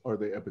was, are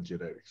they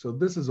epigenetic? So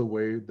this is a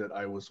way that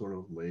I was sort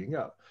of laying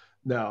out.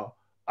 Now,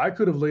 I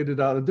could have laid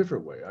it out a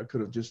different way. I could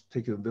have just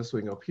taken this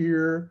wing up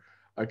here.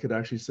 I could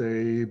actually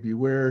say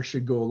beware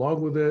should go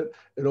along with it.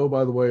 And oh,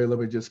 by the way, let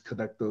me just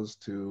connect those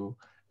two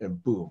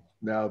and boom,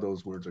 now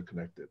those words are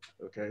connected,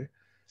 okay?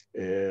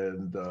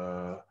 And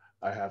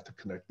I have to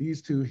connect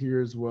these two here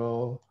as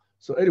well.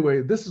 So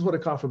anyway, this is what I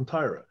caught from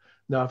Tyra.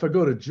 Now, if I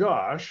go to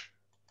Josh,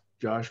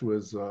 Josh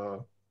was, I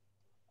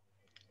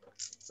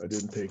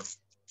didn't take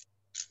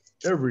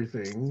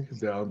everything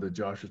down that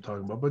Josh was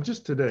talking about, but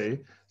just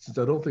today, since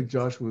I don't think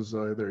Josh was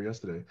there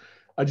yesterday,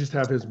 I just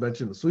have his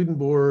mention of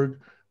Swedenborg,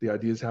 the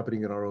ideas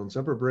happening in our own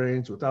separate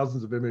brains with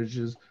thousands of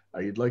images.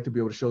 I'd like to be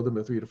able to show them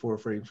at 3 to 4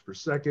 frames per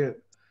second.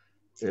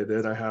 And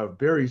then I have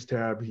Barry's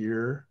tab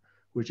here,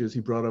 which is he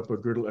brought up a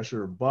Gödel,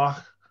 Escher, and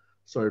Bach.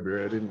 Sorry,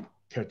 Barry,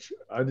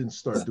 I didn't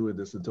start doing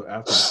this until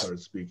after I started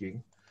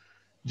speaking.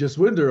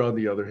 Jaswinder, on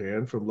the other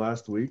hand, from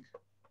last week,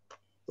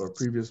 or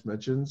previous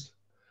mentions,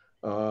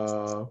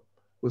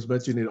 was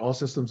mentioning all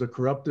systems are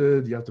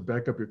corrupted. You have to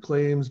back up your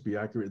claims, be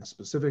accurate and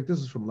specific.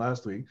 This is from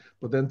last week.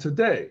 But then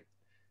today,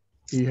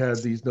 he had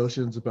these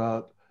notions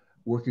about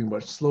working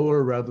much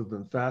slower rather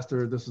than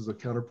faster. This is a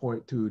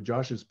counterpoint to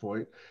Josh's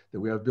point that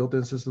we have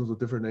built-in systems with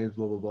different names,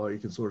 blah, blah, blah. You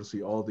can sort of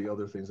see all the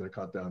other things that I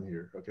caught down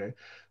here, okay?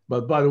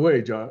 But by the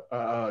way,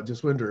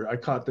 Jaswinder, I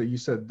caught that you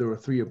said there were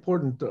 3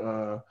 important,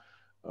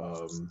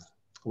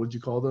 what did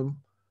you call them?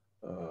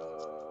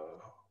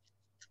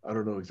 I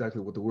don't know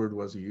exactly what the word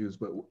was you used,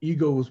 but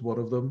ego was one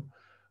of them.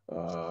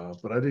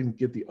 But I didn't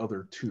get the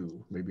other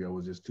 2. Maybe I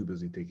was just too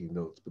busy taking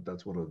notes, but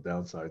that's one of the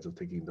downsides of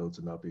taking notes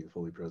and not being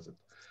fully present.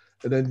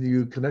 And then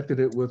you connected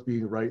it with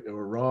being right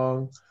or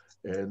wrong.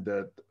 And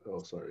that,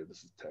 oh, sorry,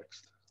 this is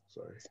text.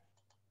 Sorry,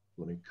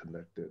 let me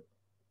connect it.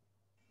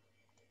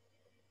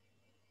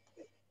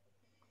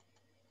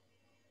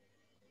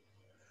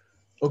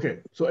 Okay,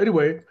 so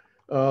anyway,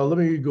 let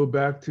me go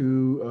back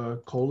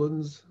to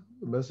Colin's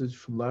message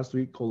from last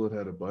week. Colin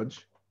had a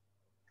bunch.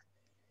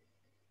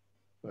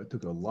 I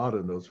took a lot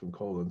of notes from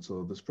Colin,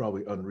 so this is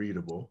probably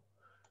unreadable.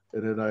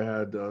 And then I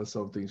had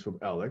some things from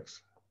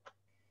Alex.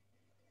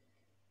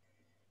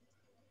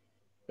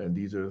 And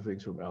these are the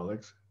things from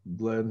Alex.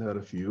 Glenn had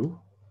a few.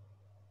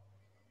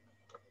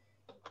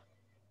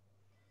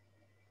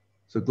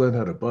 So Glenn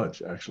had a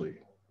bunch, actually.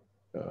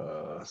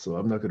 So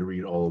I'm not going to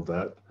read all of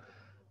that.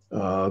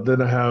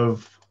 Then I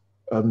have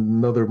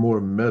another more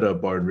meta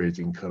barn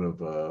raising kind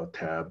of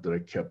tab that I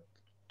kept,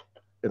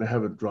 and I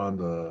haven't drawn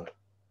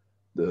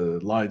the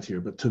lines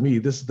here, but to me,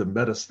 this is the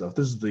meta stuff.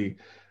 This is the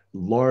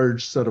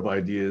large set of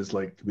ideas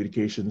like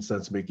communication,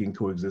 sense making,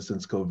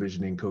 coexistence,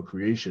 co-visioning,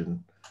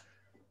 co-creation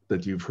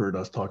that you've heard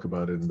us talk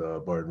about in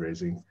the barn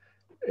raising.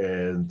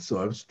 And so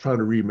I was trying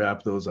to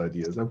remap those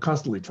ideas. I'm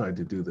constantly trying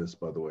to do this,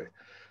 by the way.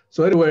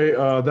 So anyway,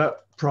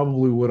 that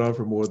probably went on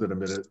for more than a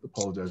minute.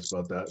 Apologize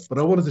about that. But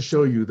I wanted to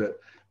show you that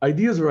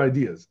ideas are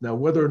ideas. Now,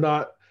 whether or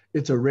not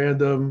it's a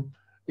random,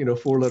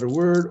 4-letter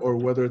word, or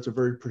whether it's a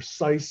very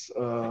precise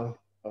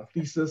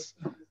thesis,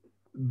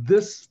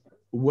 this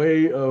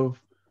way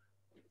of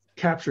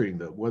capturing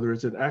them, whether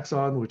it's in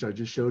Axon, which I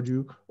just showed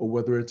you, or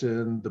whether it's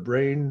in the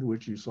brain,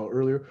 which you saw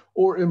earlier,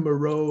 or in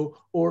Moreau,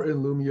 or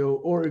in Lumio,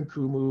 or in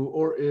Kumu,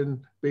 or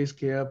in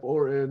Basecamp,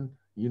 or in,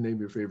 you name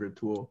your favorite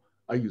tool.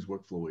 I use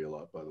Workflowy a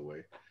lot, by the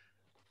way.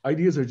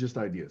 Ideas are just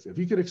ideas. If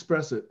you can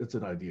express it, it's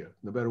an idea,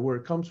 no matter where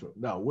it comes from.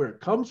 Now, where it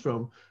comes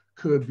from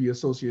could be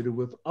associated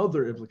with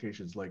other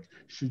implications, like,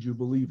 should you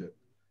believe it?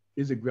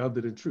 Is it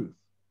grounded in truth?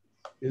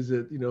 Is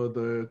it,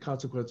 the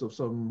consequence of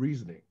some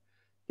reasoning?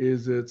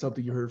 Is it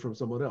something you heard from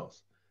someone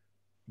else?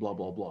 Blah,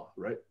 blah, blah,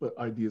 right? But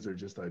ideas are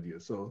just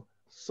ideas. So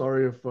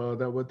sorry if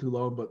that went too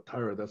long, but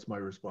Tyra, that's my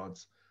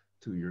response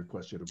to your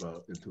question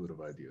about intuitive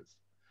ideas.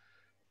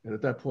 And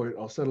at that point,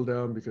 I'll settle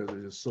down because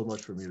there's just so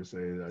much for me to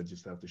say that I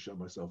just have to shut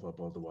myself up.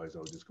 Otherwise,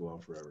 I'll just go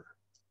on forever.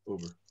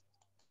 Over.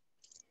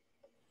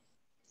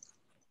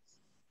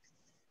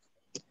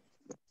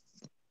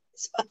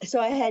 So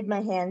I had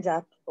my hands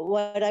up.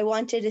 What I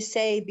wanted to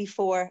say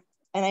before,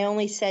 and I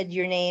only said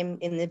your name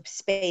in the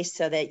space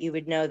so that you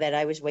would know that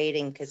I was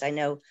waiting, because I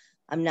know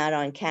I'm not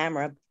on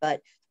camera,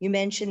 but you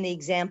mentioned the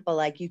example,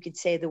 like you could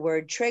say the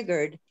word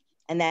triggered,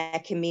 and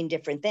that can mean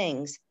different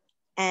things.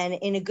 And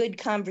in a good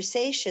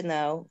conversation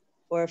though,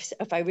 or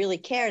if I really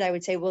cared, I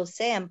would say, well,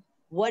 Sam,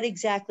 what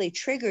exactly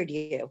triggered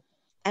you?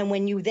 And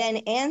when you then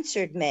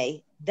answered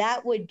me,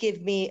 that would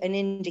give me an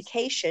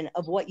indication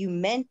of what you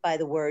meant by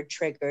the word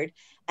triggered.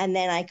 And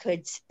then I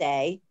could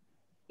say,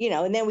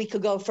 and then we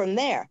could go from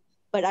there.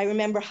 But I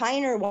remember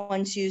Heiner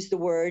once used the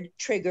word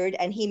triggered,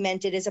 and he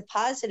meant it as a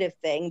positive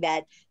thing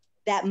that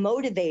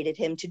motivated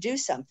him to do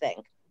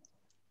something.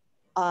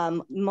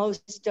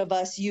 Most of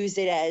us use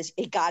it as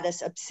it got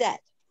us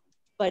upset.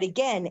 But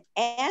again,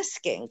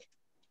 asking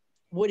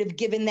would have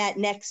given that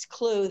next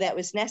clue that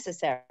was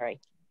necessary.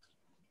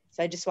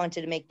 So I just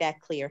wanted to make that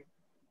clear.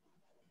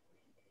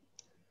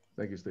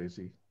 Thank you,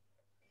 Stacy.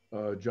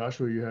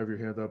 Joshua, you have your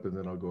hand up, and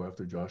then I'll go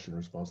after Josh in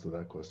response to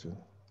that question.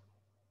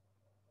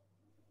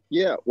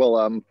 Yeah,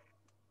 well,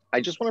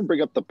 I just want to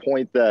bring up the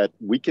point that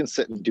we can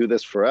sit and do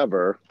this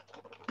forever.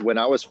 When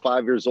I was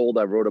 5 years old,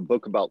 I wrote a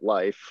book about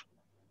life,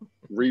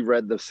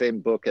 reread the same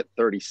book at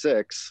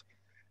 36,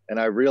 and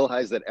I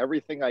realized that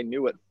everything I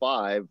knew at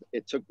 5,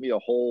 it took me a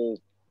whole,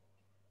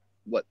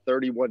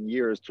 31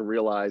 years to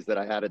realize that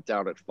I had it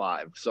down at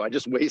 5. So I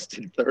just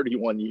wasted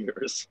 31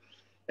 years.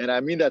 And I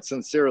mean that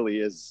sincerely,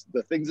 is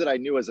the things that I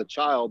knew as a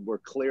child were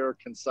clear,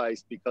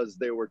 concise, because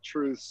they were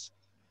truths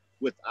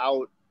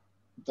without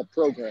the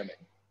programming,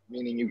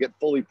 meaning you get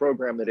fully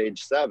programmed at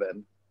age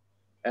 7.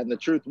 And the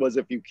truth was,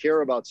 if you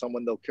care about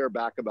someone, they'll care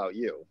back about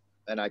you.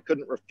 And I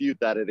couldn't refute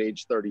that at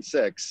age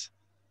 36.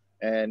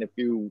 And if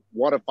you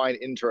want to find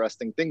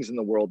interesting things in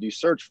the world, you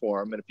search for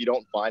them. And if you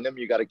don't find them,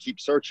 you got to keep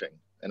searching.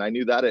 And I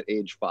knew that at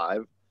age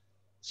 5.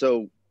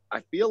 So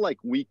I feel like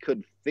we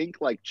could think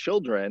like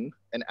children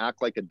and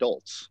act like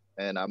adults.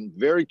 And I'm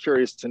very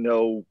curious to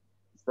know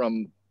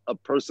from a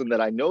person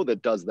that I know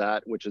that does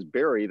that, which is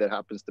Barry, that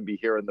happens to be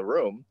here in the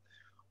room,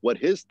 what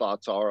his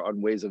thoughts are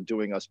on ways of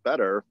doing us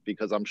better,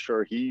 because I'm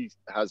sure he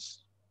has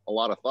a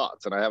lot of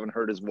thoughts and I haven't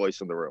heard his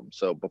voice in the room.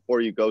 So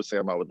before you go,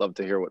 Sam, I would love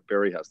to hear what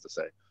Barry has to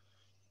say.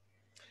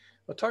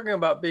 Well, talking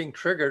about being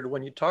triggered,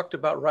 when you talked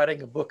about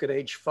writing a book at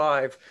age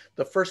 5,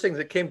 the first thing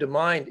that came to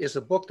mind is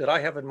a book that I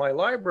have in my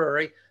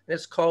library, and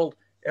it's called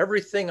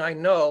Everything I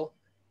Know,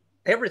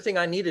 Everything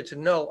I Needed to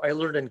Know I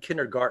Learned in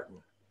Kindergarten.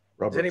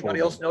 Does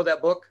anybody else know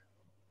that book?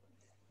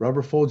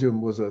 Robert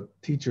Fulghum was a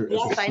teacher at the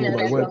school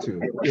I went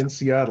to in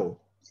Seattle.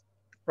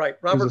 Right,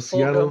 Robert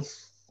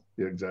Fulghum.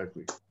 Yeah,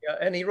 exactly. Yeah,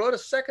 and he wrote a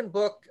second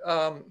book.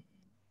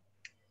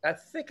 I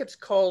think it's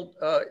called,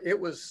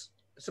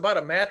 it's about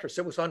a mattress.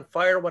 It was on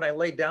fire when I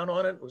laid down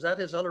on it. Was that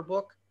his other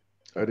book?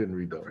 I didn't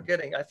read that. I'm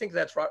forgetting. I think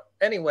that's right.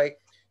 Anyway,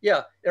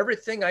 yeah,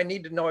 Everything I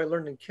Need to Know I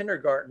Learned in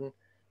Kindergarten.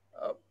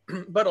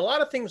 But a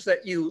lot of things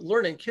that you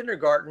learn in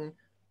kindergarten,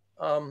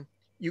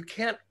 you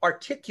can't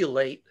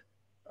articulate,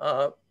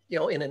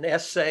 in an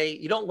essay.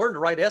 You don't learn to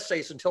write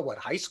essays until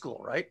high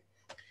school, right?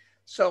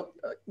 So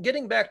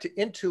getting back to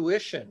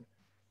intuition,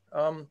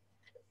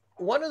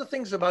 one of the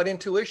things about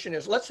intuition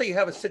is, let's say you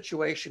have a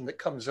situation that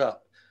comes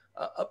up,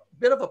 a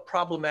bit of a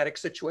problematic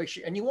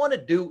situation, and you want to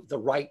do the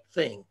right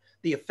thing,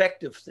 the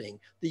effective thing,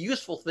 the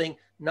useful thing,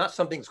 not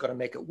something that's going to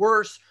make it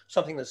worse,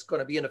 something that's going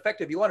to be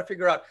ineffective. You want to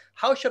figure out,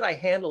 how should I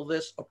handle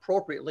this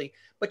appropriately?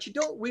 But you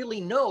don't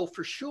really know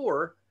for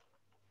sure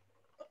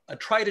a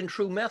tried and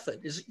true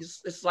method.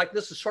 It's like,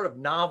 this is sort of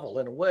novel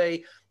in a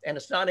way, and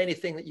it's not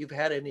anything that you've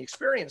had any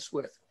experience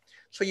with.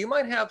 So you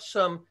might have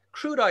some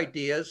crude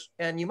ideas,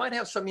 and you might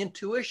have some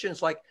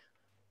intuitions like,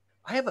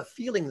 I have a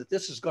feeling that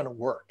this is going to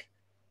work.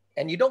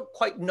 And you don't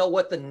quite know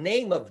what the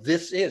name of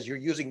this is. You're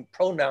using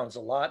pronouns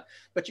a lot,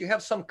 but you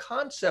have some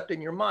concept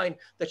in your mind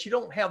that you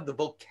don't have the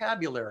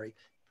vocabulary.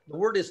 The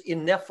word is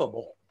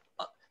ineffable.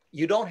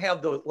 You don't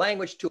have the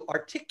language to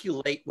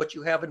articulate what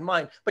you have in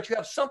mind, but you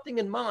have something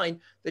in mind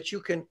that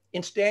you can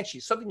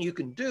instantiate, something you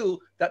can do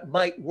that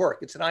might work.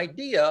 It's an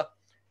idea,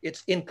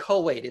 it's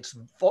inchoate, it's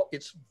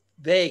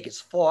vague, it's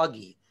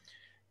foggy,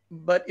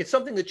 but it's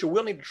something that you're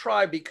willing to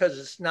try because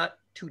it's not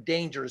too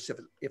dangerous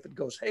if it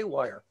goes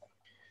haywire.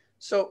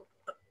 So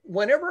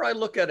whenever I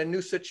look at a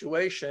new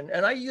situation,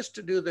 and I used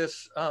to do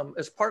this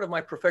as part of my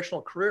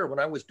professional career when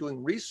I was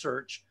doing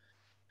research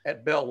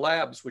at Bell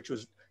Labs, which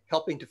was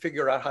helping to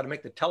figure out how to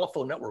make the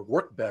telephone network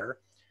work better.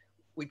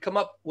 We'd come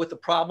up with a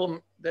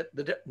problem that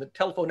the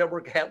telephone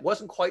network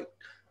wasn't quite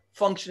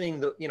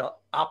functioning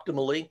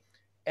optimally,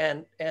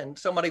 and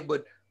somebody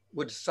would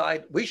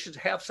decide we should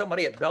have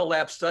somebody at Bell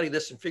Labs study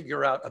this and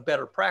figure out a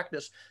better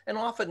practice. And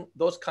often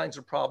those kinds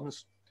of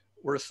problems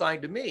were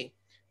assigned to me.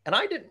 And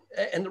I didn't,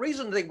 and the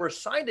reason they were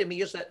assigned to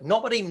me is that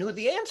nobody knew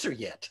the answer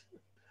yet.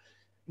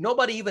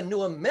 Nobody even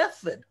knew a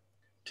method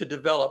to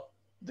develop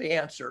the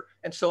answer.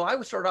 And so I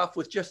would start off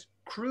with just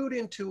crude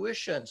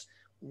intuitions.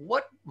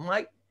 What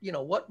might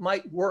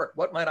work?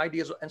 What might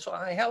ideas? And so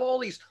I have all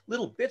these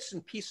little bits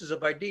and pieces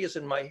of ideas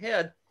in my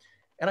head,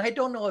 and I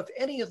don't know if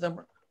any of them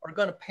are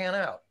going to pan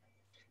out.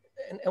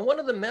 And one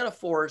of the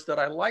metaphors that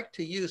I like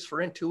to use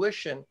for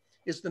intuition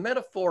is the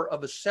metaphor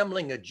of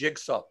assembling a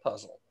jigsaw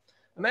puzzle.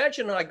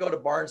 Imagine I go to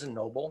Barnes &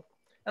 Noble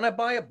and I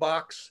buy a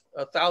box,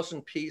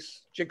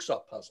 1,000-piece jigsaw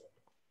puzzle.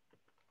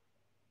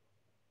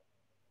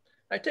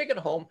 I take it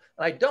home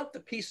and I dump the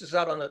pieces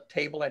out on the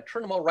table and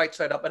turn them all right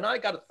side up. And I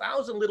got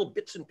 1,000 little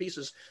bits and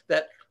pieces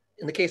that,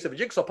 in the case of a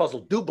jigsaw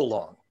puzzle, do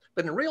belong.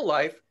 But in real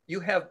life, you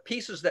have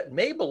pieces that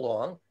may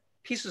belong,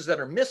 pieces that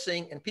are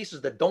missing, and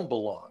pieces that don't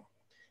belong.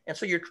 And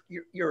so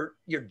you're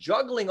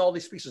juggling all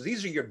these pieces.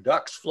 These are your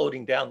ducks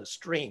floating down the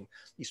stream,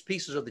 these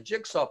pieces of the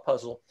jigsaw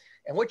puzzle.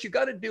 And what you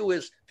got to do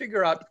is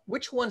figure out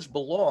which ones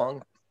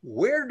belong,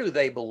 where do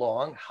they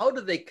belong, how do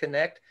they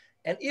connect,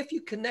 and if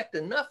you connect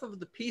enough of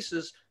the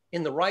pieces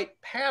in the right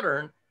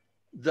pattern,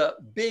 the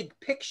big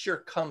picture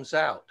comes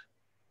out.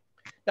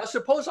 Now,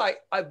 suppose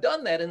I've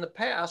done that in the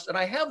past and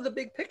I have the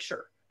big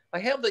picture. I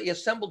have the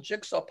assembled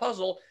jigsaw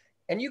puzzle,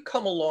 and you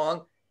come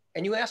along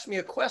and you ask me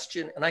a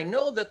question, and I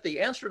know that the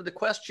answer to the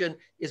question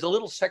is a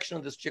little section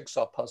of this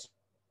jigsaw puzzle.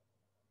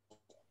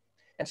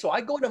 And so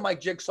I go to my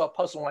jigsaw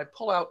puzzle and I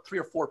pull out 3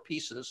 or 4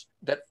 pieces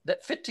that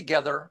fit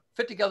together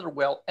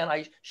well, and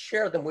I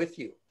share them with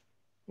you.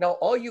 Now,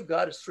 all you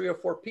got is 3 or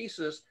 4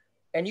 pieces,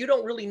 and you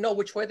don't really know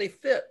which way they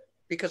fit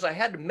because I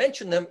had to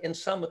mention them in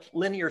some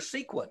linear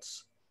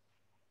sequence.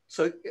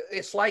 So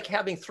it's like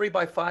having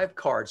 3x5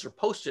 cards or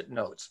Post-it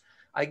notes.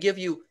 I give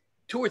you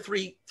 2 or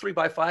 3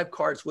 3x5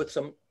 cards with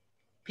some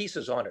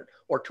pieces on it,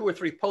 or 2 or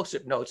 3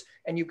 Post-it notes,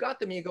 and you got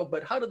them and you go,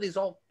 but how do these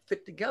all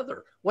fit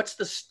together? What's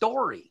the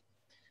story?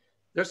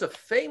 There's a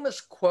famous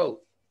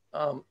quote.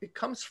 It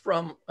comes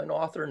from an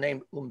author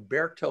named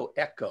Umberto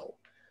Eco.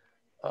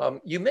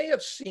 You may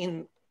have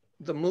seen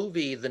the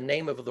movie The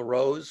Name of the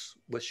Rose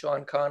with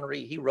Sean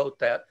Connery. He wrote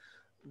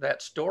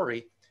that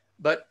story,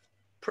 but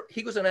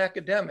he was an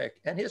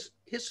academic, and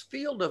his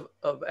field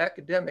of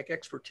academic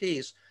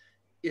expertise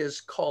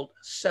is called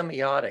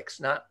semiotics.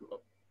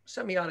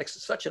 Semiotics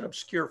is such an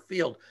obscure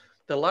field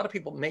that a lot of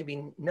people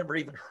maybe never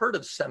even heard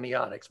of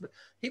semiotics, but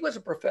he was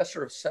a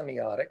professor of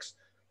semiotics,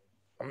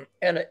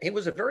 and he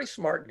was a very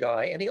smart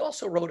guy, and he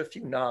also wrote a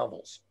few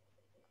novels.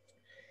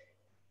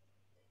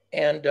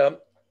 And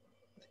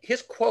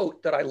his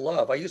quote that I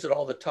love, I use it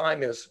all the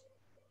time, is,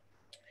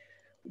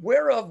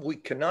 "Whereof we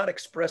cannot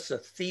express a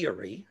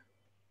theory,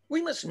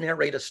 we must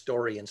narrate a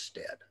story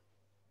instead."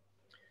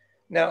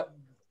 Now,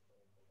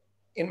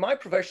 in my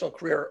professional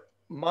career,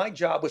 my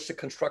job was to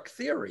construct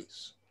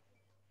theories.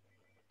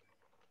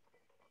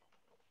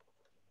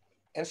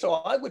 And so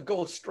I would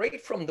go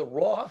straight from the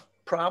raw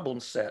problem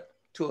set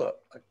to a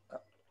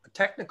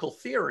technical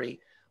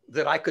theory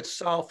that I could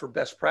solve for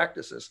best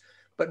practices.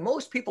 But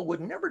most people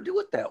would never do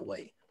it that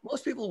way.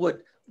 Most people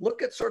would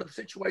look at sort of the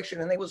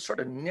situation and they would sort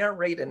of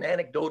narrate an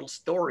anecdotal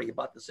story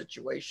about the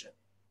situation.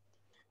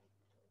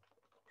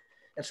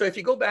 And so if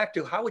you go back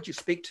to how would you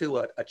speak to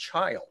a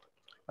child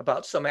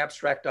about some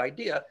abstract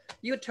idea,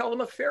 you would tell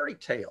them a fairy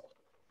tale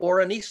or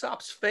an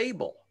Aesop's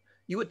fable.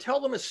 You would tell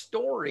them a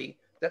story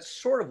that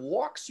sort of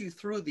walks you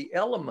through the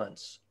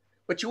elements,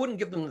 but you wouldn't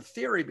give them the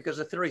theory because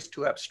the theory is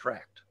too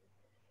abstract.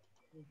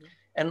 Mm-hmm.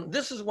 And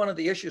this is one of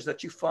the issues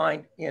that you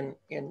find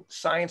in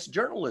science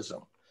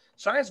journalism.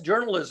 Science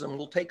journalism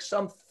will take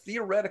some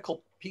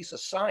theoretical piece of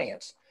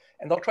science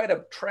and they'll try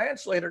to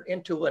translate it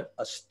into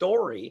a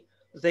story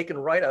that they can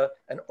write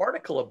an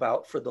article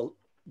about for the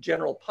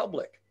general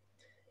public.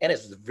 And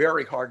it's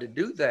very hard to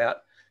do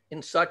that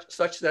in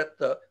such that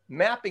the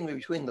mapping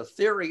between the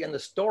theory and the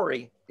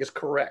story is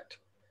correct.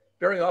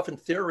 Very often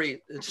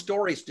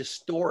stories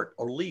distort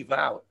or leave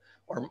out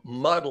or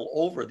muddle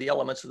over the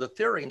elements of the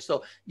theory. And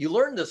so you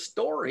learn the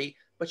story,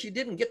 but you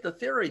didn't get the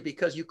theory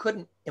because you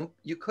couldn't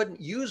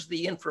use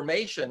the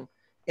information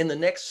in the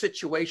next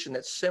situation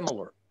that's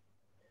similar.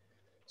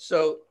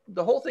 So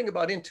the whole thing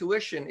about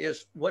intuition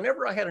is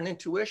whenever I had an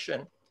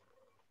intuition,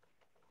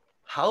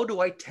 how do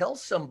I tell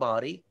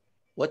somebody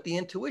what the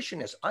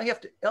intuition is? I have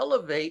to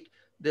elevate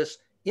this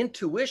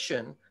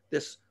intuition,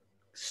 this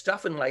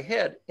stuff in my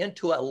head,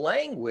 into a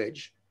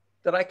language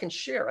that I can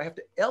share. I have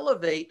to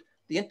elevate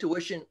the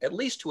intuition at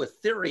least to a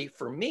theory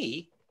for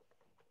me,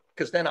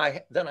 because then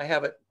I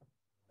have it,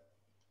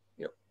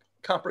 you know,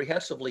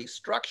 comprehensively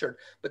structured.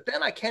 But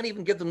then I can't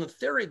even give them the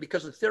theory,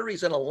 because the theory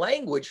is in a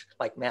language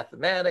like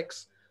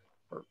mathematics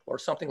or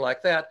something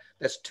like that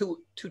that's too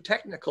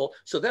technical.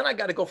 So then I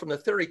got to go from the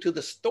theory to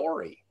the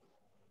story.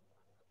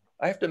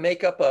 I have to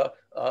make up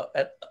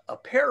a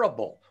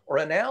parable or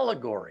an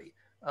allegory.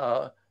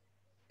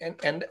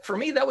 And for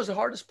me, that was the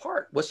hardest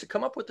part, was to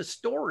come up with a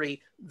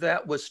story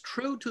that was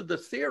true to the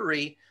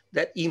theory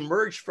that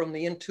emerged from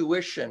the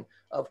intuition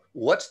of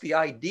what's the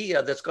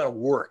idea that's going to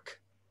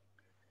work.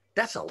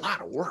 That's a lot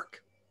of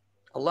work,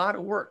 a lot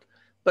of work.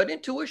 But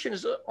intuition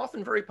is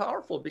often very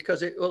powerful,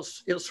 because it'll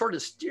sort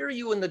of steer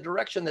you in the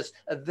direction that's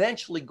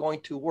eventually going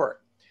to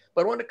work.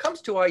 But when it comes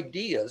to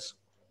ideas,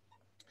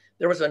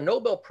 there was a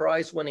Nobel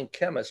Prize winning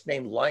chemist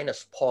named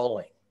Linus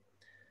Pauling.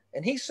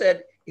 And he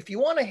said, if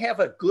you want to have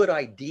a good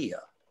idea,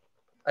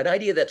 an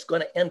idea that's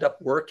going to end up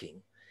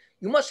working,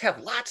 you must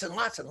have lots and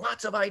lots and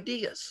lots of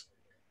ideas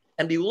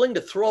and be willing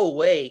to throw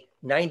away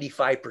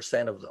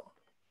 95% of them.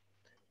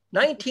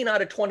 19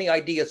 out of 20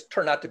 ideas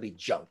turn out to be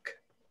junk.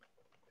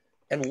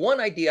 And one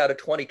idea out of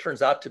 20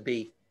 turns out to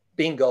be,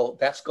 bingo,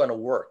 that's going to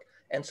work.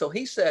 And so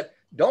he said,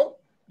 don't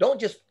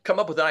just come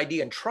up with an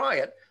idea and try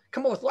it.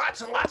 Come up with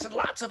lots and lots and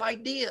lots of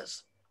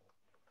ideas,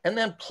 and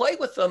then play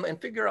with them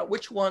and figure out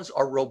which ones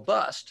are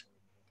robust,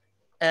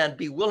 and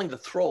be willing to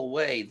throw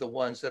away the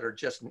ones that are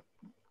just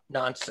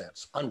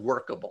nonsense,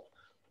 unworkable,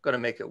 going to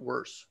make it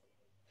worse.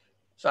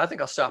 So I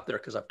think I'll stop there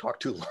because I've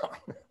talked too long.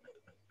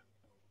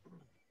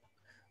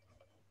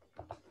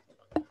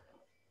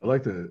 I'd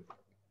like to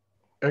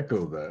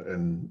echo that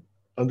and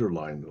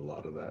underline a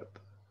lot of that.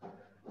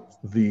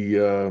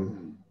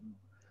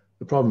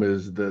 The problem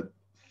is that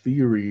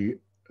theory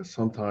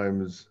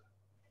sometimes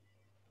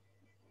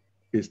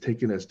is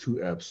taken as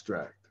too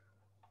abstract.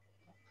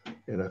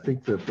 And I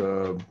think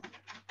that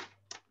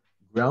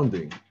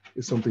grounding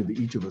is something that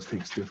each of us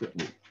takes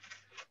differently.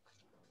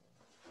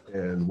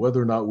 And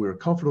whether or not we're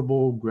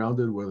comfortable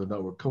grounded, whether or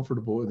not we're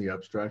comfortable in the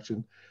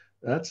abstraction,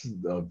 that's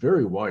a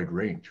very wide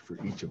range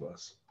for each of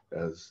us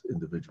as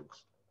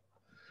individuals.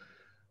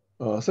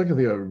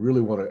 Secondly, I really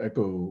want to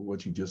echo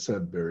what you just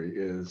said, Barry,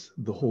 is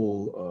the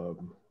whole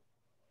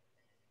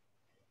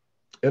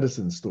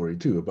Edison story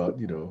too, about,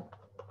 you know,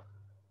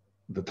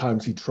 the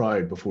times he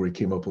tried before he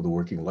came up with a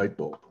working light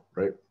bulb,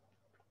 right?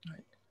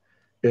 Right.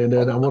 And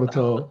then I want to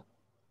tell,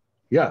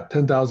 yeah,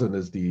 10,000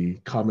 is the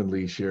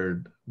commonly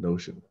shared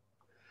notion.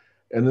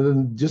 And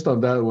then just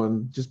on that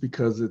one, just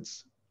because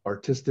it's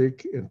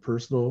artistic and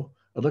personal,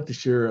 I'd like to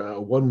share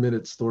a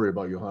 1-minute story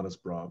about Johannes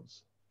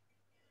Brahms.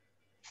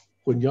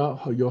 When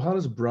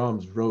Johannes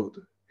Brahms wrote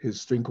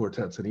his string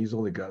quartets, and he's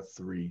only got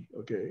 3,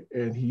 okay?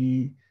 And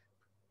he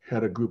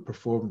had a group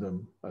perform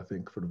them, I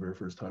think, for the very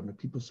first time. And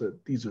people said,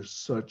 these are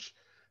such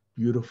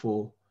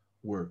beautiful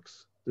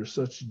works. There's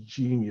such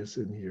genius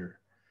in here.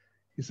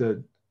 He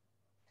said,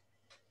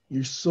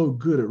 you're so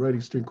good at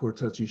writing string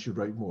quartets, you should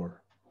write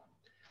more.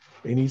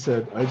 And he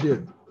said, I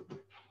did.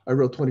 I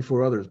wrote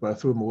 24 others, but I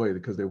threw them away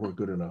because they weren't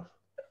good enough.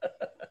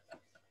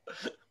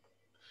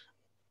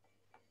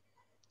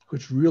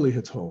 Which really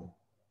hits home,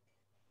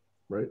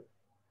 right?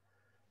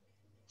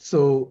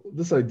 So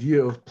this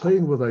idea of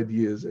playing with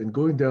ideas and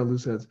going down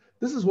loose ends,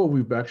 this is what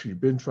we've actually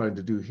been trying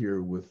to do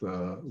here with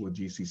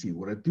GCC.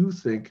 What I do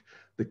think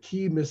the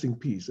key missing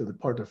piece, and the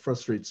part that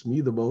frustrates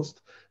me the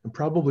most and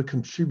probably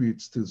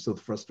contributes to the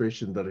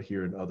frustration that I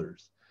hear in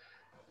others,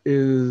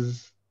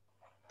 is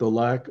the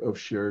lack of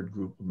shared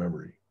group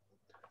memory.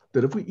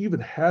 That if we even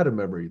had a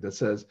memory that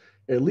says,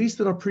 at least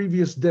in our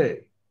previous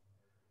day,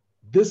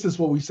 this is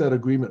what we said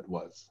agreement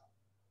was.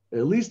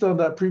 At least on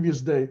that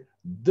previous day,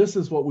 this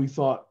is what we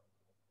thought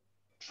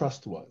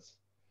trust was,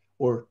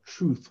 or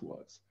truth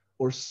was,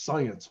 or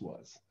science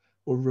was,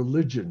 or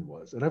religion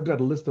was. And I've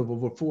got a list of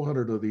over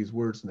 400 of these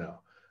words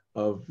now,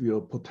 of, you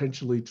know,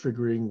 potentially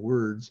triggering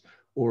words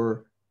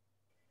or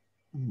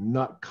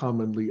not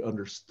commonly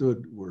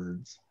understood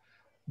words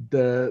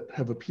that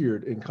have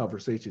appeared in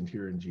conversation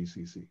here in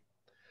GCC.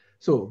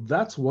 So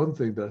that's one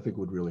thing that I think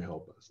would really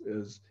help us,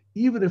 is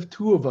even if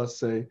 2 of us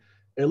say,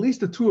 at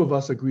least the 2 of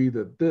us agree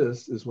that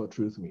this is what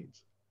truth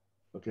means,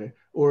 okay?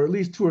 Or at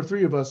least 2 or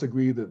 3 of us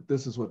agree that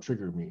this is what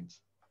trigger means,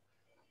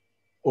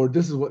 or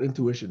this is what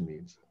intuition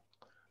means.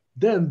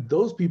 Then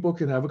those people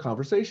can have a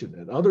conversation,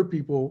 and other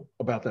people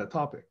about that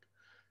topic.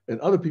 And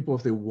other people,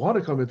 if they want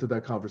to come into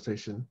that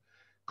conversation,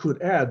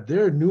 could add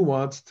their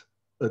nuanced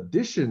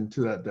addition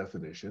to that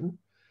definition,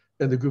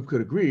 and the group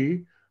could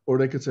agree, or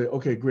they could say,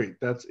 okay, great,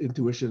 that's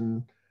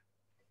intuition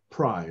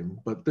prime,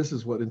 but this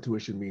is what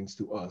intuition means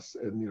to us,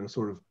 and, you know,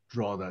 sort of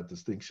draw that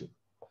distinction.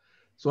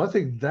 So I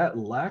think that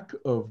lack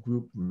of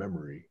group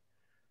memory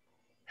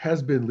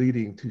has been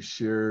leading to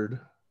shared,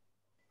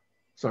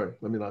 sorry,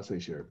 let me not say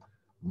shared,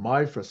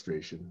 my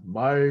frustration,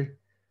 my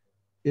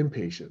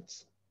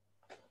impatience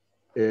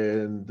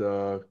and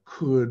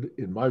could,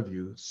 in my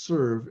view,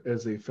 serve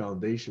as a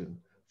foundation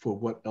for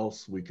what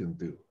else we can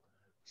do.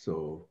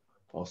 So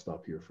I'll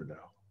stop here for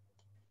now.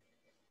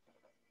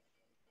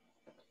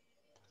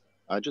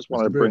 I just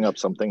wanted to bring up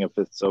something, if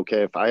it's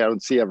okay. If I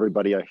don't see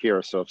everybody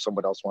here, so if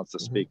someone else wants to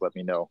speak, let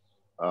me know.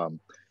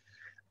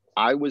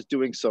 I was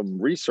doing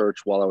some research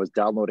while I was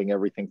downloading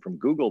everything from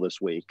Google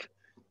this week.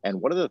 And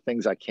one of the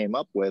things I came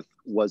up with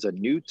was a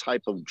new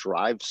type of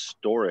drive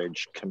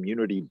storage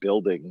community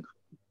building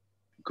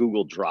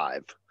Google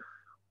Drive,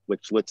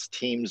 which lets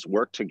teams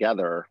work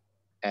together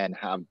and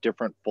have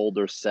different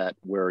folders set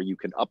where you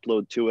can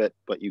upload to it,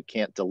 but you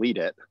can't delete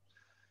it.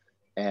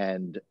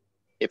 And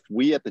if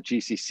we at the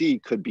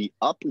GCC could be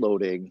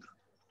uploading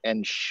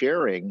and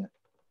sharing,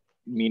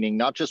 meaning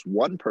not just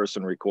one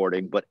person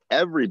recording, but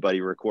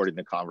everybody recording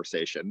the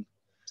conversation,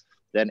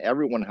 then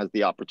everyone has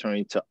the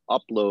opportunity to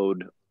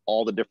upload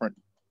all the different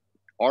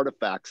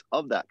artifacts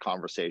of that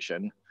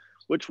conversation,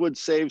 which would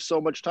save so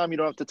much time. You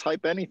don't have to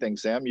type anything,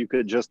 Sam. You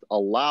could just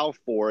allow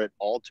for it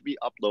all to be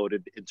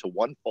uploaded into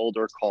one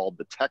folder called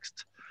the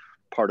text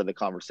part of the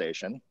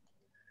conversation.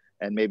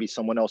 And maybe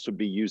someone else would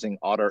be using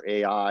Otter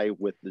AI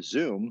with the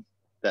Zoom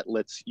that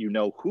lets you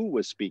know who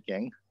was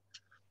speaking.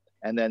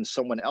 And then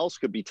someone else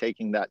could be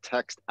taking that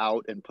text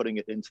out and putting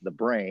it into the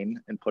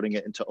brain and putting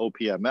it into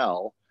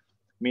OPML,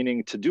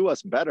 meaning to do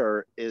us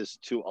better is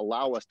to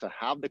allow us to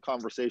have the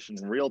conversation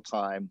in real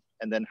time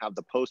and then have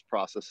the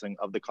post-processing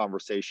of the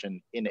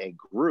conversation in a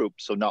group,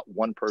 so not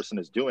one person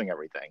is doing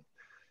everything.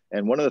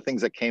 And one of the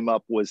things that came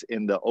up was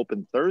in the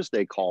Open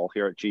Thursday call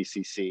here at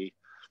GCC,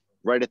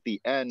 right at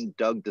the end,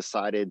 Doug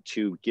decided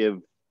to give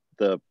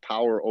the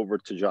power over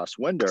to Joss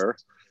Winder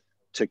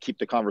to keep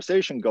the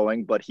conversation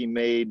going, but he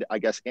made, I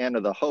guess, Anna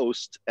the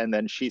host, and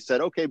then she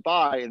said, okay,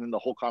 bye, and then the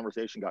whole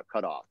conversation got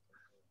cut off.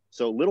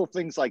 So little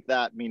things like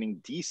that, meaning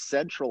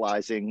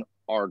decentralizing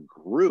our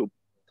group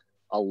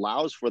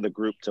allows for the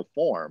group to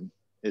form,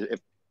 if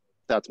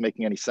that's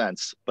making any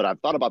sense. But I've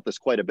thought about this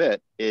quite a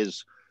bit,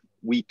 is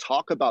we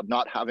talk about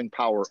not having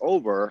power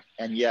over,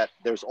 and yet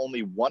there's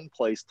only one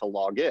place to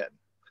log in.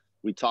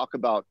 We talk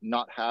about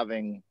not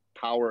having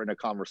power in a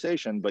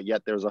conversation, but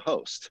yet there's a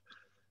host.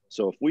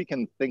 So if we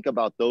can think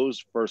about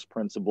those first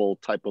principle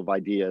type of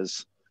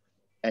ideas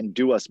and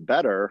do us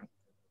better,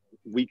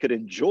 we could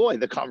enjoy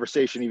the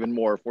conversation even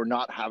more if we're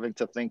not having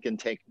to think and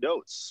take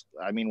notes.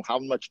 I mean, how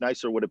much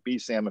nicer would it be,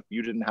 Sam, if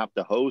you didn't have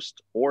to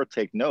host or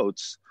take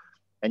notes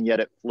and yet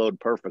it flowed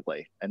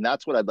perfectly? And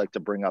that's what I'd like to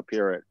bring up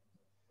here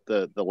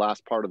at the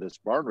last part of this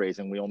barn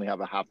raising. We only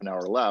have a half an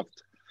hour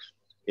left,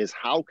 is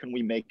how can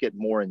we make it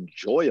more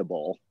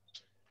enjoyable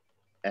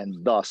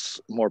and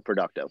thus more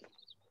productive?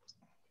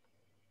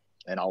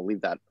 And I'll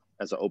leave that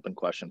as an open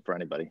question for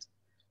anybody.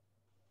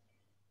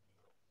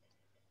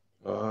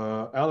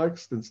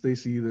 Alex, then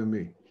Stacy, then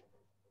me.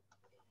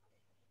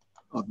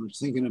 I was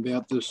thinking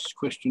about this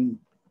question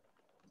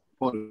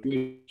quite a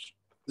bit,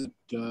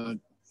 that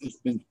it's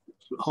been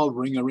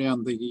hovering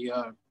around the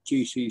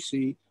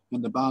GCC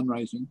and the barn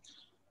raising,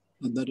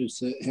 and that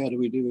is how do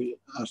we do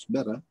us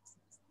better,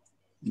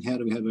 and how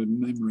do we have a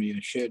memory,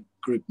 a shared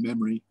group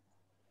memory.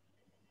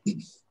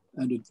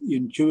 And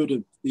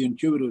the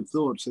intuitive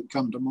thoughts that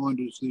come to mind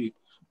is the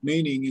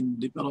meaning and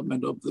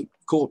development of the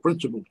core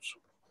principles.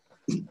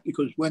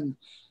 Because when,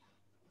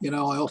 I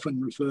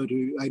often refer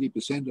to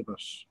 80% of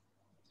us,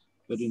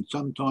 but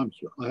sometimes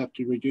I have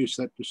to reduce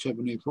that to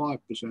 75%,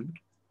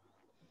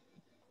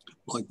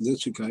 like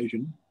this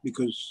occasion,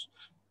 because,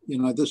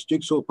 this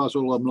jigsaw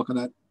puzzle I'm looking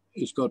at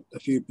has got a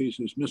few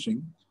pieces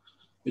missing.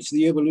 It's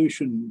the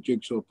evolution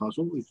jigsaw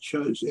puzzle. It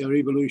shows our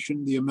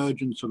evolution, the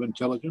emergence of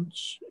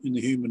intelligence in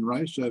the human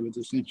race over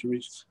the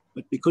centuries.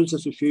 But because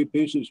there's a few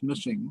pieces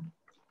missing,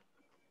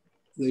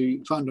 the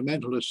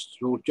fundamentalists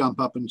will jump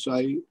up and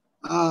say,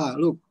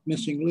 look,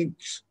 missing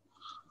links.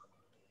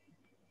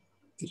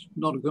 It's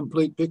not a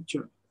complete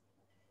picture.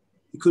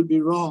 It could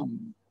be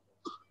wrong.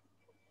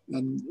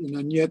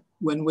 And yet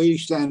when we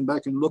stand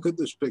back and look at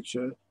this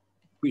picture,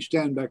 we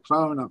stand back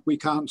far enough, we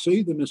can't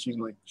see the missing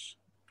links.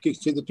 You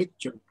can see the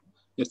picture.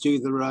 It's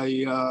either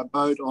a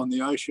boat on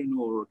the ocean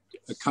or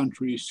a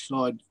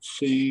countryside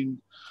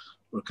scene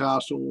or a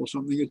castle or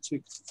something. It's a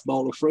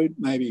bowl of fruit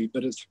maybe,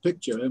 but it's a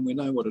picture and we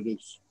know what it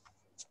is.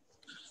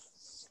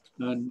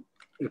 And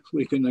if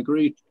we can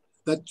agree,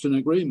 that's an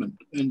agreement.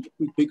 And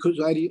because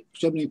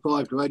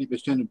 75 to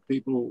 80% of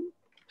people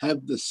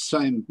have the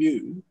same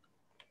view,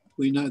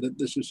 we know that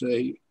this is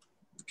a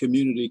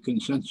community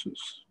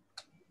consensus.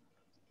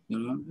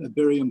 A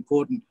very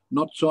important,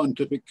 not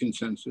scientific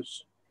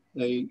consensus,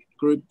 a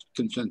group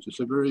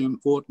consensus, a very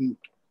important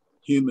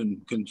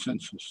human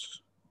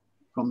consensus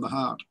from the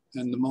heart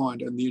and the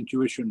mind and the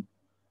intuition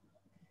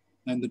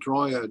and the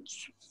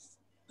triads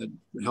that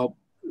help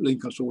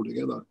link us all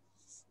together.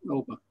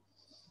 Over.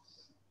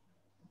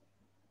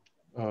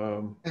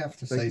 I have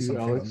to say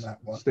something Alex. On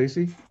that one.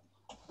 Stacy?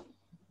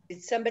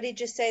 Did somebody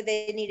just say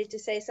they needed to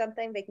say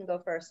something? They can go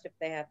first if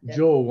they have to.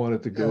 Joel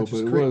wanted to go, but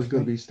it was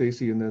going to be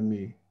Stacy and then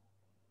me.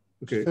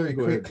 Okay, very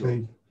go quickly.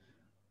 ahead,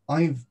 Joel.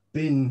 I've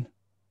been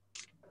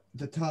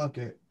the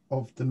target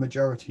of the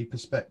majority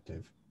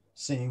perspective,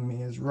 seeing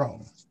me as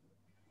wrong.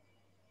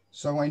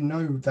 So I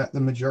know that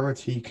the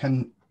majority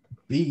can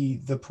be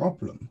the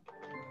problem.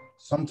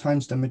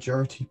 Sometimes the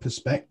majority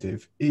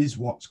perspective is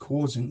what's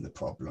causing the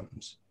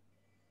problems.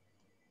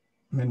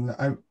 I mean,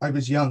 I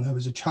was young, I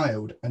was a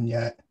child, and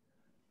yet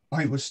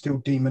I was still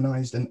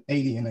demonized and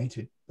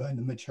alienated by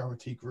the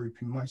majority group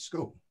in my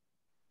school.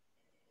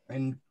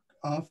 And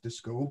after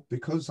school,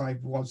 because I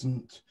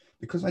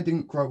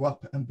didn't grow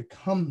up and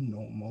become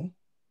normal,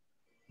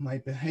 my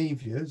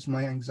behaviors,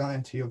 my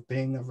anxiety of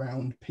being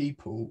around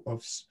people,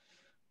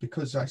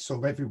 because I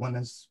saw everyone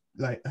as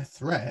like a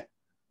threat,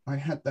 I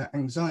had that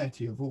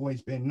anxiety of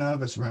always being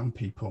nervous around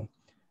people.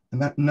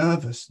 And that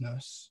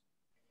nervousness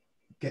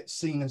gets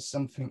seen as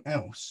something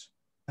else.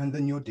 And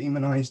then you're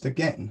demonized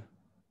again.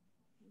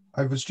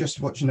 I was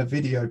just watching a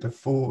video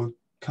before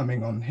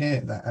coming on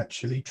here that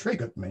actually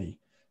triggered me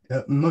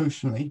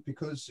emotionally,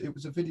 because it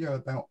was a video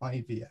about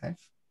IVF,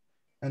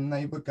 and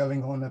they were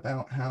going on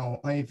about how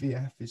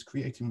IVF is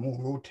creating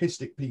more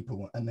autistic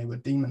people, and they were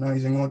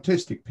demonizing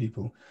autistic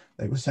people.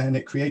 They were saying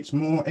it creates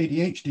more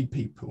ADHD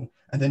people,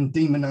 and then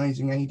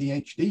demonizing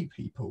ADHD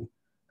people.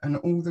 And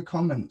all the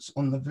comments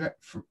on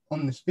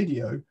this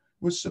video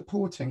was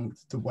supporting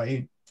the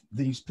way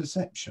these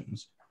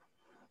perceptions.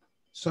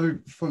 So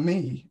for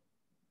me,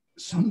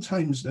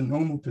 sometimes the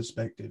normal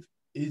perspective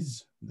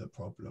is the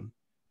problem.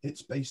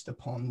 It's based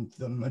upon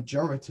the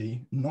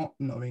majority not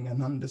knowing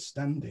and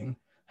understanding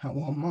how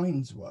our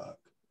minds work,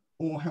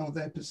 or how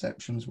their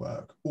perceptions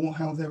work, or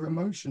how their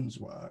emotions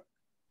work.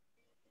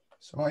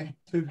 So I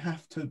do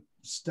have to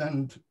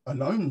stand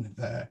alone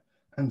there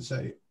and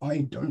say, I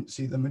don't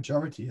see the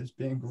majority as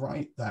being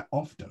right that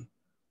often.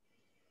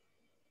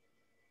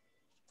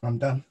 I'm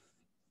done.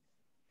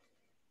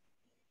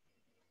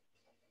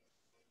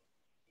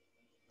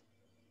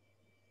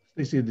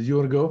 Stacey, did you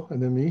want to go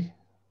and then me?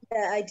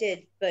 Yeah, I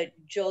did, but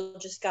Joel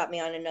just got me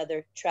on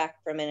another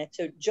track for a minute.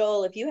 So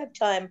Joel, if you have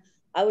time,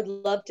 I would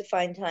love to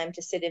find time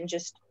to sit and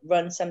just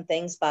run some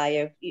things by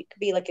you. It could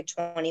be like a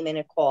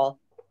 20-minute call.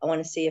 I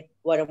want to see if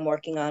what I'm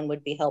working on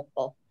would be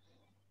helpful.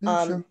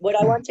 Yeah, sure. What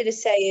I wanted to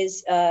say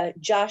is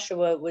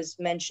Joshua was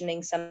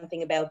mentioning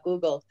something about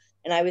Google,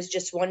 and I was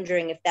just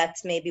wondering if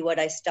that's maybe what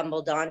I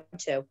stumbled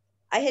onto.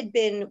 I had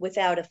been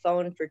without a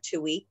phone for 2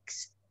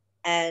 weeks,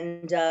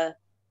 and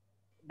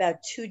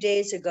about 2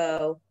 days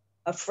ago,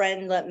 a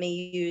friend let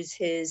me use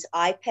his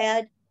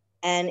iPad,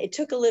 and it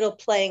took a little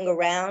playing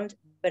around,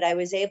 but I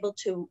was able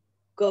to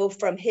go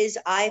from his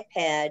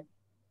iPad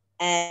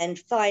and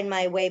find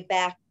my way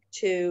back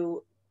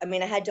to, I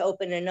mean, I had to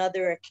open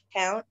another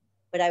account,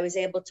 but I was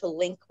able to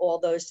link all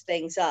those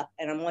things up.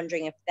 And I'm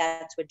wondering if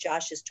that's what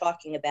Josh is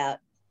talking about,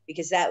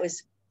 because that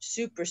was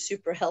super,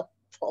 super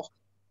helpful.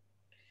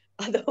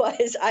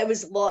 Otherwise, I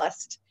was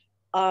lost.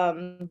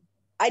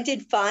 I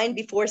did fine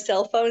before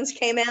cell phones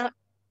came out,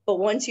 but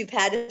once you've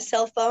had a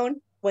cell phone,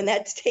 when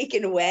that's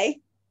taken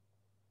away,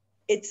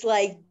 it's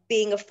like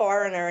being a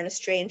foreigner in a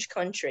strange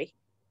country.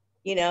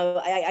 You know,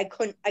 I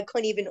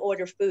couldn't even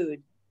order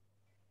food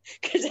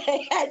because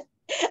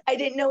I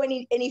didn't know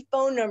any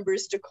phone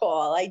numbers to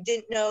call. I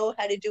didn't know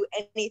how to do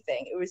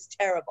anything. It was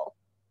terrible.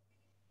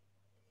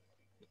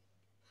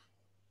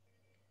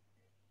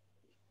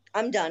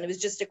 I'm done. It was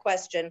just a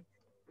question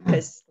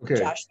because Okay.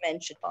 Josh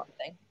mentioned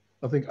something.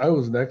 I think I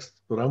was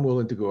next, but I'm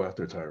willing to go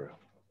after Tyra.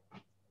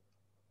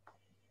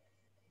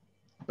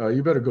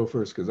 You better go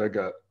first, because I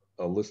got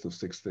a list of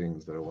 6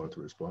 things that I wanted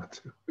to respond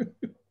to.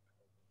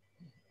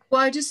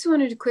 Well, I just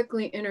wanted to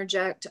quickly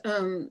interject.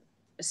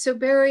 So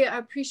Barry, I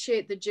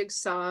appreciate the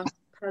jigsaw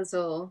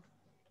puzzle.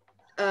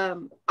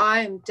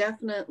 I'm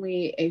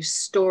definitely a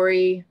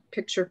story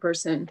picture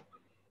person.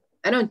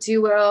 I don't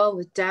do well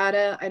with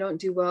data. I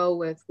don't do well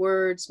with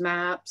words,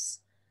 maps.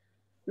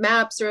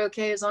 Maps are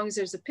okay as long as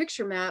there's a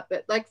picture map.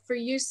 But like for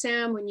you,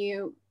 Sam, when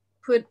you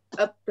put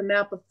up the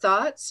map of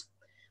thoughts,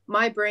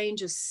 my brain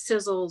just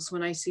sizzles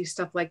when I see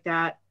stuff like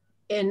that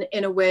in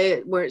a way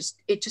where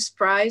it just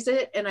fries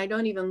it, and I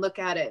don't even look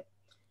at it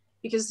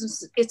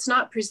because it's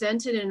not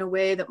presented in a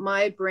way that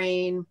my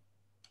brain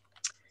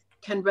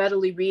can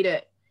readily read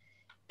it.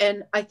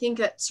 And I think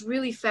that's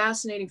really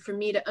fascinating for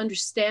me to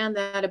understand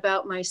that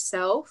about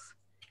myself.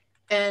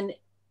 And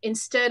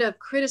instead of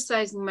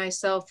criticizing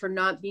myself for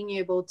not being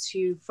able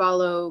to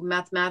follow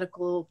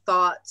mathematical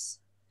thoughts,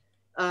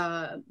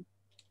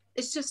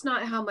 it's just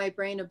not how my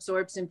brain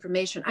absorbs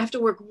information. I have to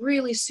work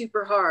really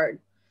super hard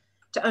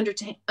to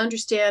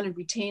understand and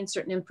retain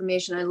certain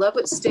information. I love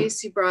what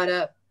Stacey brought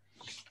up.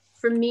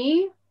 For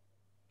me,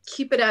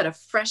 keep it at a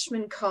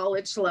freshman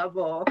college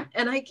level,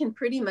 and I can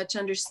pretty much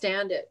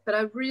understand it. But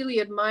I really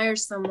admire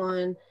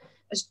someone,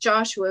 as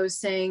Joshua was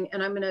saying,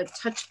 and I'm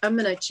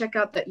gonna check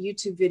out that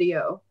YouTube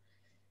video,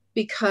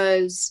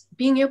 because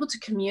being able to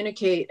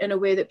communicate in a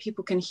way that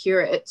people can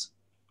hear it,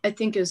 I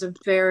think is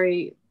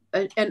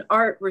an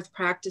art worth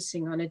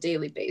practicing on a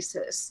daily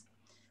basis.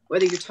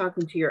 Whether you're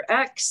talking to your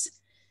ex,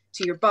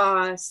 to your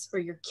boss, or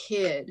your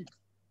kid,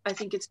 I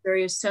think it's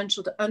very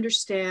essential to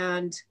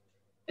understand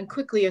and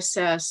quickly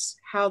assess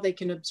how they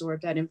can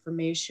absorb that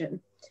information.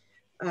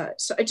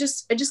 So I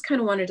just kind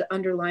of wanted to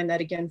underline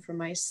that again for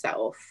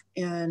myself.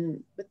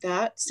 And with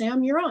that,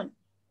 Sam, you're on.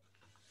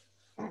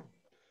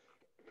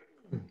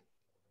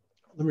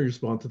 Let me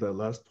respond to that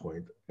last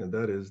point, and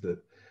that is that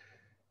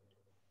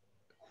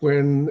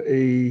when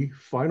a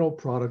final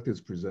product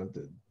is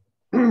presented,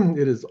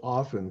 it is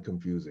often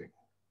confusing.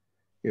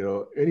 You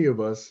know, any of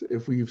us,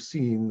 if we've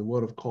seen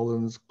one of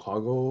Colin's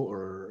Kaggle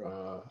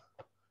or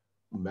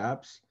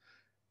maps,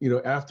 you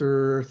know,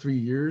 after 3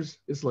 years,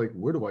 it's like,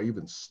 where do I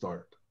even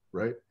start,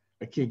 right?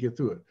 I can't get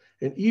through it.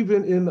 And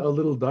even in a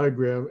little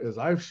diagram, as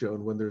I've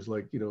shown, when there's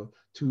like, you know,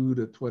 2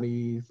 to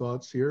 20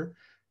 thoughts here,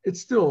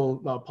 it's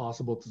still not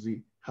possible to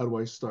see, how do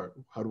I start?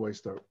 How do I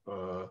start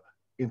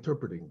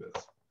interpreting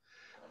this?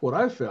 What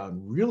I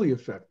found really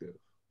effective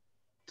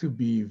to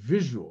be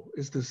visual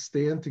is to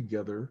stand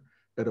together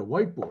at a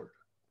whiteboard.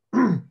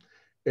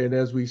 And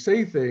as we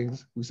say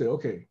things, we say,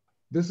 okay,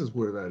 this is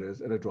where that is,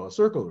 and I draw a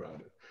circle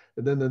around it.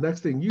 And then the next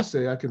thing you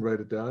say, I can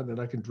write it down and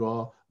I can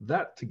draw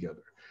that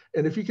together.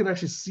 And if you can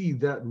actually see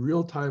that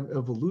real-time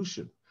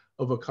evolution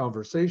of a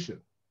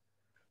conversation,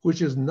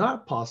 which is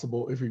not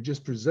possible if you're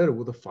just presented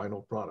with a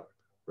final product,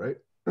 right?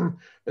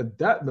 And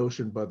that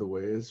notion, by the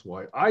way, is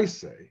why I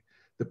say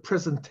the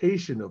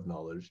presentation of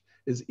knowledge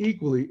is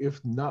equally,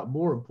 if not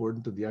more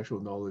important than the actual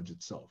knowledge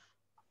itself.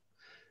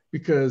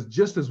 Because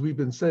just as we've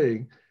been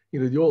saying, you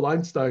know, the old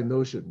Einstein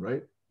notion,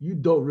 right? You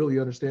don't really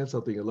understand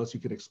something unless you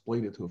can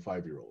explain it to a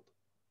 5-year-old.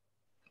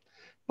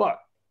 But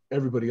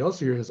everybody else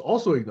here has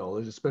also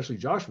acknowledged, especially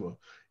Joshua,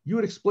 you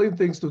would explain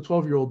things to a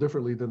 12-year-old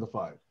differently than the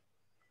 5,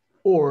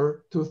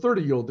 or to a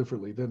 30-year-old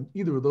differently than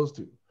either of those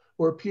two,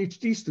 or a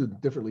PhD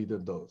student differently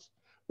than those,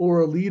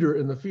 or a leader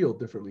in the field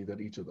differently than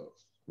each of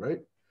those,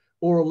 right?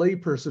 Or a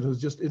layperson who's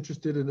just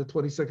interested in a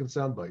 20-second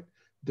soundbite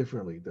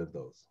differently than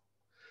those.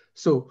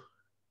 So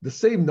the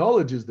same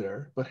knowledge is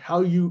there, but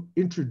how you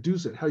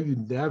introduce it, how you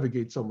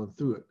navigate someone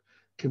through it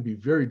can be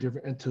very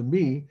different. And to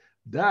me,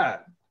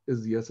 that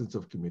is the essence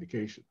of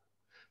communication.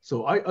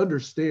 So I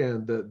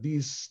understand that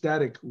these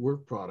static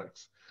work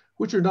products,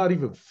 which are not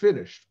even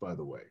finished, by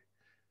the way,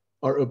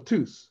 are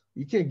obtuse.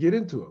 You can't get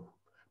into them,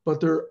 but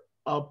they're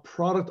a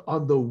product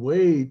on the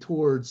way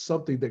towards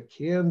something that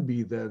can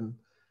be then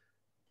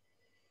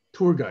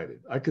tour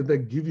guided. I could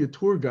then give you a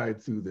tour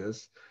guide through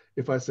this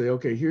if I say,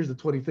 okay, here's the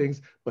 20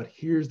 things, but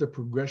here's the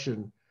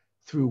progression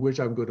through which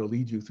I'm going to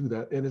lead you through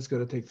that. And it's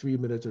going to take 3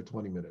 minutes or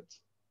 20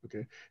 minutes,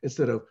 okay?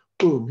 Instead of,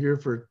 boom, here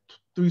for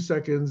 3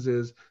 seconds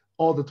is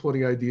all the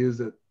 20 ideas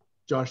that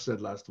Josh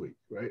said last week,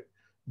 right?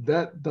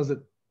 That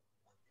doesn't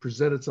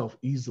present itself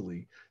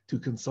easily to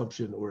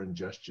consumption or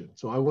ingestion.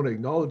 So I want to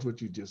acknowledge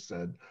what you just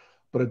said,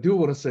 but I do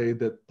want to say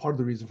that part of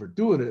the reason for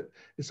doing it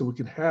is so we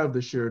can have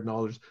the shared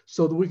knowledge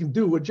so that we can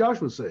do what Josh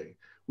was saying.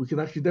 We can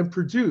actually then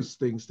produce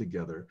things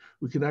together.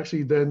 We can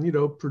actually then, you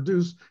know,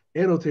 produce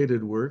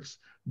annotated works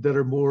that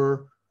are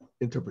more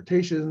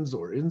interpretations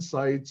or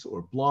insights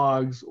or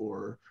blogs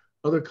or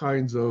other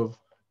kinds of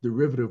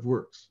derivative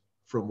works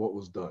from what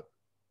was done,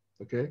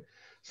 okay?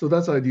 So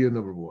that's idea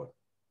number one.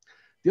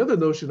 The other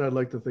notion I'd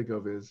like to think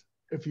of is,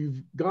 if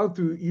you've gone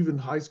through even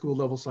high school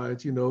level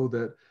science, you know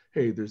that,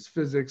 hey, there's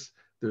physics,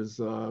 there's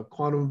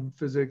quantum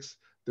physics,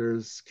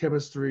 there's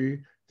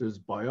chemistry, there's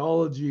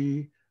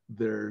biology,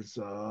 there's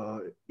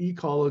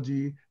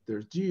ecology,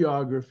 there's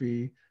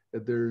geography,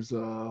 there's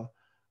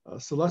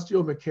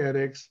celestial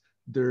mechanics,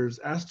 there's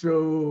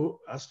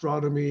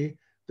astronomy,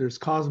 there's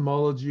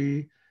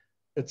cosmology,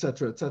 et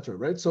cetera,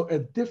 right? So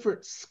at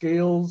different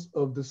scales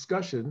of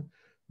discussion,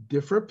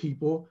 different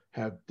people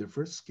have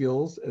different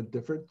skills and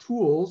different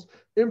tools,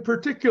 in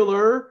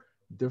particular,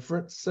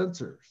 different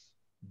sensors,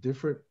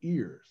 different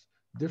ears,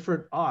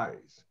 different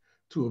eyes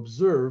to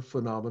observe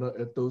phenomena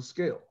at those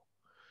scales.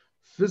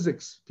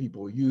 Physics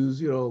people use,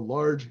 you know,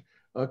 large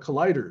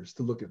colliders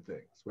to look at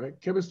things, right?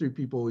 Chemistry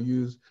people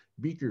use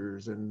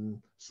beakers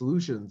and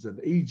solutions and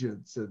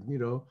agents and, you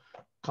know,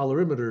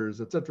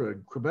 colorimeters, et cetera,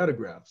 and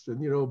chromatographs.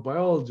 And, you know,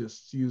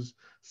 biologists use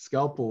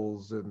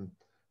scalpels and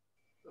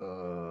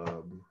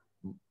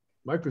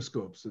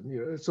microscopes. And,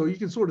 you know, so you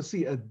can sort of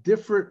see a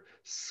different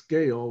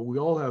scale. We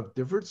all have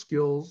different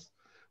skills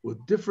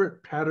with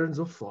different patterns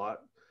of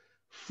thought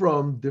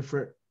from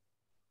different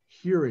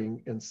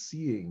hearing and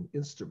seeing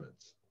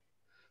instruments.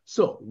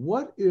 So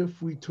what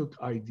if we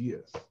took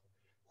ideas,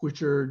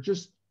 which are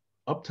just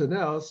up to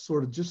now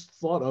sort of just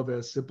thought of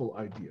as simple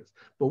ideas,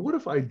 but what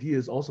if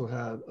ideas also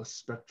had a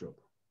spectrum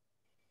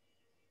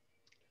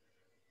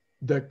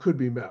that could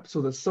be mapped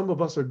so that some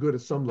of us are good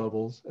at some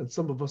levels and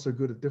some of us are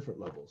good at different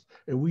levels,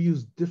 and we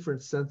use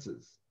different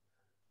senses,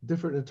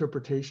 different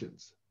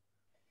interpretations,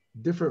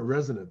 different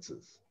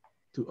resonances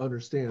to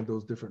understand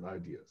those different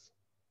ideas?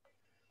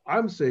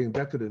 I'm saying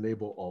that could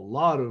enable a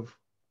lot of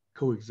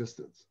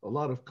coexistence, a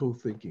lot of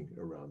co-thinking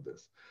around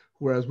this.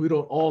 Whereas we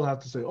don't all have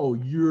to say, oh,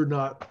 you're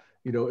not,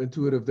 you know,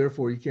 intuitive,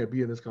 therefore you can't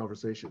be in this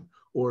conversation,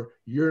 or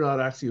you're not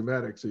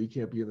axiomatic, so you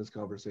can't be in this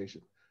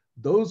conversation.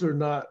 Those are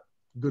not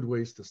good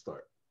ways to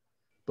start.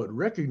 But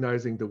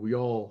recognizing that we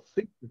all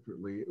think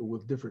differently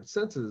with different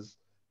senses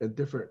and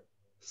different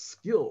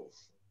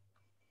skills,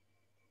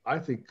 I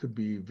think could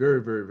be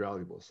very, very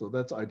valuable. So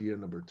that's idea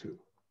number 2.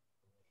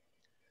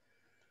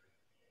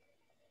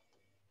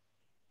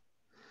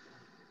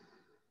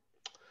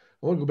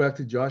 I want to go back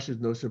to Josh's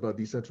notion about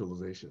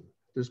decentralization.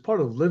 There's part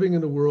of living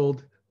in the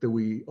world that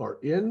we are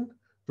in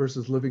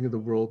versus living in the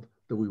world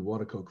that we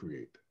want to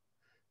co-create.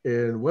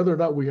 And whether or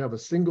not we have a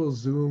single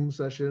Zoom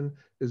session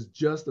is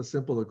just a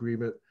simple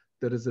agreement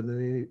that is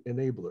an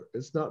enabler.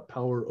 It's not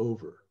power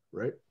over,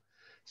 right?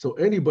 So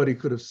anybody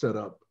could have set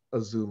up a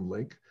Zoom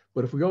link,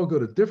 but if we all go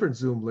to different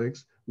Zoom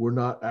links, we're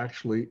not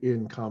actually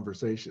in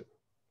conversation.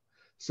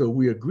 So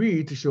we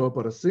agree to show up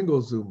on a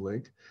single Zoom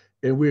link,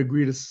 and we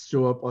agree to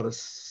show up on a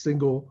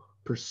single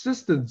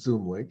persistent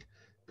Zoom link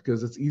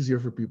because it's easier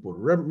for people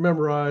to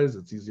memorize,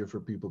 it's easier for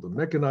people to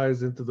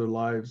mechanize into their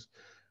lives.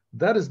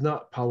 That is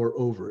not power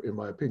over, in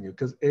my opinion,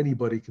 because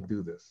anybody can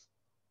do this.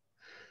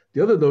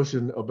 The other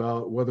notion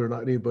about whether or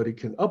not anybody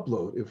can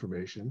upload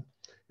information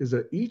is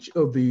that each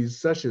of these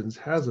sessions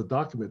has a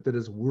document that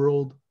is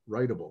world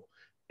writable.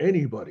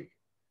 Anybody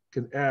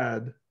can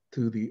add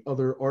to the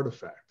other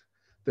artifact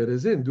that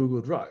is in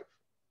Google Drive.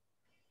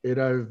 And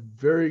I've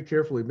very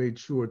carefully made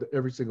sure that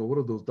every single one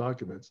of those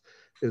documents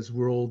is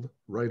world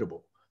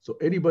writable. So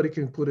anybody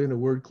can put in a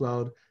word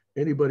cloud,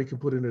 anybody can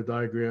put in a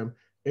diagram,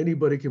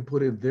 anybody can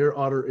put in their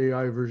Otter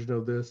AI version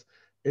of this,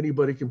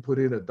 anybody can put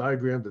in a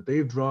diagram that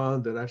they've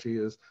drawn that actually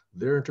is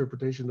their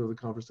interpretation of the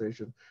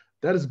conversation.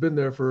 That has been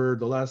there for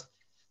the last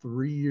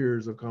 3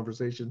 years of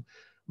conversation,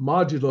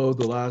 modulo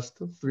the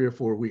last 3 or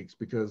 4 weeks,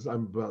 because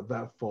I'm about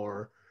that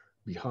far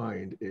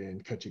behind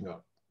in catching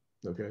up,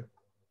 okay?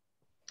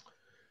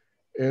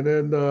 And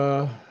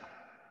then,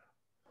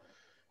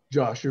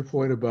 Josh, your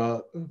point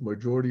about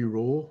majority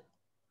rule,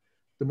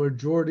 the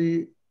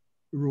majority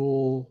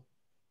rule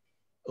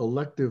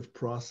elective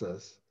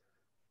process,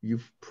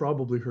 you've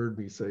probably heard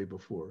me say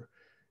before,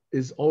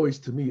 is always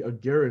to me a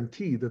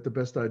guarantee that the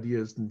best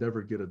ideas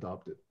never get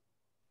adopted.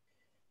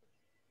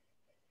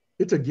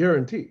 It's a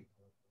guarantee.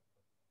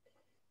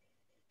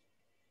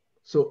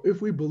 So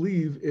if we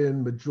believe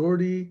in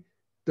majority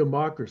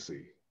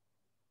democracy,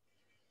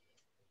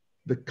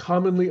 the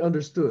commonly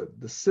understood,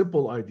 the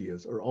simple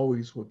ideas are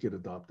always what get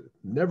adopted,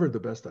 never the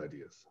best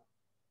ideas.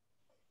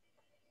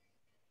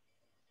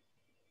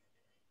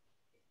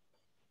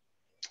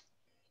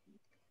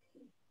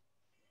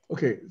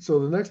 Okay, so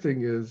the next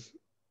thing is,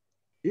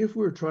 if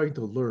we're trying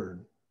to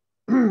learn,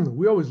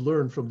 we always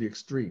learn from the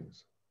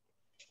extremes.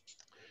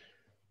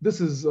 This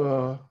is,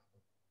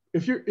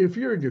 if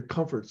you're in your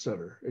comfort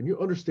center and you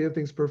understand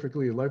things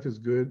perfectly and life is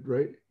good,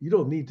 right? You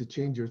don't need to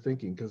change your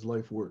thinking because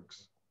life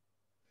works.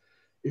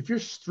 If you're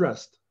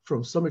stressed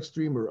from some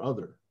extreme or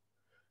other,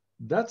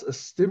 that's a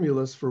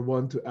stimulus for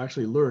one to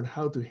actually learn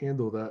how to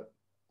handle that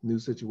new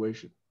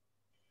situation.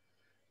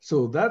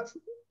 So that's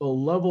a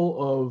level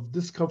of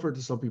discomfort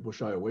that some people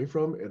shy away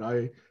from. And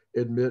I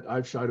admit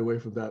I've shied away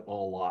from that a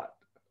lot,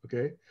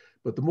 okay?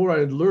 But the more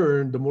I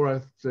learn, the more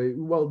I say,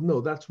 well, no,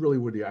 that's really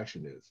where the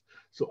action is.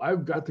 So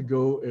I've got to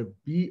go and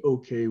be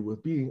okay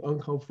with being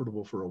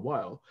uncomfortable for a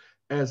while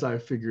as I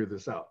figure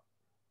this out.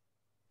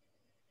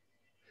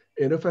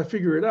 And if I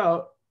figure it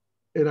out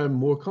and I'm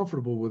more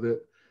comfortable with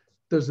it,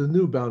 there's a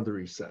new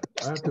boundary set.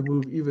 I have to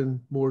move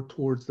even more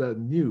towards that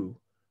new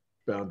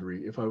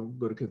boundary if I'm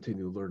going to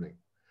continue learning.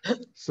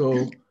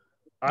 So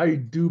I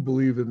do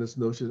believe in this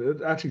notion.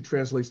 It actually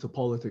translates to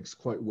politics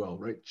quite well,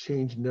 right?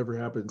 Change never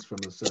happens from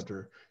the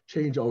center.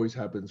 Change always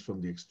happens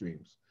from the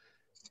extremes.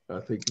 I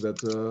think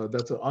that's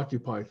an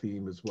Occupy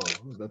theme as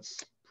well.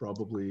 That's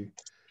probably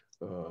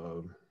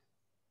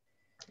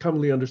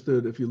commonly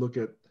understood if you look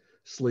at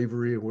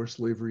slavery and where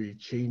slavery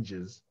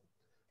changes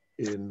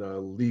in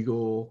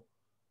legal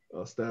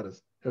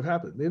status have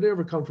happened. They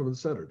never come from the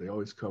center. They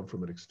always come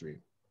from an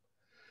extreme.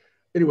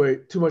 Anyway,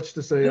 too much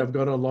to say. I've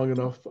gone on long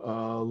enough.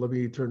 Let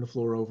me turn the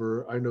floor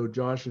over. I know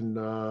Josh and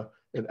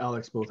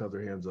Alex both have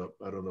their hands up.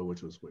 I don't know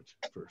which was which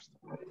first.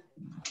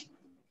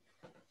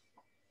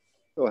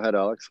 Go ahead,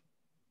 Alex.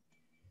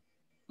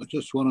 I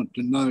just wanted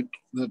to note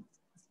that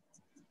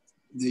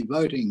the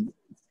voting,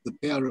 the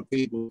power of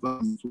people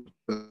voting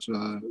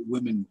for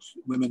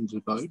women's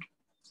vote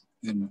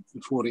and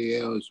the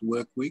 40 hours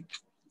work week,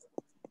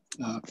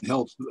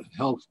 health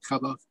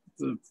cover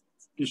for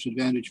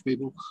disadvantaged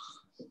people,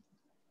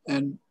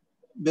 and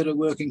better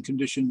working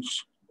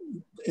conditions.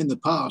 In the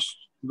past,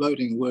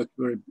 voting worked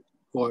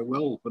quite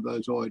well for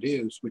those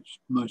ideas, which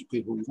most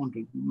people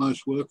wanted.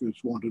 Most workers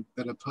wanted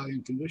better pay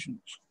and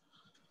conditions.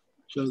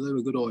 So they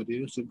were good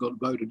ideas that got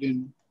voted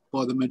in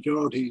by the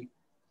majority.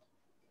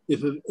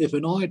 If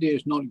an idea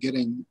is not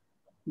getting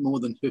more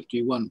than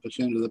 51%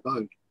 of the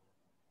vote,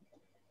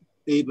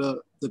 either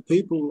the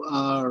people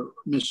are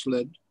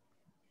misled,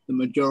 the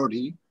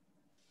majority,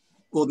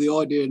 or the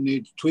idea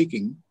needs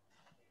tweaking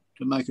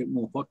to make it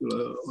more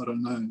popular. I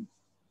don't know.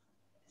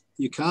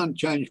 You can't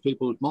change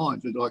people's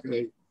minds. It's like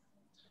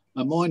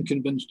a mind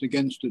convinced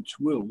against its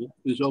will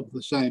is of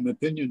the same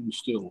opinion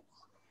still.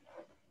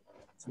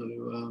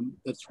 So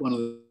that's one of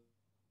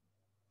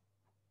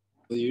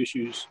the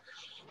issues.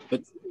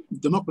 But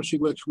democracy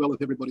works well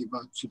if everybody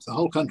votes. If the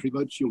whole country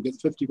votes, you'll get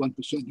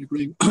 51%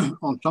 agreeing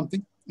on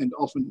something, and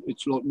often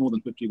it's a lot more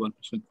than 51%.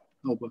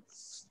 Over.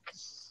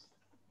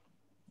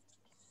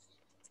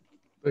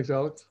 Thanks,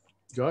 Alex.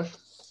 Josh?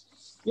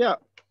 Yeah,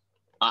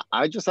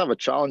 I just have a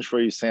challenge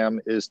for you, Sam,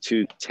 is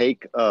to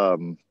take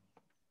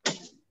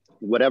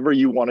whatever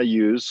you want to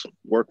use,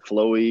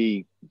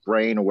 workflowy,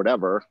 brain, or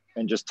whatever,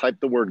 and just type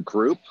the word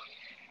group,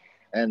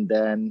 and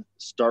then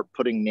start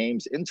putting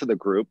names into the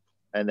group,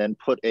 and then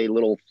put a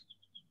little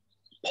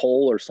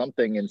poll or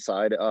something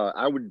inside.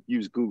 I would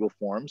use Google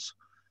Forms,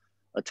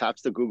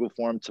 attach the Google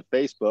form to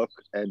Facebook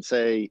and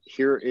say,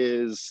 here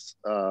is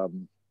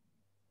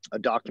a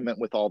document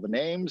with all the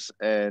names,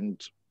 and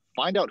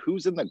find out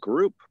who's in the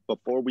group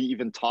before we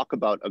even talk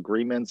about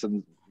agreements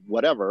and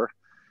whatever.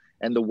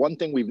 And the one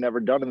thing we've never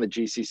done in the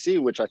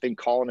GCC, which I think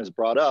Colin has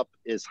brought up,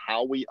 is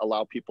how we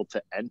allow people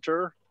to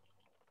enter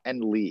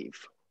and leave.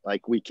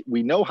 Like we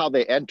know how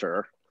they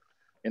enter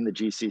in the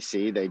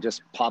GCC, they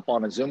just pop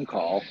on a Zoom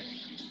call,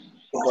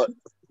 but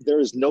there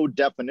is no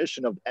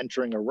definition of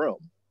entering a room.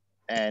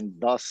 And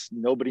thus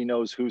nobody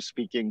knows who's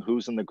speaking,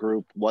 who's in the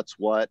group, what's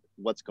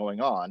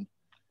going on.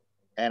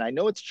 And I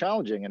know it's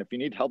challenging. And if you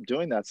need help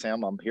doing that,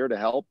 Sam, I'm here to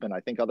help. And I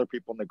think other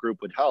people in the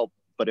group would help.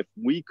 But if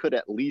we could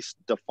at least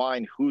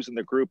define who's in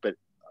the group at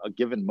a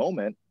given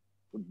moment,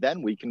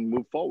 then we can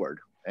move forward.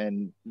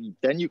 And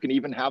then you can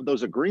even have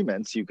those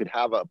agreements. You could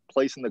have a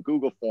place in the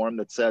Google form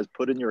that says,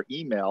 put in your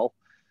email,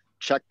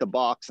 check the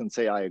box and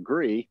say, I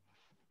agree.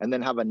 And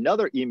then have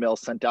another email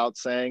sent out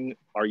saying,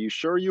 are you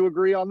sure you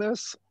agree on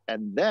this?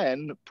 And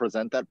then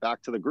present that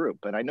back to the group.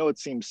 And I know it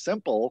seems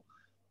simple,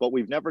 but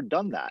we've never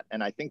done that.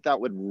 And I think that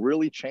would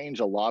really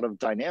change a lot of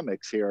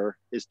dynamics here,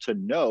 is to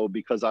know,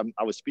 because I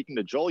was speaking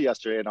to Joel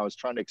yesterday and I was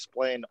trying to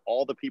explain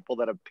all the people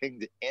that have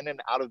pinged in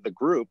and out of the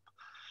group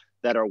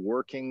that are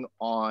working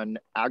on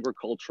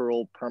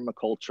agricultural,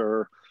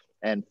 permaculture,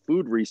 and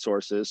food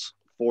resources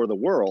for the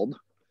world.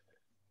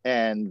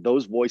 And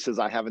those voices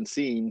I haven't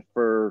seen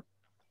for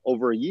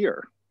over a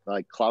year,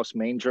 like Klaus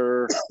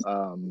Manger.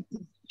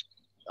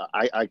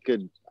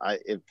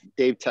 If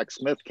Dave Tech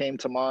Smith came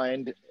to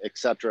mind, et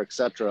cetera, et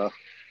cetera.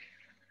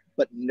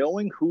 But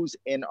knowing who's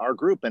in our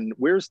group, and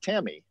where's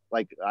Tammy?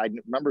 Like, I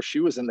remember she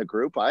was in the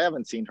group. I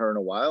haven't seen her in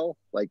a while.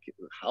 Like,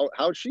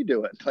 how's she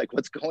doing? Like,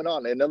 what's going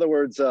on? In other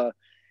words,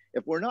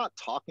 if we're not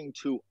talking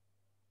to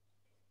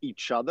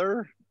each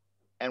other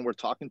and we're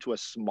talking to a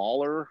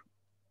smaller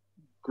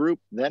group,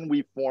 then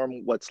we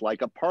form what's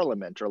like a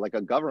parliament or like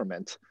a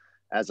government,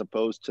 as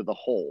opposed to the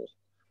whole.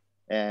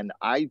 And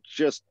I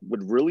just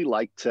would really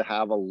like to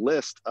have a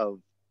list of,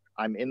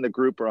 I'm in the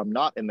group or I'm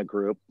not in the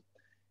group.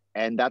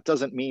 And that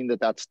doesn't mean that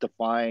that's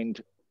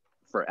defined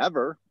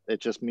forever.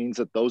 It just means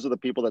that those are the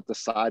people that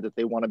decide that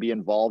they want to be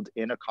involved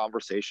in a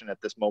conversation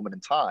at this moment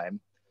in time.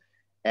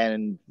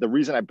 And the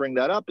reason I bring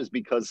that up is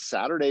because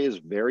Saturday is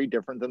very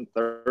different than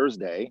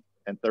Thursday,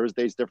 and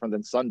Thursday is different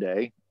than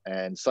Sunday,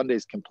 and Sunday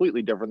is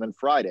completely different than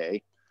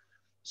Friday.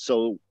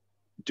 So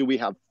do we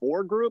have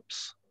 4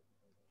 groups,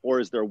 or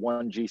is there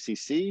one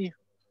GCC?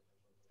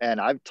 And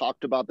I've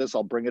talked about this,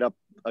 I'll bring it up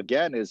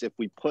again, is if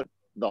we put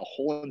the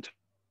whole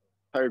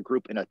entire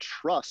group in a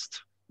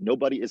trust,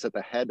 nobody is at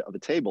the head of the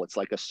table. It's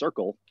like a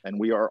circle, and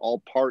we are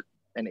all part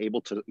and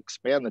able to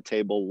expand the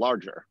table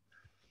larger.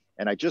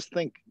 And I just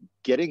think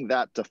getting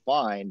that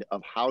defined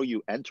of how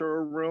you enter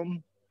a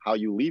room, how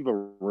you leave a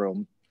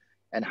room,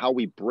 and how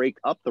we break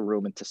up the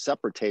room into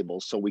separate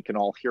tables so we can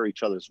all hear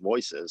each other's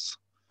voices.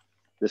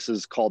 This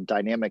is called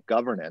dynamic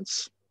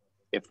governance.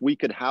 If we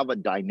could have a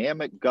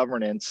dynamic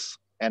governance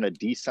and a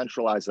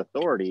decentralized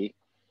authority,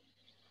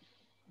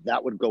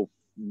 that would go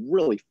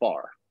really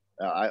far.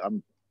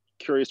 I'm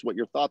curious what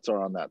your thoughts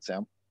are on that,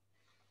 Sam.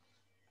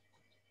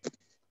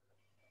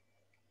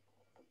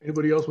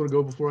 Anybody else want to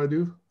go before I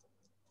do?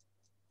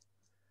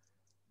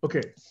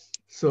 Okay,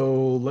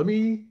 so let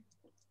me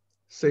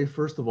say,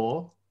 first of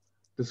all,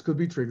 this could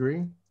be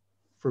triggering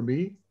for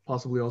me,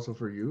 possibly also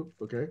for you,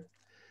 okay,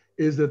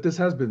 is that this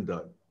has been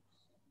done,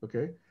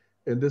 okay?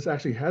 And this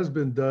actually has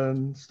been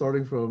done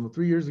starting from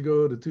 3 years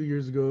ago to 2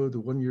 years ago to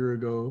 1 year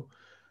ago.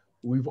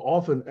 We've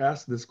often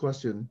asked this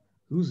question,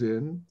 who's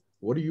in,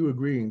 what are you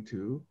agreeing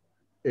to?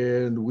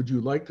 And would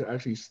you like to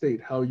actually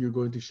state how you're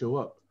going to show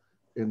up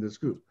in this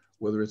group,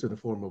 whether it's in the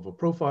form of a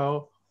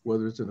profile,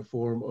 whether it's in the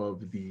form of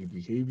the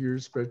behavior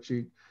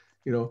spreadsheet.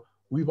 You know,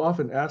 we've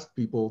often asked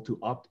people to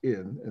opt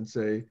in and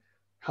say,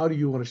 how do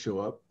you want to show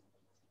up?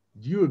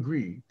 Do you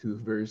agree to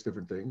various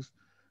different things?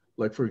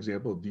 Like, for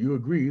example, do you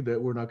agree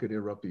that we're not going to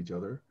interrupt each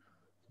other?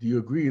 Do you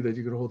agree that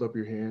you're going to hold up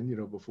your hand, you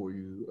know, before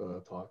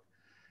you talk?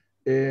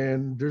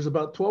 And there's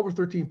about 12 or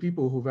 13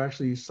 people who've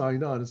actually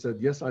signed on and said,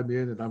 yes, I'm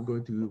in and I'm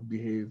going to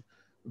behave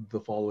the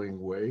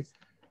following way.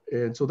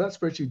 And so that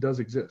spreadsheet does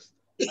exist.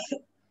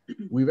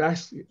 We've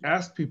actually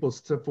asked people to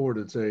step forward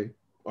and say,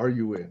 are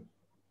you in?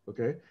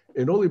 Okay.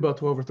 And only about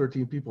 12 or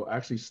 13 people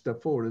actually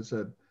stepped forward and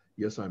said,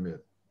 yes, I'm in.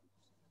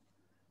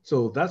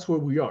 So that's where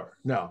we are.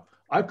 Now,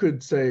 I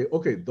could say,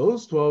 okay,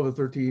 those 12 or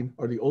 13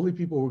 are the only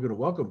people we're going to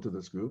welcome to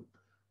this group.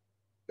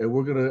 and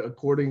we're going to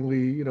accordingly,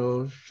 you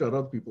know, shut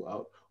other people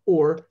out.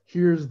 Or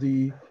here's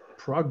the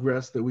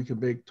progress that we can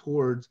make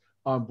towards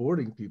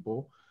onboarding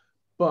people,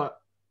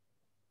 but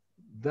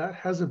that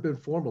hasn't been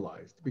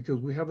formalized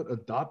because we haven't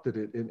adopted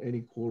it in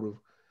any quote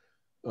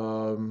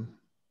of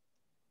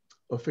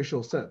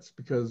official sense,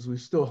 because we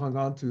still hung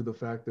on to the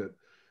fact that,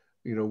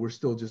 you know, we're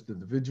still just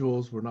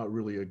individuals. We're not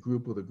really a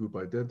group with a group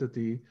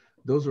identity.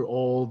 Those are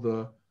all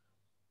the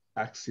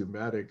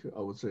axiomatic,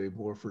 I would say,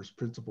 more first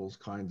principles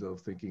kinds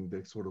of thinking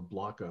that sort of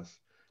block us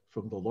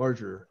from the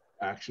larger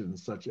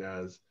actions, such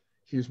as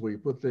here's where you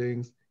put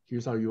things,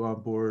 here's how you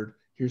onboard,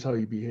 here's how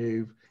you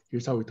behave,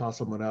 here's how we toss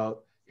someone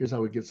out, here's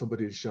how we get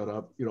somebody to shut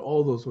up, you know,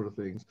 all those sort of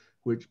things,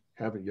 which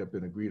haven't yet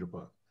been agreed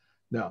upon.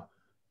 Now,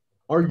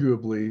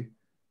 arguably,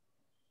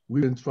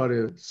 we've been trying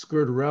to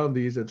skirt around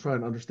these and try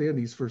and understand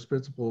these first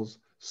principles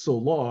so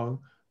long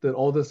that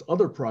all this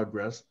other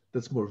progress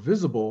that's more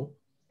visible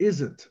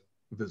isn't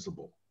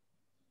visible.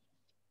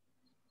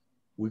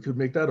 We could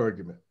make that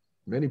argument.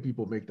 Many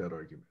people make that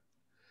argument.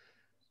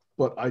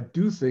 But I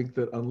do think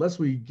that unless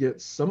we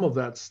get some of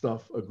that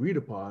stuff agreed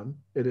upon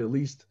and at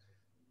least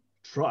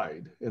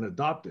tried and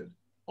adopted,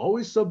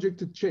 always subject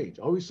to change,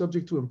 always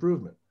subject to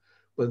improvement.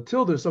 But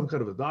until there's some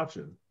kind of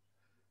adoption,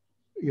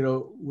 you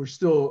know, we're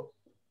still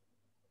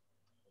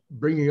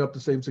bringing up the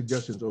same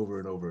suggestions over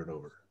and over and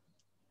over.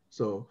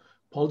 So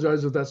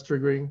apologize if that's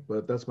triggering,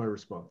 but that's my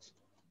response.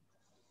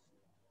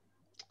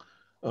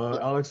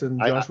 Alex and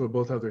Joshua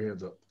both have their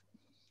hands up.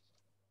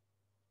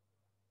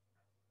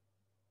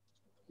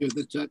 Yeah,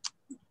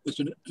 that's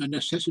a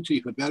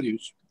necessity for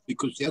values,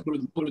 because the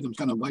algorithm's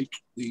going to weight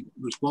the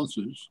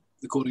responses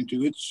according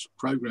to its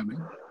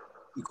programming,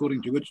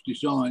 according to its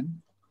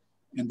design,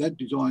 and that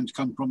design's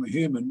come from a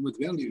human with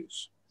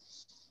values.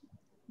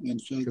 And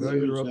so can I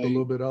interrupt a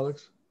little bit,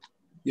 Alex?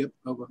 Yep,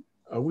 over.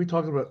 Are we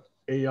talking about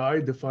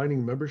AI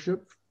defining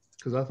membership?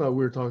 Because I thought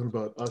we were talking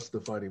about us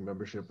defining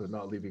membership and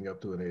not leaving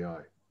up to an AI.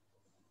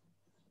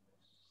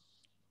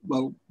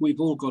 Well,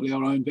 we've all got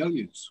our own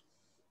values.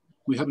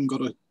 We haven't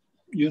got a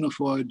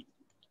unified,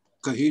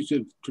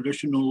 cohesive,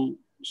 traditional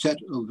set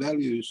of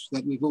values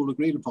that we've all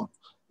agreed upon.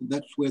 And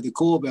that's where the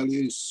core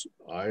values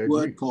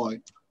word pie.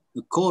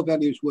 The core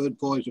values word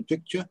pie is a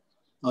picture.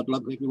 I'd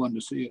love everyone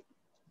to see it.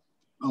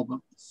 Over.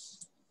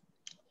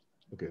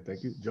 Okay,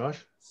 thank you.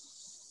 Josh?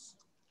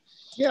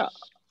 Yeah,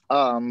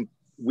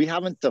 we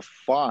haven't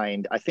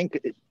defined, I think,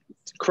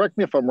 correct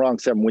me if I'm wrong,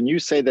 Sam, when you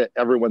say that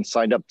everyone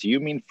signed up, do you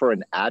mean for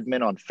an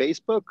admin on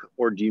Facebook,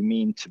 or do you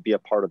mean to be a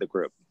part of the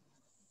group?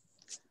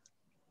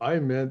 I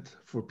meant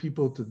for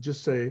people to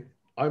just say,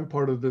 I'm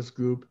part of this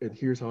group and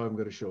here's how I'm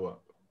going to show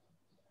up.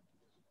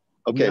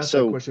 Okay, we ask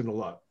that question a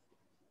lot.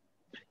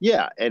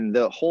 Yeah, and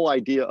the whole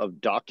idea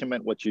of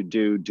document what you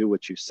do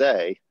what you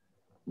say,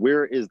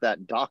 where is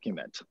that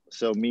document?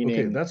 So meaning,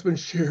 okay, that's been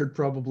shared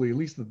probably at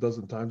least a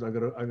dozen times. I'm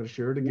gonna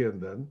share it again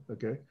then.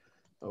 Okay,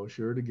 I will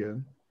share it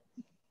again.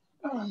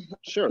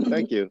 Sure,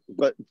 thank you.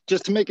 But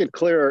just to make it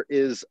clear,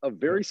 is a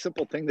very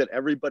simple thing that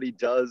everybody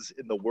does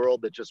in the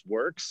world that just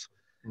works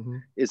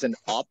is an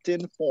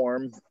opt-in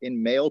form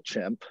in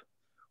MailChimp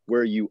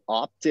where you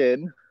opt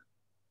in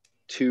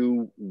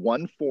to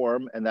one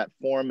form, and that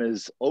form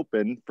is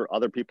open for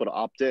other people to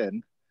opt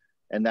in,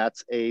 and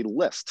that's a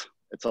list.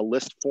 It's a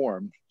list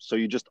form. So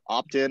you just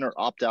opt in or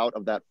opt out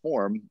of that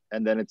form,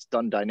 and then it's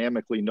done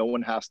dynamically. No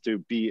one has to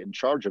be in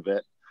charge of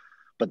it.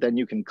 But then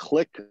you can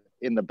click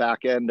in the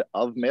back end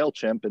of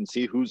MailChimp and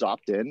see who's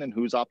opted in and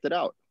who's opted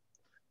out.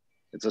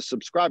 It's a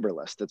subscriber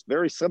list. It's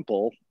very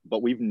simple,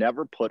 but we've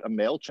never put a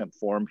MailChimp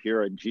form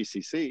here at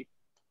GCC.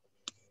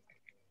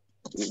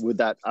 With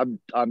that,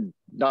 I'm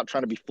not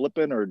trying to be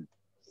flippant or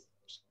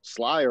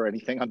sly or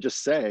anything. I'm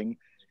just saying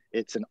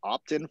it's an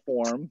opt-in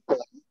form.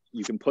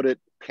 You can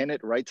pin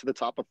it right to the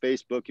top of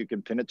Facebook. You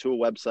can pin it to a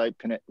website,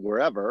 pin it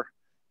wherever,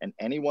 and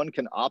anyone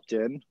can opt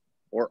in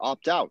or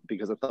opt out,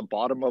 because at the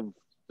bottom of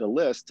the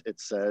list, it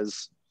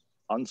says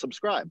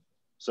unsubscribe.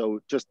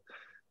 So just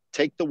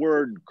take the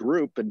word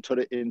group and put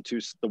it into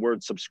the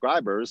word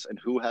subscribers and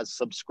who has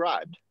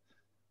subscribed.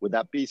 Would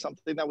that be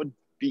something that would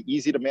be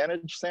easy to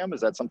manage, Sam?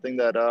 Is that something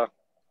that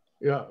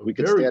we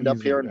could stand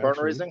up here and burn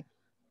raising?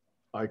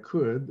 I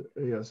could,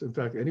 yes. In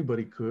fact,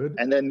 anybody could.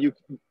 And then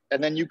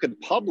you could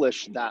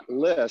publish that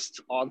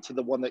list onto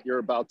the one that you're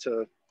about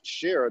to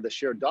share, the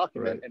shared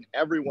document, and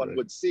everyone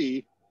would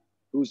see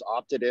who's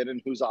opted in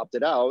and who's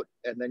opted out.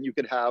 And then you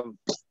could have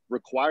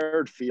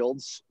required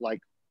fields like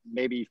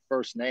maybe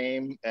first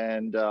name,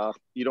 and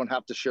you don't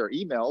have to share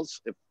emails.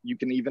 If you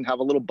can even have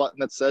a little button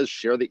that says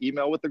share the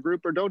email with the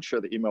group or don't share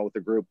the email with the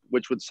group,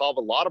 which would solve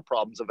a lot of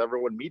problems of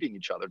everyone meeting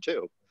each other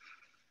too.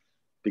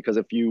 Because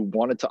if you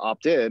wanted to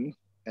opt in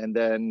and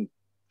then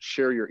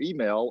share your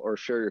email or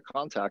share your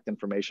contact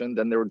information,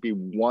 then there would be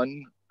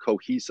one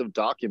cohesive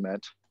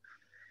document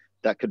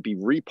that could be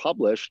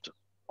republished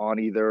on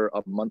either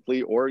a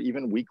monthly or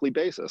even weekly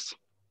basis.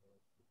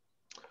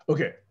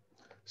 Okay,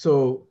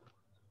 so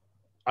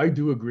I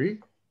do agree.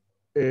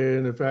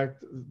 And in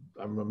fact,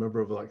 I'm a member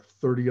of like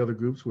 30 other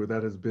groups where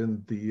that has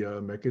been the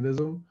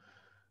mechanism.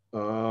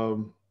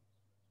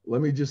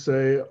 Let me just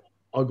say,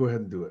 I'll go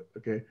ahead and do it.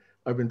 Okay.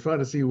 I've been trying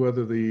to see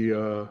whether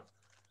the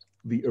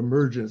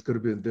emergence could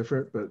have been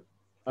different, but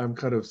I'm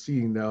kind of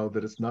seeing now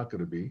that it's not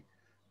going to be.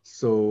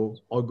 So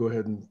I'll go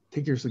ahead and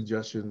take your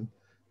suggestion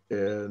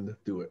and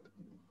do it.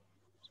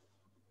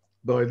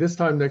 By this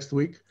time next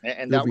week,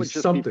 and that would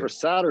just be for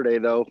Saturday,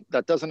 though.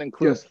 That doesn't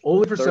include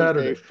only for Thursday,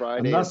 Saturday.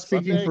 Friday, I'm not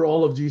speaking Sunday? for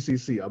all of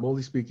GCC. I'm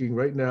only speaking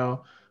right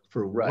now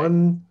for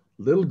one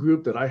little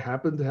group that I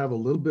happen to have a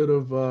little bit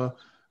of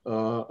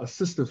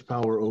assistive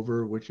power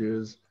over, which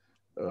is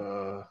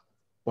barn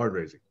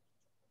raising.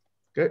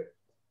 Okay.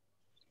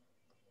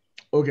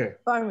 Okay.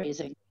 Barn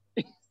raising.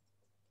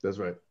 That's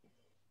right.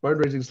 Barn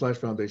raising /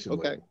 foundation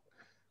okay. laying.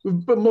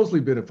 We've but mostly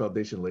been in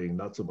foundation laying,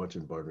 not so much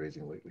in barn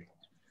raising lately.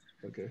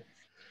 Okay.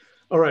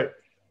 All right.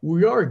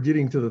 We are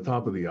getting to the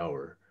top of the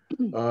hour.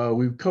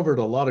 We've covered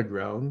a lot of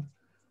ground.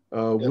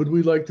 Would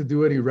we like to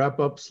do any wrap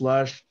up /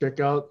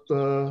 checkout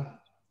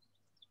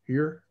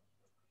here?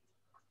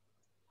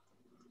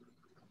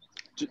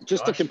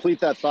 Just to complete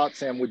that thought,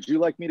 Sam, would you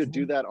like me to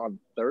do that on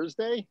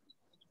Thursday?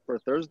 For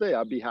Thursday,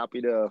 I'd be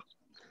happy to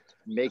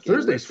make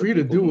Thursday's free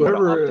to do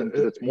whatever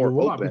it's more you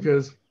want, open.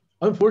 because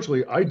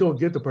unfortunately I don't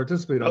get to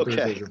participate on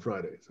Thursdays and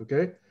Fridays.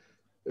 Okay,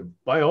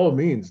 by all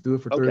means do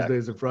it for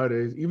Thursdays and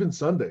Fridays, even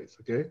Sundays.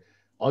 Okay,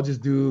 I'll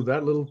just do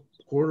that little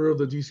corner of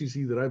the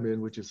GCC that I'm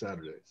in, which is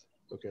Saturdays.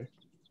 Okay.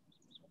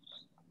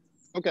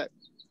 Okay.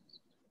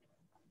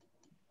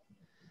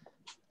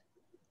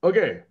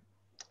 Okay.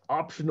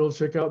 Optional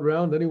checkout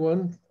round.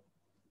 Anyone?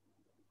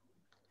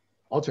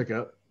 I'll check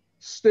out.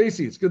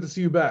 Stacy, it's good to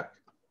see you back.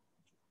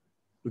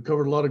 We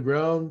covered a lot of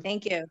ground.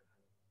 Thank you.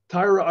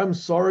 Tyra, I'm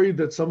sorry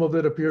that some of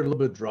it appeared a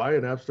little bit dry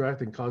and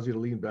abstract and caused you to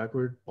lean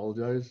backward.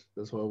 Apologize.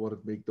 That's why I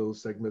wanted to make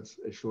those segments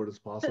as short as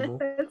possible.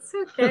 It's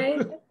okay.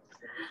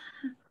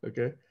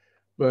 Okay.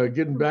 But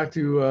getting back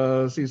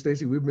to see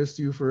Stacy, we've missed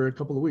you for a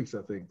couple of weeks,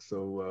 I think.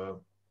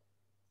 So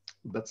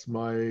that's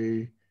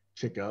my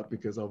checkout,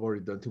 because I've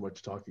already done too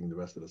much talking the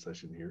rest of the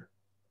session here.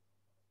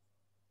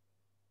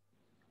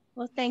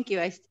 Well, thank you.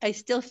 I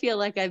still feel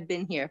like I've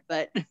been here,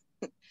 but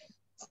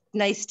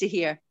nice to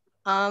hear.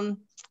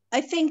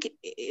 I think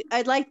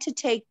I'd like to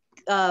take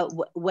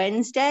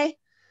Wednesday.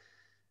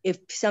 If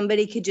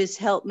somebody could just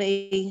help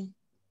me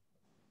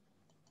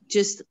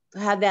just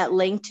have that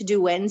link to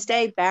do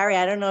Wednesday. Barry,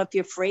 I don't know if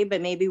you're free,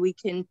 but maybe we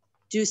can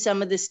do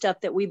some of the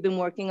stuff that we've been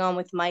working on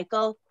with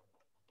Michael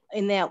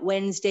in that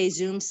Wednesday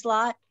Zoom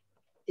slot.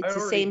 It's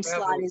the same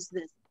slot as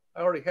this.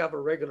 I already have a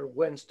regular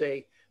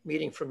Wednesday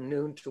meeting from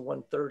noon to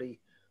 1:30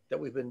 that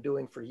we've been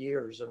doing for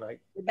years. And what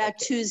about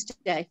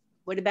Tuesday?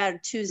 What about a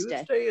Tuesday?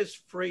 Tuesday is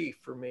free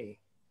for me.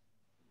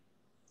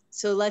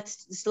 So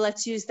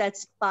let's use that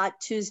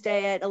spot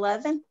Tuesday at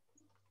 11.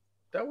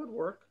 That would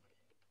work.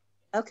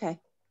 Okay.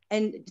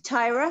 And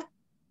Tyra,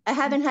 I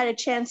haven't had a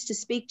chance to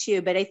speak to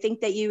you, but I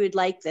think that you would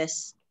like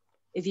this.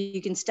 If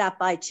you can stop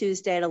by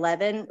Tuesday at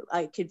 11,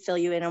 I could fill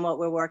you in on what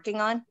we're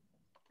working on.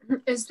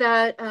 Is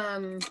that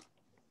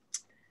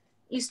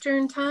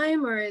Eastern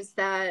time, or is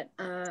that?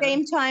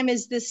 Same time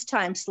as this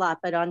time slot,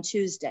 but on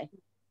Tuesday.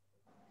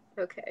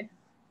 Okay.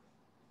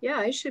 Yeah,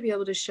 I should be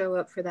able to show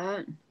up for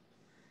that.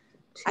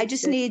 Tuesday. I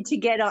just need to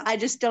get on. I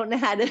just don't know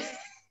how to,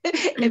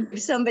 if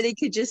somebody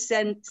could just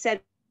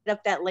set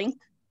up that link.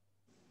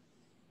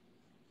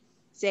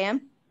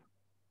 Sam,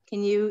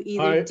 can you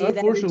either do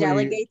that or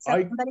delegate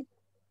somebody?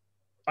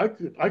 I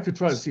could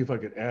try to see if I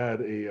could add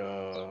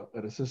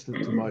an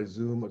assistant to my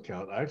Zoom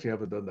account. I actually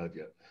haven't done that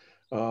yet,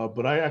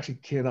 but I actually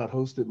cannot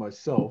host it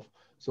myself.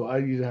 So I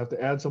either have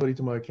to add somebody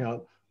to my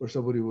account, or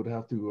somebody would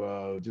have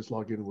to just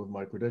log in with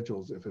my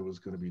credentials if it was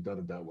going to be done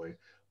in that way,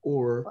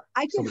 or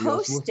I can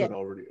host it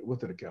already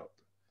with an account.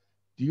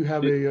 Do you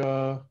have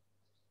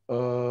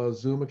a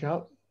Zoom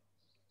account?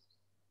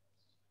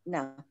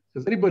 No.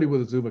 Because anybody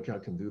with a Zoom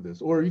account can do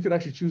this, or you could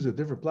actually choose a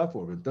different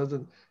platform. It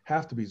doesn't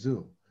have to be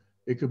Zoom.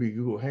 It could be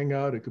Google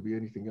Hangout. It could be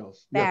anything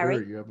else. Barry, yeah,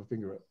 Barry, you have a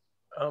finger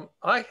up.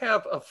 I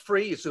have a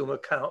free Zoom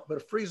account, but a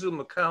free Zoom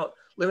account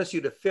limits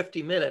you to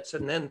 50 minutes,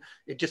 and then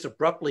it just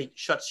abruptly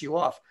shuts you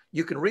off.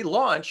 You can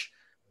relaunch,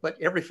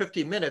 but every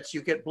 50 minutes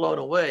you get blown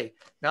away.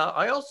 Now,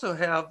 I also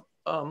have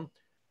a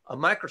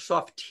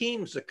Microsoft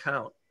Teams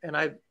account, and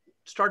I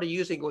started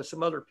using it with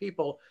some other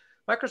people.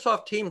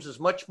 Microsoft Teams is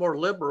much more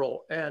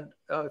liberal, and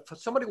if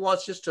somebody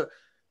wants just to,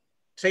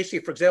 Stacey,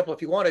 for example,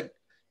 if you want to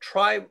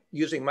try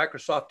using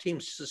Microsoft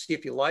Teams to see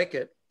if you like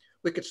it,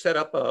 we could set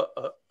up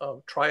a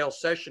trial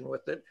session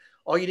with it.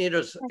 All you need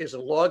is a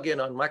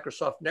login on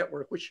Microsoft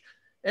Network, which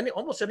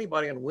almost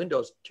anybody on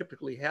Windows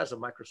typically has a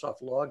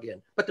Microsoft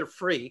login, but they're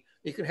free.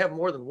 You can have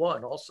more than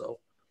one also.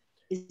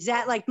 Is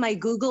that like my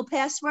Google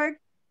password?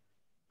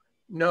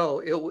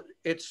 No,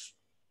 it's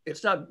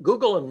not.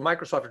 Google and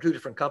Microsoft are two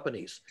different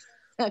companies.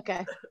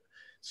 Okay.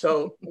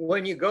 So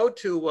when you go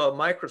to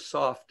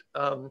Microsoft,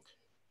 and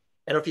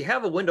if you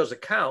have a Windows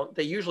account,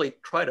 they usually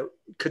try to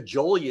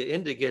cajole you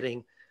into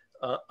getting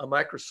a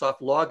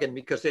Microsoft login,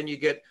 because then you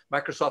get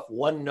Microsoft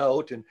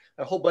OneNote and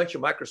a whole bunch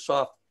of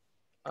Microsoft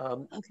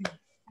okay.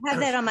 I have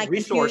that on my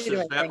resources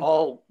computer,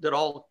 that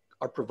all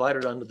are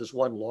provided under this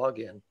one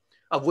login.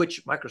 of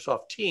which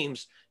Microsoft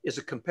Teams is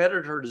a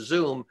competitor to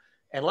Zoom.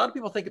 And a lot of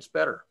people think it's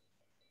better.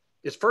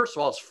 It's, first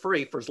of all, it's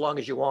free for as long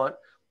as you want.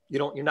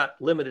 You're not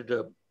limited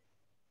to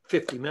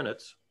 50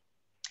 minutes.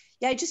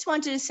 Yeah, I just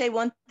wanted to say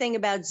one thing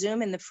about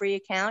Zoom and the free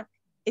account.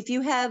 If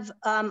you have,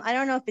 I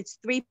don't know if it's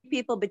 3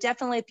 people, but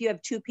definitely if you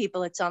have 2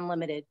 people, it's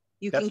unlimited.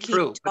 You That's can keep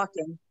true,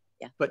 talking.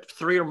 Yeah. But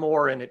 3 or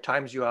more, and it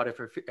times you out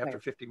after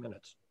Right. 50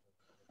 minutes.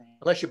 Right.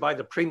 Unless you buy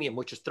the premium,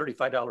 which is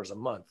 $35 a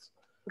month.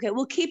 Okay,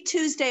 we'll keep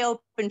Tuesday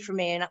open for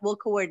me and we'll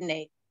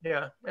coordinate.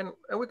 Yeah, and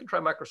we can try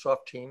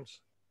Microsoft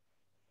Teams.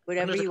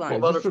 Whatever you want.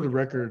 Yeah, just for the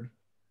record,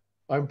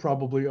 I'm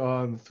probably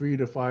on 3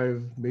 to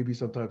 5, maybe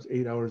sometimes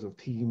 8 hours of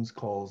Teams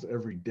calls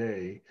every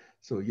day.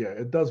 So yeah,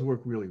 it does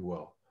work really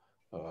well.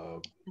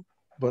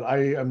 But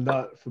I am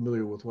not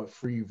familiar with what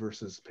free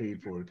versus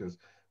paid for because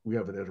we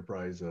have an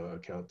enterprise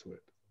account to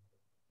it.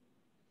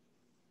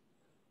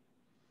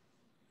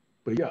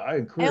 But yeah, I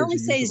encourage I only you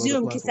to say use some other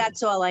Zoom because platforms.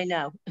 that's all I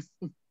know.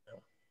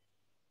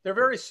 They're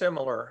very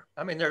similar.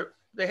 I mean,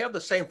 they have the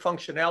same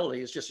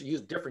functionality. It's just a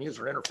different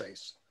user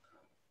interface.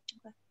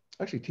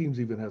 Actually, Teams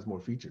even has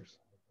more features.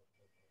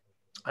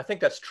 I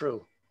think that's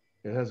true.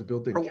 It has a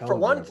built-in calendar. For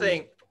one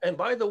thing, and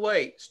by the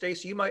way,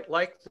 Stacy, you might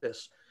like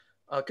this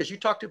because you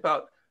talked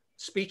about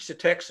speech to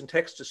text and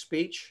text to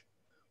speech.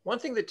 One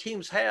thing that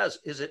Teams has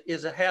is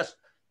it has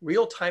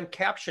real-time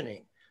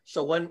captioning.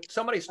 So when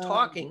somebody's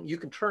talking, you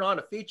can turn on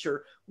a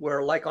feature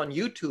where, like on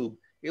YouTube,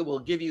 it will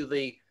give you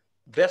the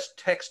best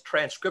text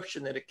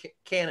transcription that it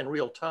can in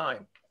real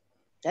time.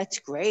 That's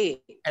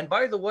great. And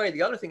by the way,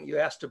 the other thing you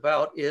asked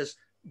about is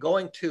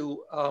going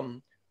to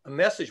a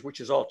message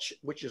which is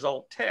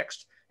all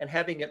text and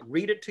having it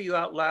read it to you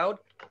out loud.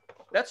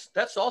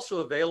 That's also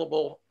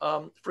available.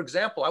 For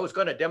example, I was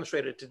going to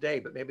demonstrate it today,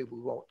 but maybe we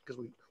won't because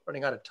we're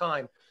running out of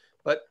time.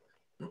 But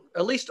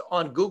at least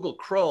on Google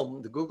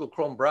Chrome, the Google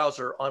Chrome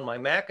browser on my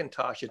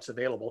Macintosh, it's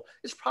available.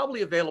 It's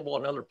probably available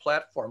on other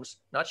platforms.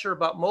 Not sure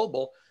about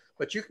mobile,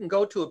 but you can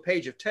go to a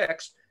page of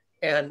text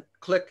and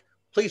click,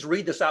 please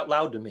read this out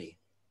loud to me.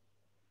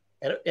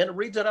 And it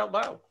reads it out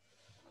loud.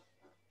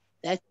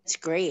 That's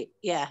great.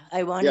 Yeah,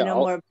 I want to know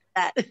more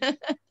about that.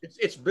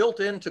 It's built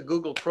into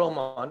Google Chrome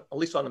at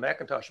least on the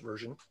Macintosh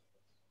version.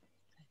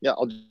 Yeah,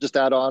 I'll just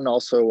add on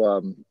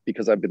also,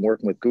 because I've been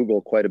working with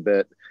Google quite a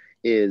bit,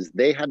 is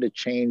they had to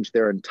change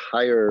their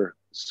entire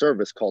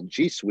service called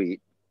G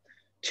Suite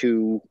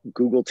to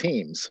Google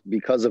Teams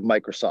because of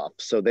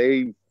Microsoft. So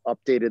they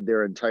updated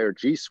their entire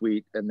G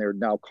Suite and they're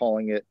now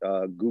calling it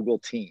Google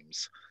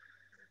Teams.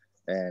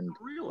 And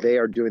really? They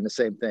are doing the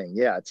same thing.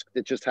 Yeah,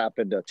 it just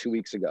happened 2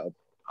 weeks ago.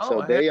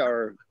 So they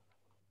are,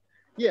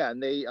 yeah,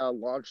 and they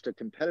launched a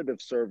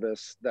competitive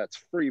service that's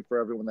free for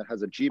everyone that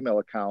has a Gmail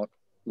account,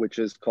 which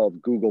is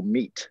called Google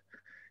Meet.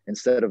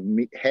 Instead of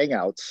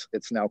Hangouts,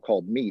 it's now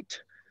called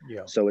Meet.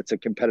 Yeah. So it's a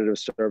competitive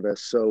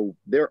service. So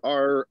there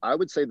are, I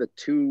would say the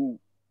 2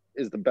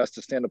 is the best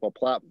to stand up a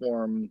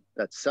platform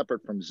that's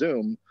separate from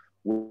Zoom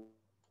would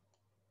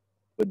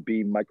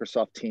be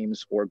Microsoft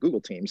Teams or Google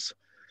Teams.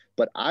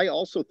 But I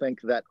also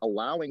think that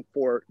allowing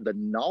for the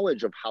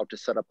knowledge of how to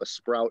set up a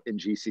Sprout in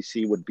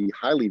GCC would be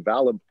highly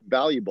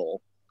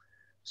valuable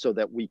so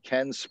that we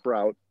can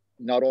sprout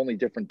not only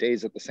different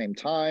days at the same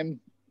time,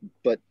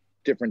 but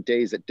different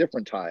days at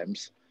different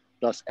times.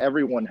 Thus,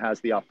 everyone has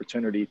the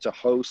opportunity to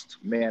host,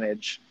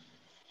 manage,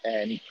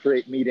 and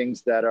create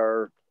meetings that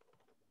are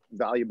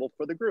valuable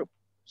for the group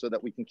so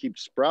that we can keep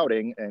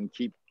sprouting and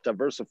keep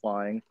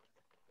diversifying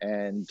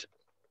and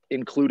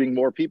including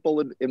more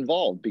people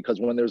involved. Because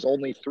when there's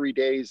only 3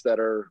 days that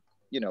are,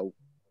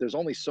 there's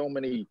only so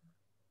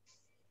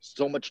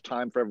much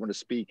time for everyone to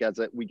speak as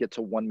we get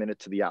to 1 minute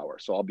to the hour.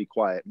 So I'll be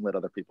quiet and let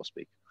other people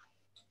speak.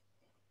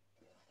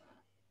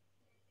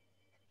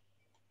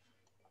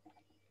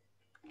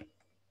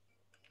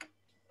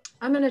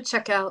 I'm going to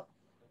check out.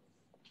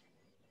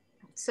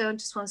 So I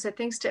just want to say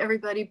thanks to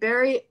everybody.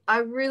 Barry, I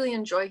really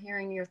enjoy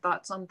hearing your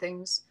thoughts on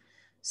things.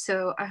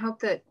 So I hope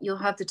that you'll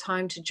have the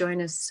time to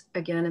join us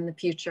again in the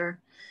future.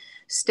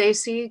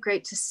 Stacy,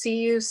 great to see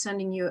you.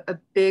 Sending you a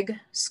big,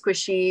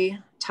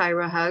 squishy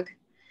Tyra hug.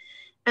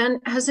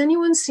 And has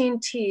anyone seen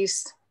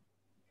Teese?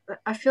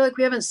 I feel like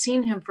we haven't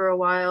seen him for a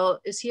while.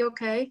 Is he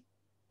okay?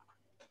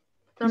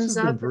 Thumbs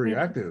up. He's been very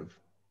active.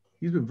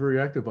 He's been very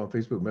active on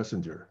Facebook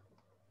Messenger.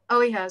 Oh,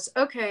 he has.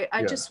 Okay.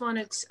 I just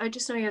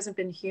know he hasn't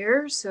been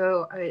here.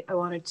 So I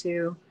wanted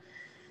to.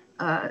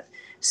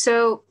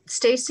 So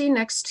Stacy,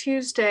 next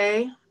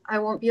Tuesday, I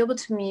won't be able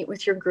to meet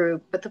with your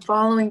group, but the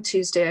following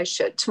Tuesday I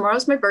should.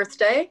 Tomorrow's my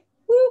birthday.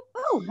 Woo!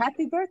 Oh,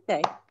 happy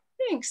birthday.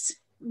 Thanks.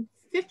 I'm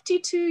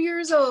 52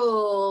 years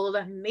old.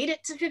 I made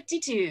it to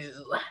 52.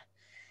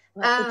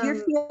 Well, if you're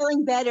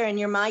feeling better and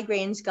your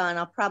migraine's gone,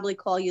 I'll probably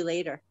call you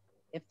later.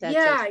 If that's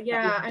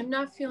yeah. I'm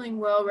not feeling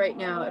well right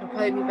now. It'll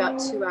probably be about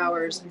 2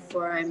 hours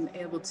before I'm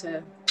able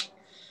to.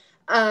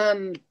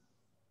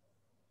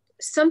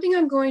 Something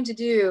I'm going to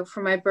do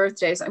for my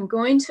birthdays, I'm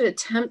going to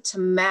attempt to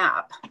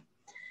map.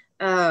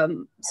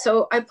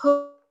 So I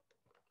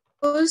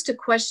posed a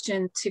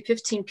question to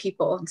 15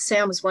 people, and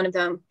Sam was one of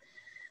them.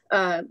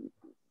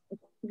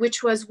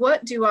 which was,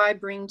 what do I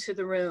bring to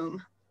the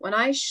room? When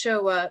I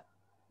show up,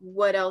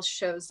 what else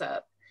shows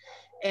up?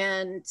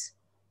 And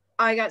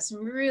I got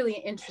some really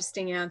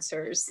interesting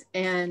answers,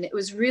 and it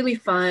was really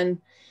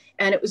fun.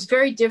 And it was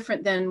very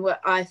different than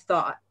what I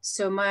thought.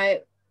 So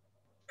my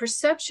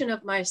perception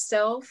of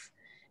myself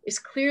is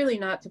clearly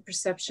not the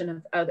perception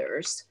of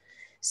others.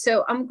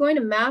 So I'm going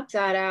to map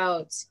that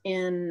out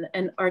in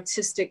an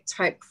artistic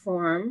type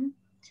form,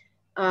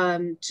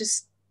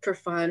 just for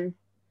fun.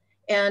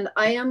 And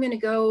I am going to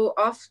go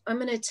off, I'm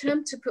going to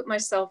attempt to put my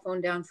cell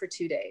phone down for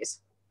 2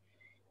 days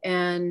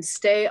and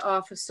stay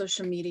off of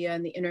social media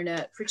and the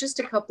internet for just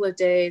a couple of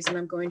days. And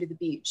I'm going to the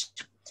beach.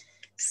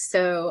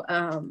 So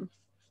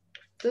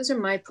those are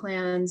my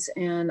plans,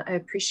 and I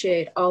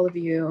appreciate all of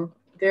you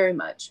very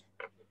much.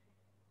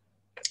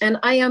 And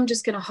I am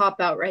just going to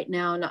hop out right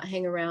now, not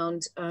hang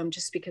around,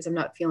 just because I'm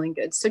not feeling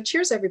good. So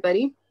cheers,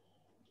 everybody.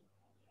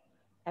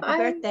 Happy Bye.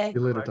 birthday. See you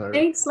later, Tyra.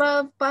 Thanks,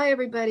 love. Bye,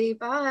 everybody.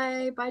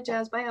 Bye. Bye,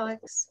 Jazz. Bye,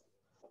 Alex.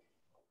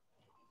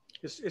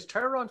 Is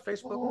Tyra on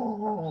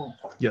Facebook?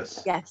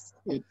 Yes. Yes.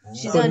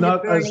 She's But under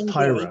not as Burning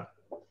Tyra.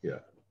 Bee. Yeah.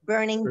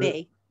 Burning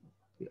Bee.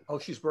 Oh,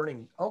 she's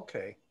burning.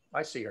 Okay,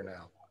 I see her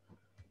now.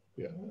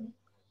 Yeah.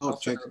 I'll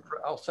check.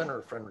 I'll send her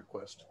a friend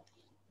request.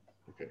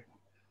 Okay.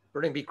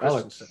 Burning Bee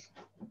Alex. Christensen.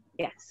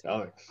 Yes.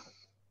 Alex.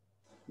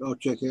 I'll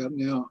check out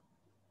now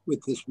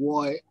with this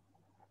Y.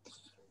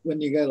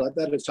 When you go like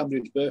that at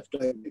somebody's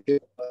birthday,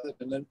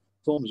 and then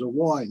forms a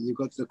Y, you've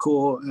got the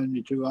core and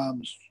your two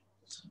arms.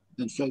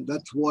 And so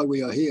that's why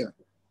we are here.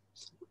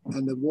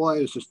 And the Y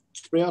is a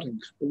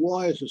sprouting, the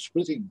Y is a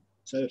splitting.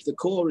 So if the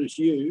core is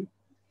you,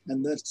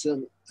 and that's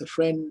a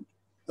friend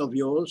of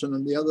yours, and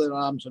then the other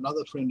arm's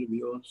another friend of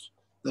yours,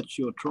 that's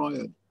your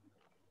triad.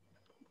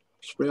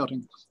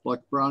 Sprouting,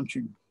 like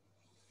branching.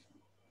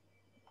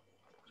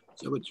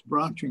 So it's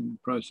branching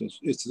process.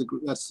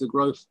 That's the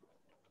growth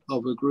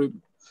of a group.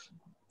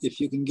 If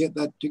you can get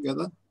that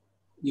together,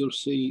 you'll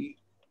see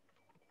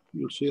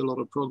a lot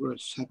of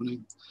progress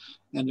happening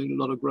and a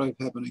lot of growth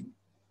happening.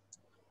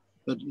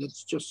 But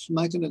it's just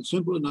making it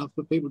simple enough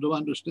for people to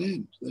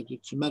understand that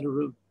it's a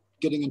matter of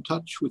getting in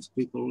touch with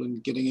people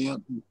and getting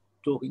out and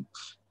talking.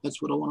 That's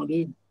what I want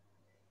to do.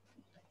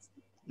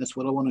 That's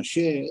what I want to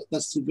share.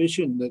 That's the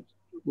vision that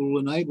will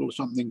enable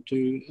something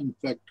to, in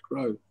fact,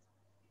 grow.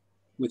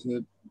 With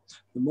the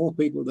more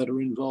people that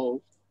are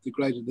involved, the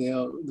greater they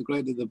are, the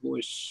greater the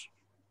voice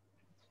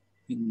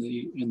in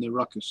the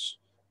ruckus,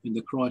 in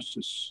the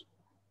crisis.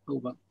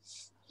 Over.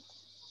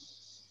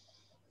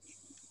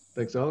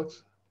 Thanks,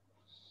 Alex.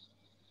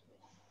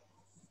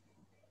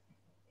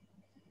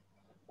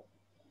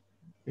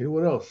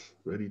 Anyone else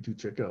ready to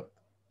check out?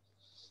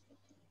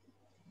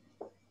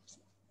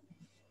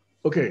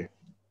 Okay,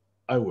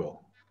 I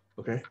will.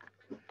 Okay.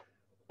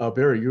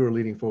 Barry, you were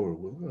leading forward.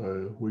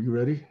 Were you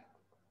ready?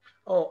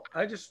 Oh,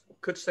 I just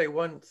could say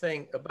one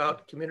thing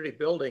about community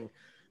building,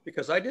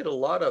 because I did a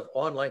lot of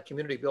online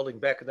community building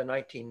back in the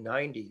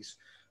 1990s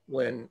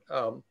when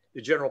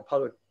the general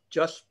public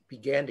just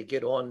began to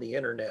get on the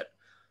internet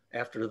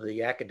after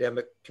the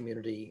academic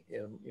community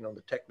and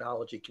the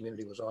technology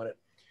community was on it.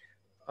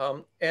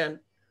 And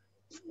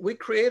we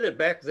created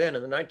back then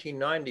in the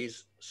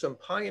 1990s some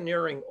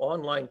pioneering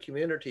online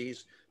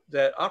communities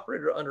that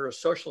operated under a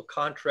social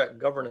contract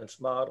governance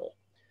model,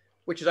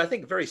 which is, I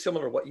think, very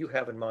similar to what you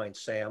have in mind,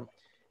 Sam.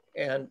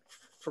 And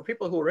for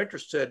people who are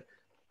interested,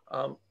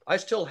 I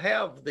still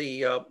have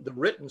the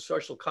written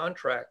social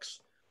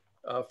contracts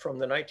from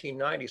the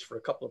 1990s for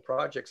a couple of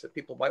projects that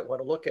people might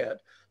want to look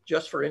at,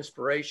 just for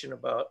inspiration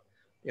about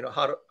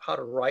how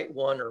to write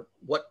one or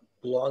what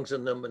belongs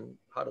in them and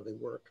how do they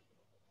work.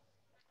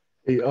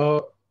 Hey,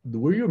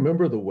 were you a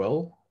member of the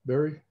Well,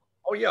 Barry?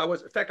 Oh yeah, I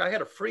was. In fact, I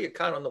had a free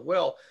account on the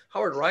Well.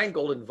 Howard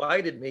Rheingold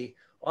invited me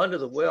onto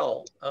the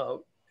Well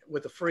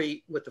with the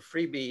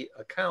freebie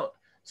account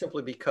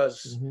simply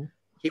because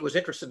he was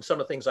interested in some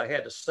of the things I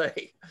had to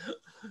say.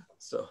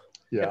 So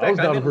yeah, fact, I was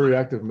not a very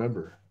active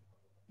member.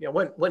 Yeah,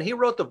 when he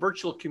wrote the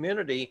virtual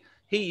community,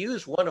 he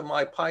used one of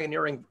my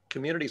pioneering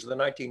communities of the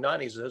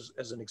 1990s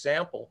as an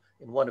example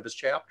in one of his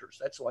chapters.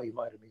 That's why he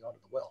invited me onto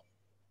the Well.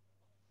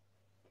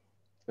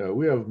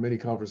 We have many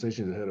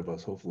conversations ahead of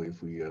us, hopefully,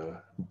 if we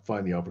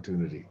find the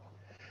opportunity.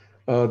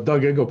 Doug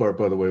Engelbart,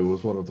 by the way,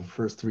 was one of the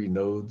first 3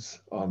 nodes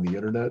on the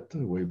internet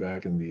way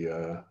back in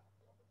the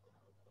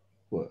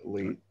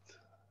late.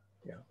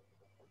 Yeah.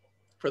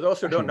 For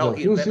those who don't know,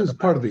 he was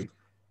part of the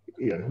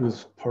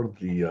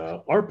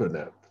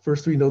ARPANET,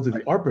 first 3 nodes of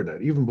the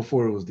ARPANET, even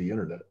before it was the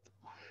internet.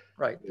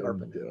 Right, the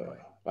ARPANET. Right.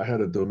 I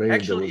had a domain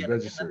that was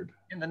registered.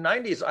 In the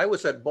 90s, I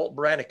was at Bolt,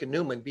 Brannick, and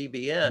Newman,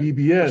 BBN.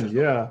 BBN,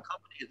 yeah.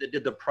 Company that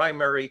did the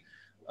primary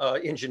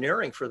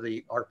engineering for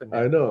the ARPANET.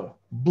 I know.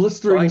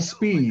 Blistering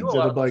speeds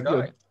at like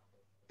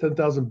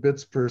 10,000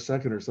 bits per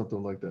second or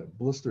something like that.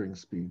 Blistering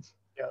speeds.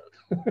 Yeah.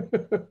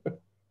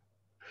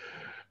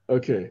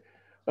 Okay.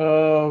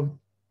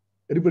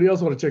 Anybody else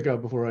want to check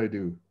out before I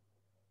do?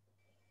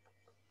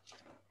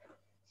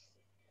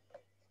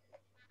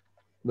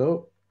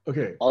 No?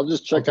 Okay. I'll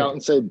just check out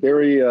and say,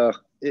 Barry,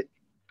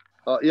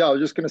 Yeah, I was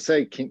just going to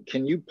say,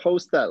 can you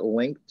post that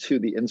link to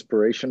the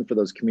inspiration for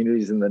those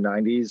communities in the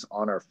 90s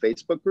on our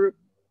Facebook group?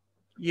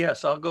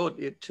 Yes, I'll go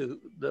to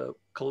the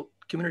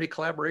community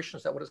collaboration.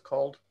 Is that what it's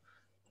called?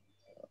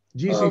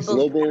 GCC.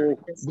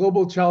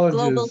 Global Challenges.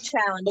 Global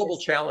Challenges. Global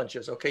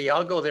Challenges. Okay, yeah,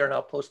 I'll go there and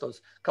I'll post a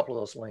couple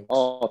of those links.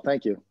 Oh,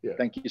 thank you. Yeah.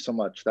 Thank you so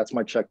much. That's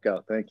my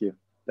checkout. Thank you.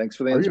 Thanks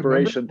for the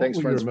inspiration. Thanks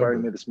for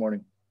inspiring me this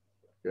morning.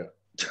 Yeah.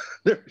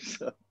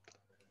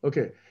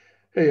 Okay.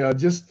 Hey,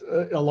 just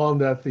along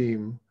that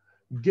theme,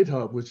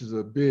 GitHub, which is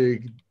a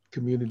big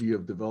community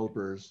of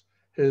developers,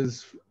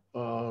 has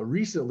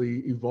recently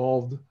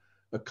evolved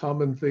a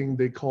common thing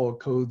they call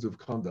codes of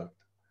conduct.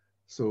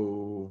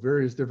 So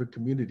various different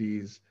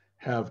communities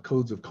have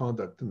codes of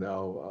conduct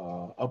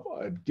now up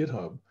at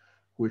GitHub,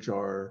 which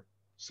are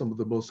some of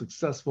the most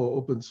successful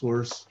open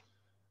source,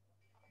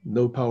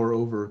 no power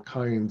over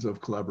kinds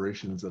of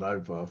collaborations that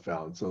I've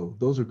found. So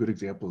those are good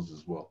examples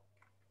as well.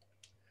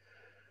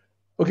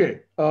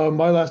 Okay,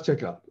 my last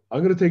checkout.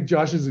 I'm going to take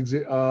Josh's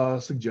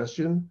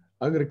suggestion.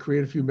 I'm going to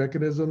create a few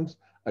mechanisms.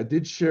 I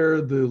did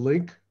share the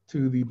link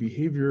to the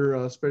behavior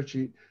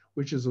spreadsheet,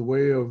 which is a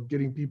way of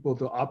getting people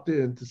to opt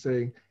in to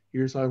saying,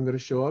 here's how I'm going to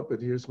show up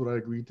and here's what I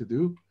agreed to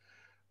do.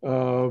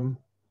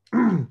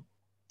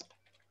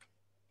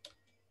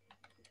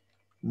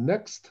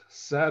 Next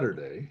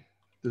Saturday,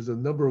 there's a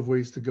number of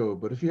ways to go,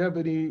 but if you have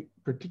any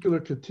particular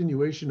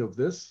continuation of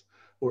this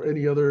or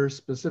any other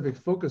specific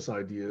focus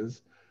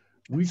ideas,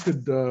 we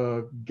could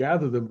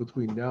gather them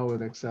between now and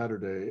next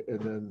Saturday and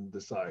then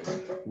decide.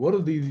 One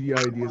of the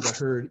ideas I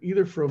heard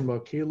either from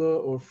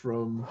Kayla or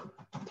from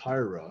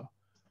Tyra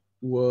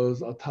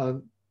was a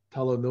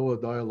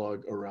Talanoa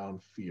dialogue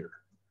around fear.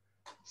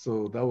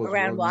 So that was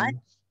around what?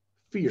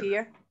 Fear.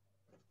 Fear.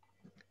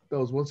 That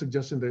was one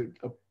suggestion that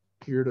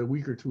appeared a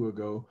week or two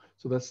ago.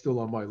 So that's still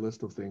on my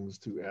list of things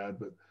to add,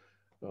 but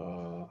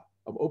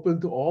I'm open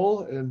to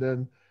all. And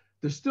then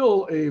there's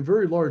still a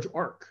very large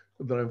arc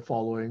that I'm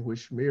following,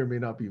 which may or may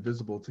not be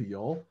visible to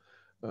y'all.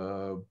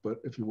 But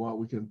if you want,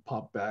 we can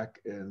pop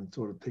back and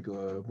sort of take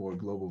a more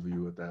global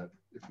view at that,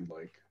 if you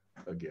like,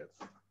 again.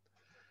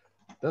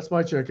 That's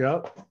my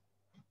checkout.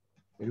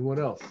 Anyone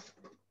else?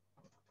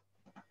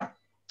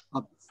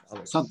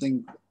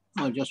 Something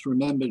I just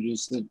remembered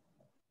is that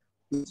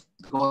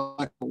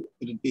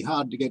it'd be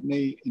hard to get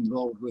me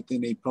involved with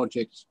any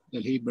projects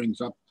that he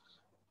brings up,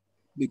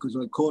 because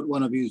I caught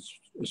one of his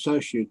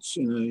associates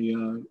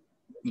in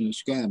a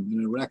scam,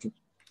 in a racket,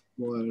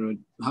 or a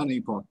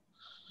honeypot.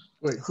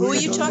 Wait, who are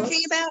you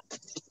talking about?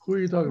 Who are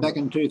you talking Back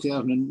about?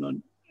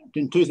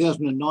 in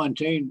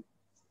 2019,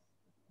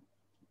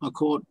 I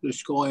caught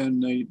this guy in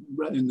the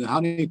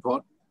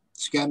honeypot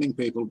scamming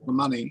people for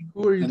money.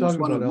 Who are you and talking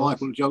it's one about, of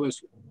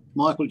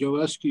Michael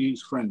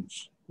Jaworski's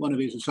friends, one of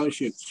his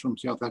associates from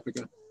South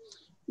Africa.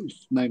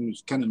 His name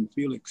is Canon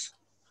Felix.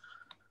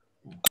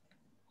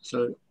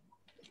 So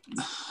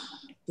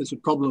there's a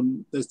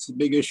problem. That's the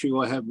big issue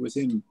I have with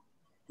him,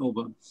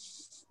 Alba.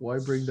 Why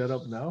bring that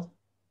up now?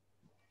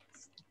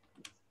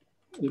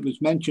 It was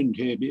mentioned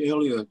here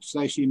earlier.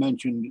 Stacey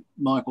mentioned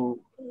Michael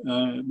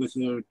with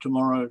her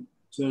tomorrow,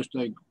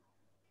 Thursday,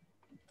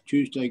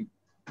 Tuesday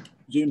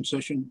Zoom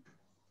session.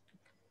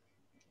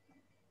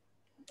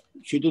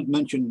 She did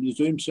mention the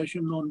Zoom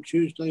session on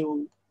Tuesday,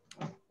 or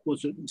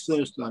was it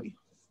Thursday?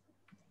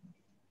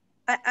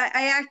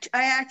 I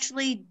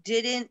actually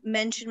didn't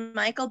mention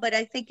Michael, but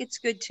I think it's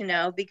good to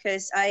know,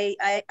 because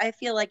I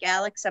feel like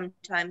Alex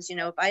sometimes, you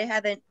know, if I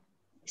haven't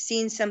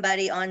seen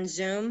somebody on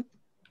Zoom,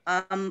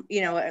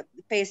 you know,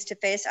 face to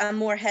face, I'm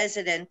more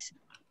hesitant.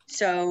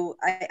 So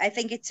I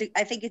think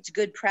it's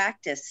good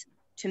practice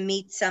to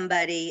meet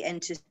somebody and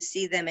to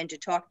see them and to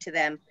talk to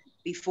them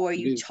before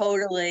you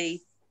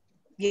totally,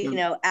 you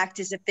know, act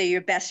as if they're your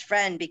best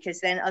friend,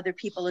 because then other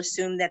people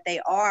assume that they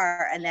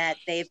are and that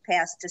they've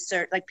passed a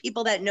certain, like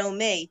people that know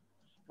me.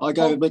 I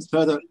go a bit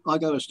further. I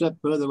go a step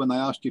further when they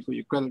ask you for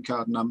your credit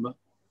card number.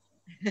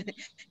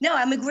 No,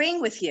 I'm agreeing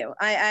with you.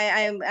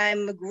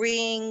 I'm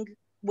agreeing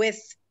with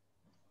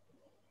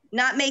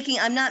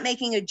I'm not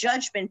making a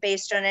judgment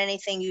based on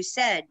anything you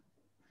said.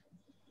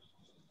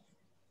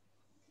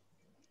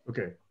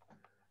 Okay.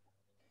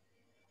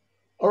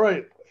 All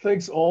right.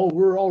 Thanks all.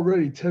 We're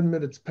already 10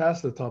 minutes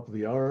past the top of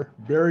the hour.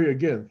 Barry,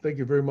 again, thank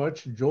you very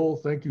much. Joel,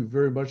 thank you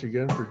very much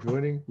again for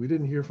joining. We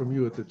didn't hear from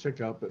you at the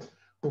checkout, but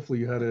hopefully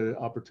you had an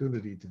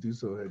opportunity to do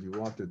so had you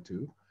wanted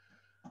to.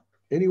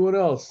 Anyone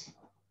else?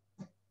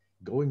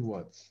 Going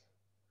once,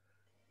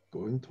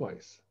 going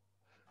twice.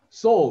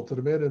 Sold to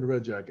the man in the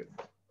red jacket.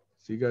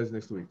 See you guys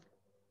next week.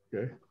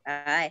 Okay?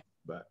 Bye.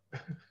 Bye.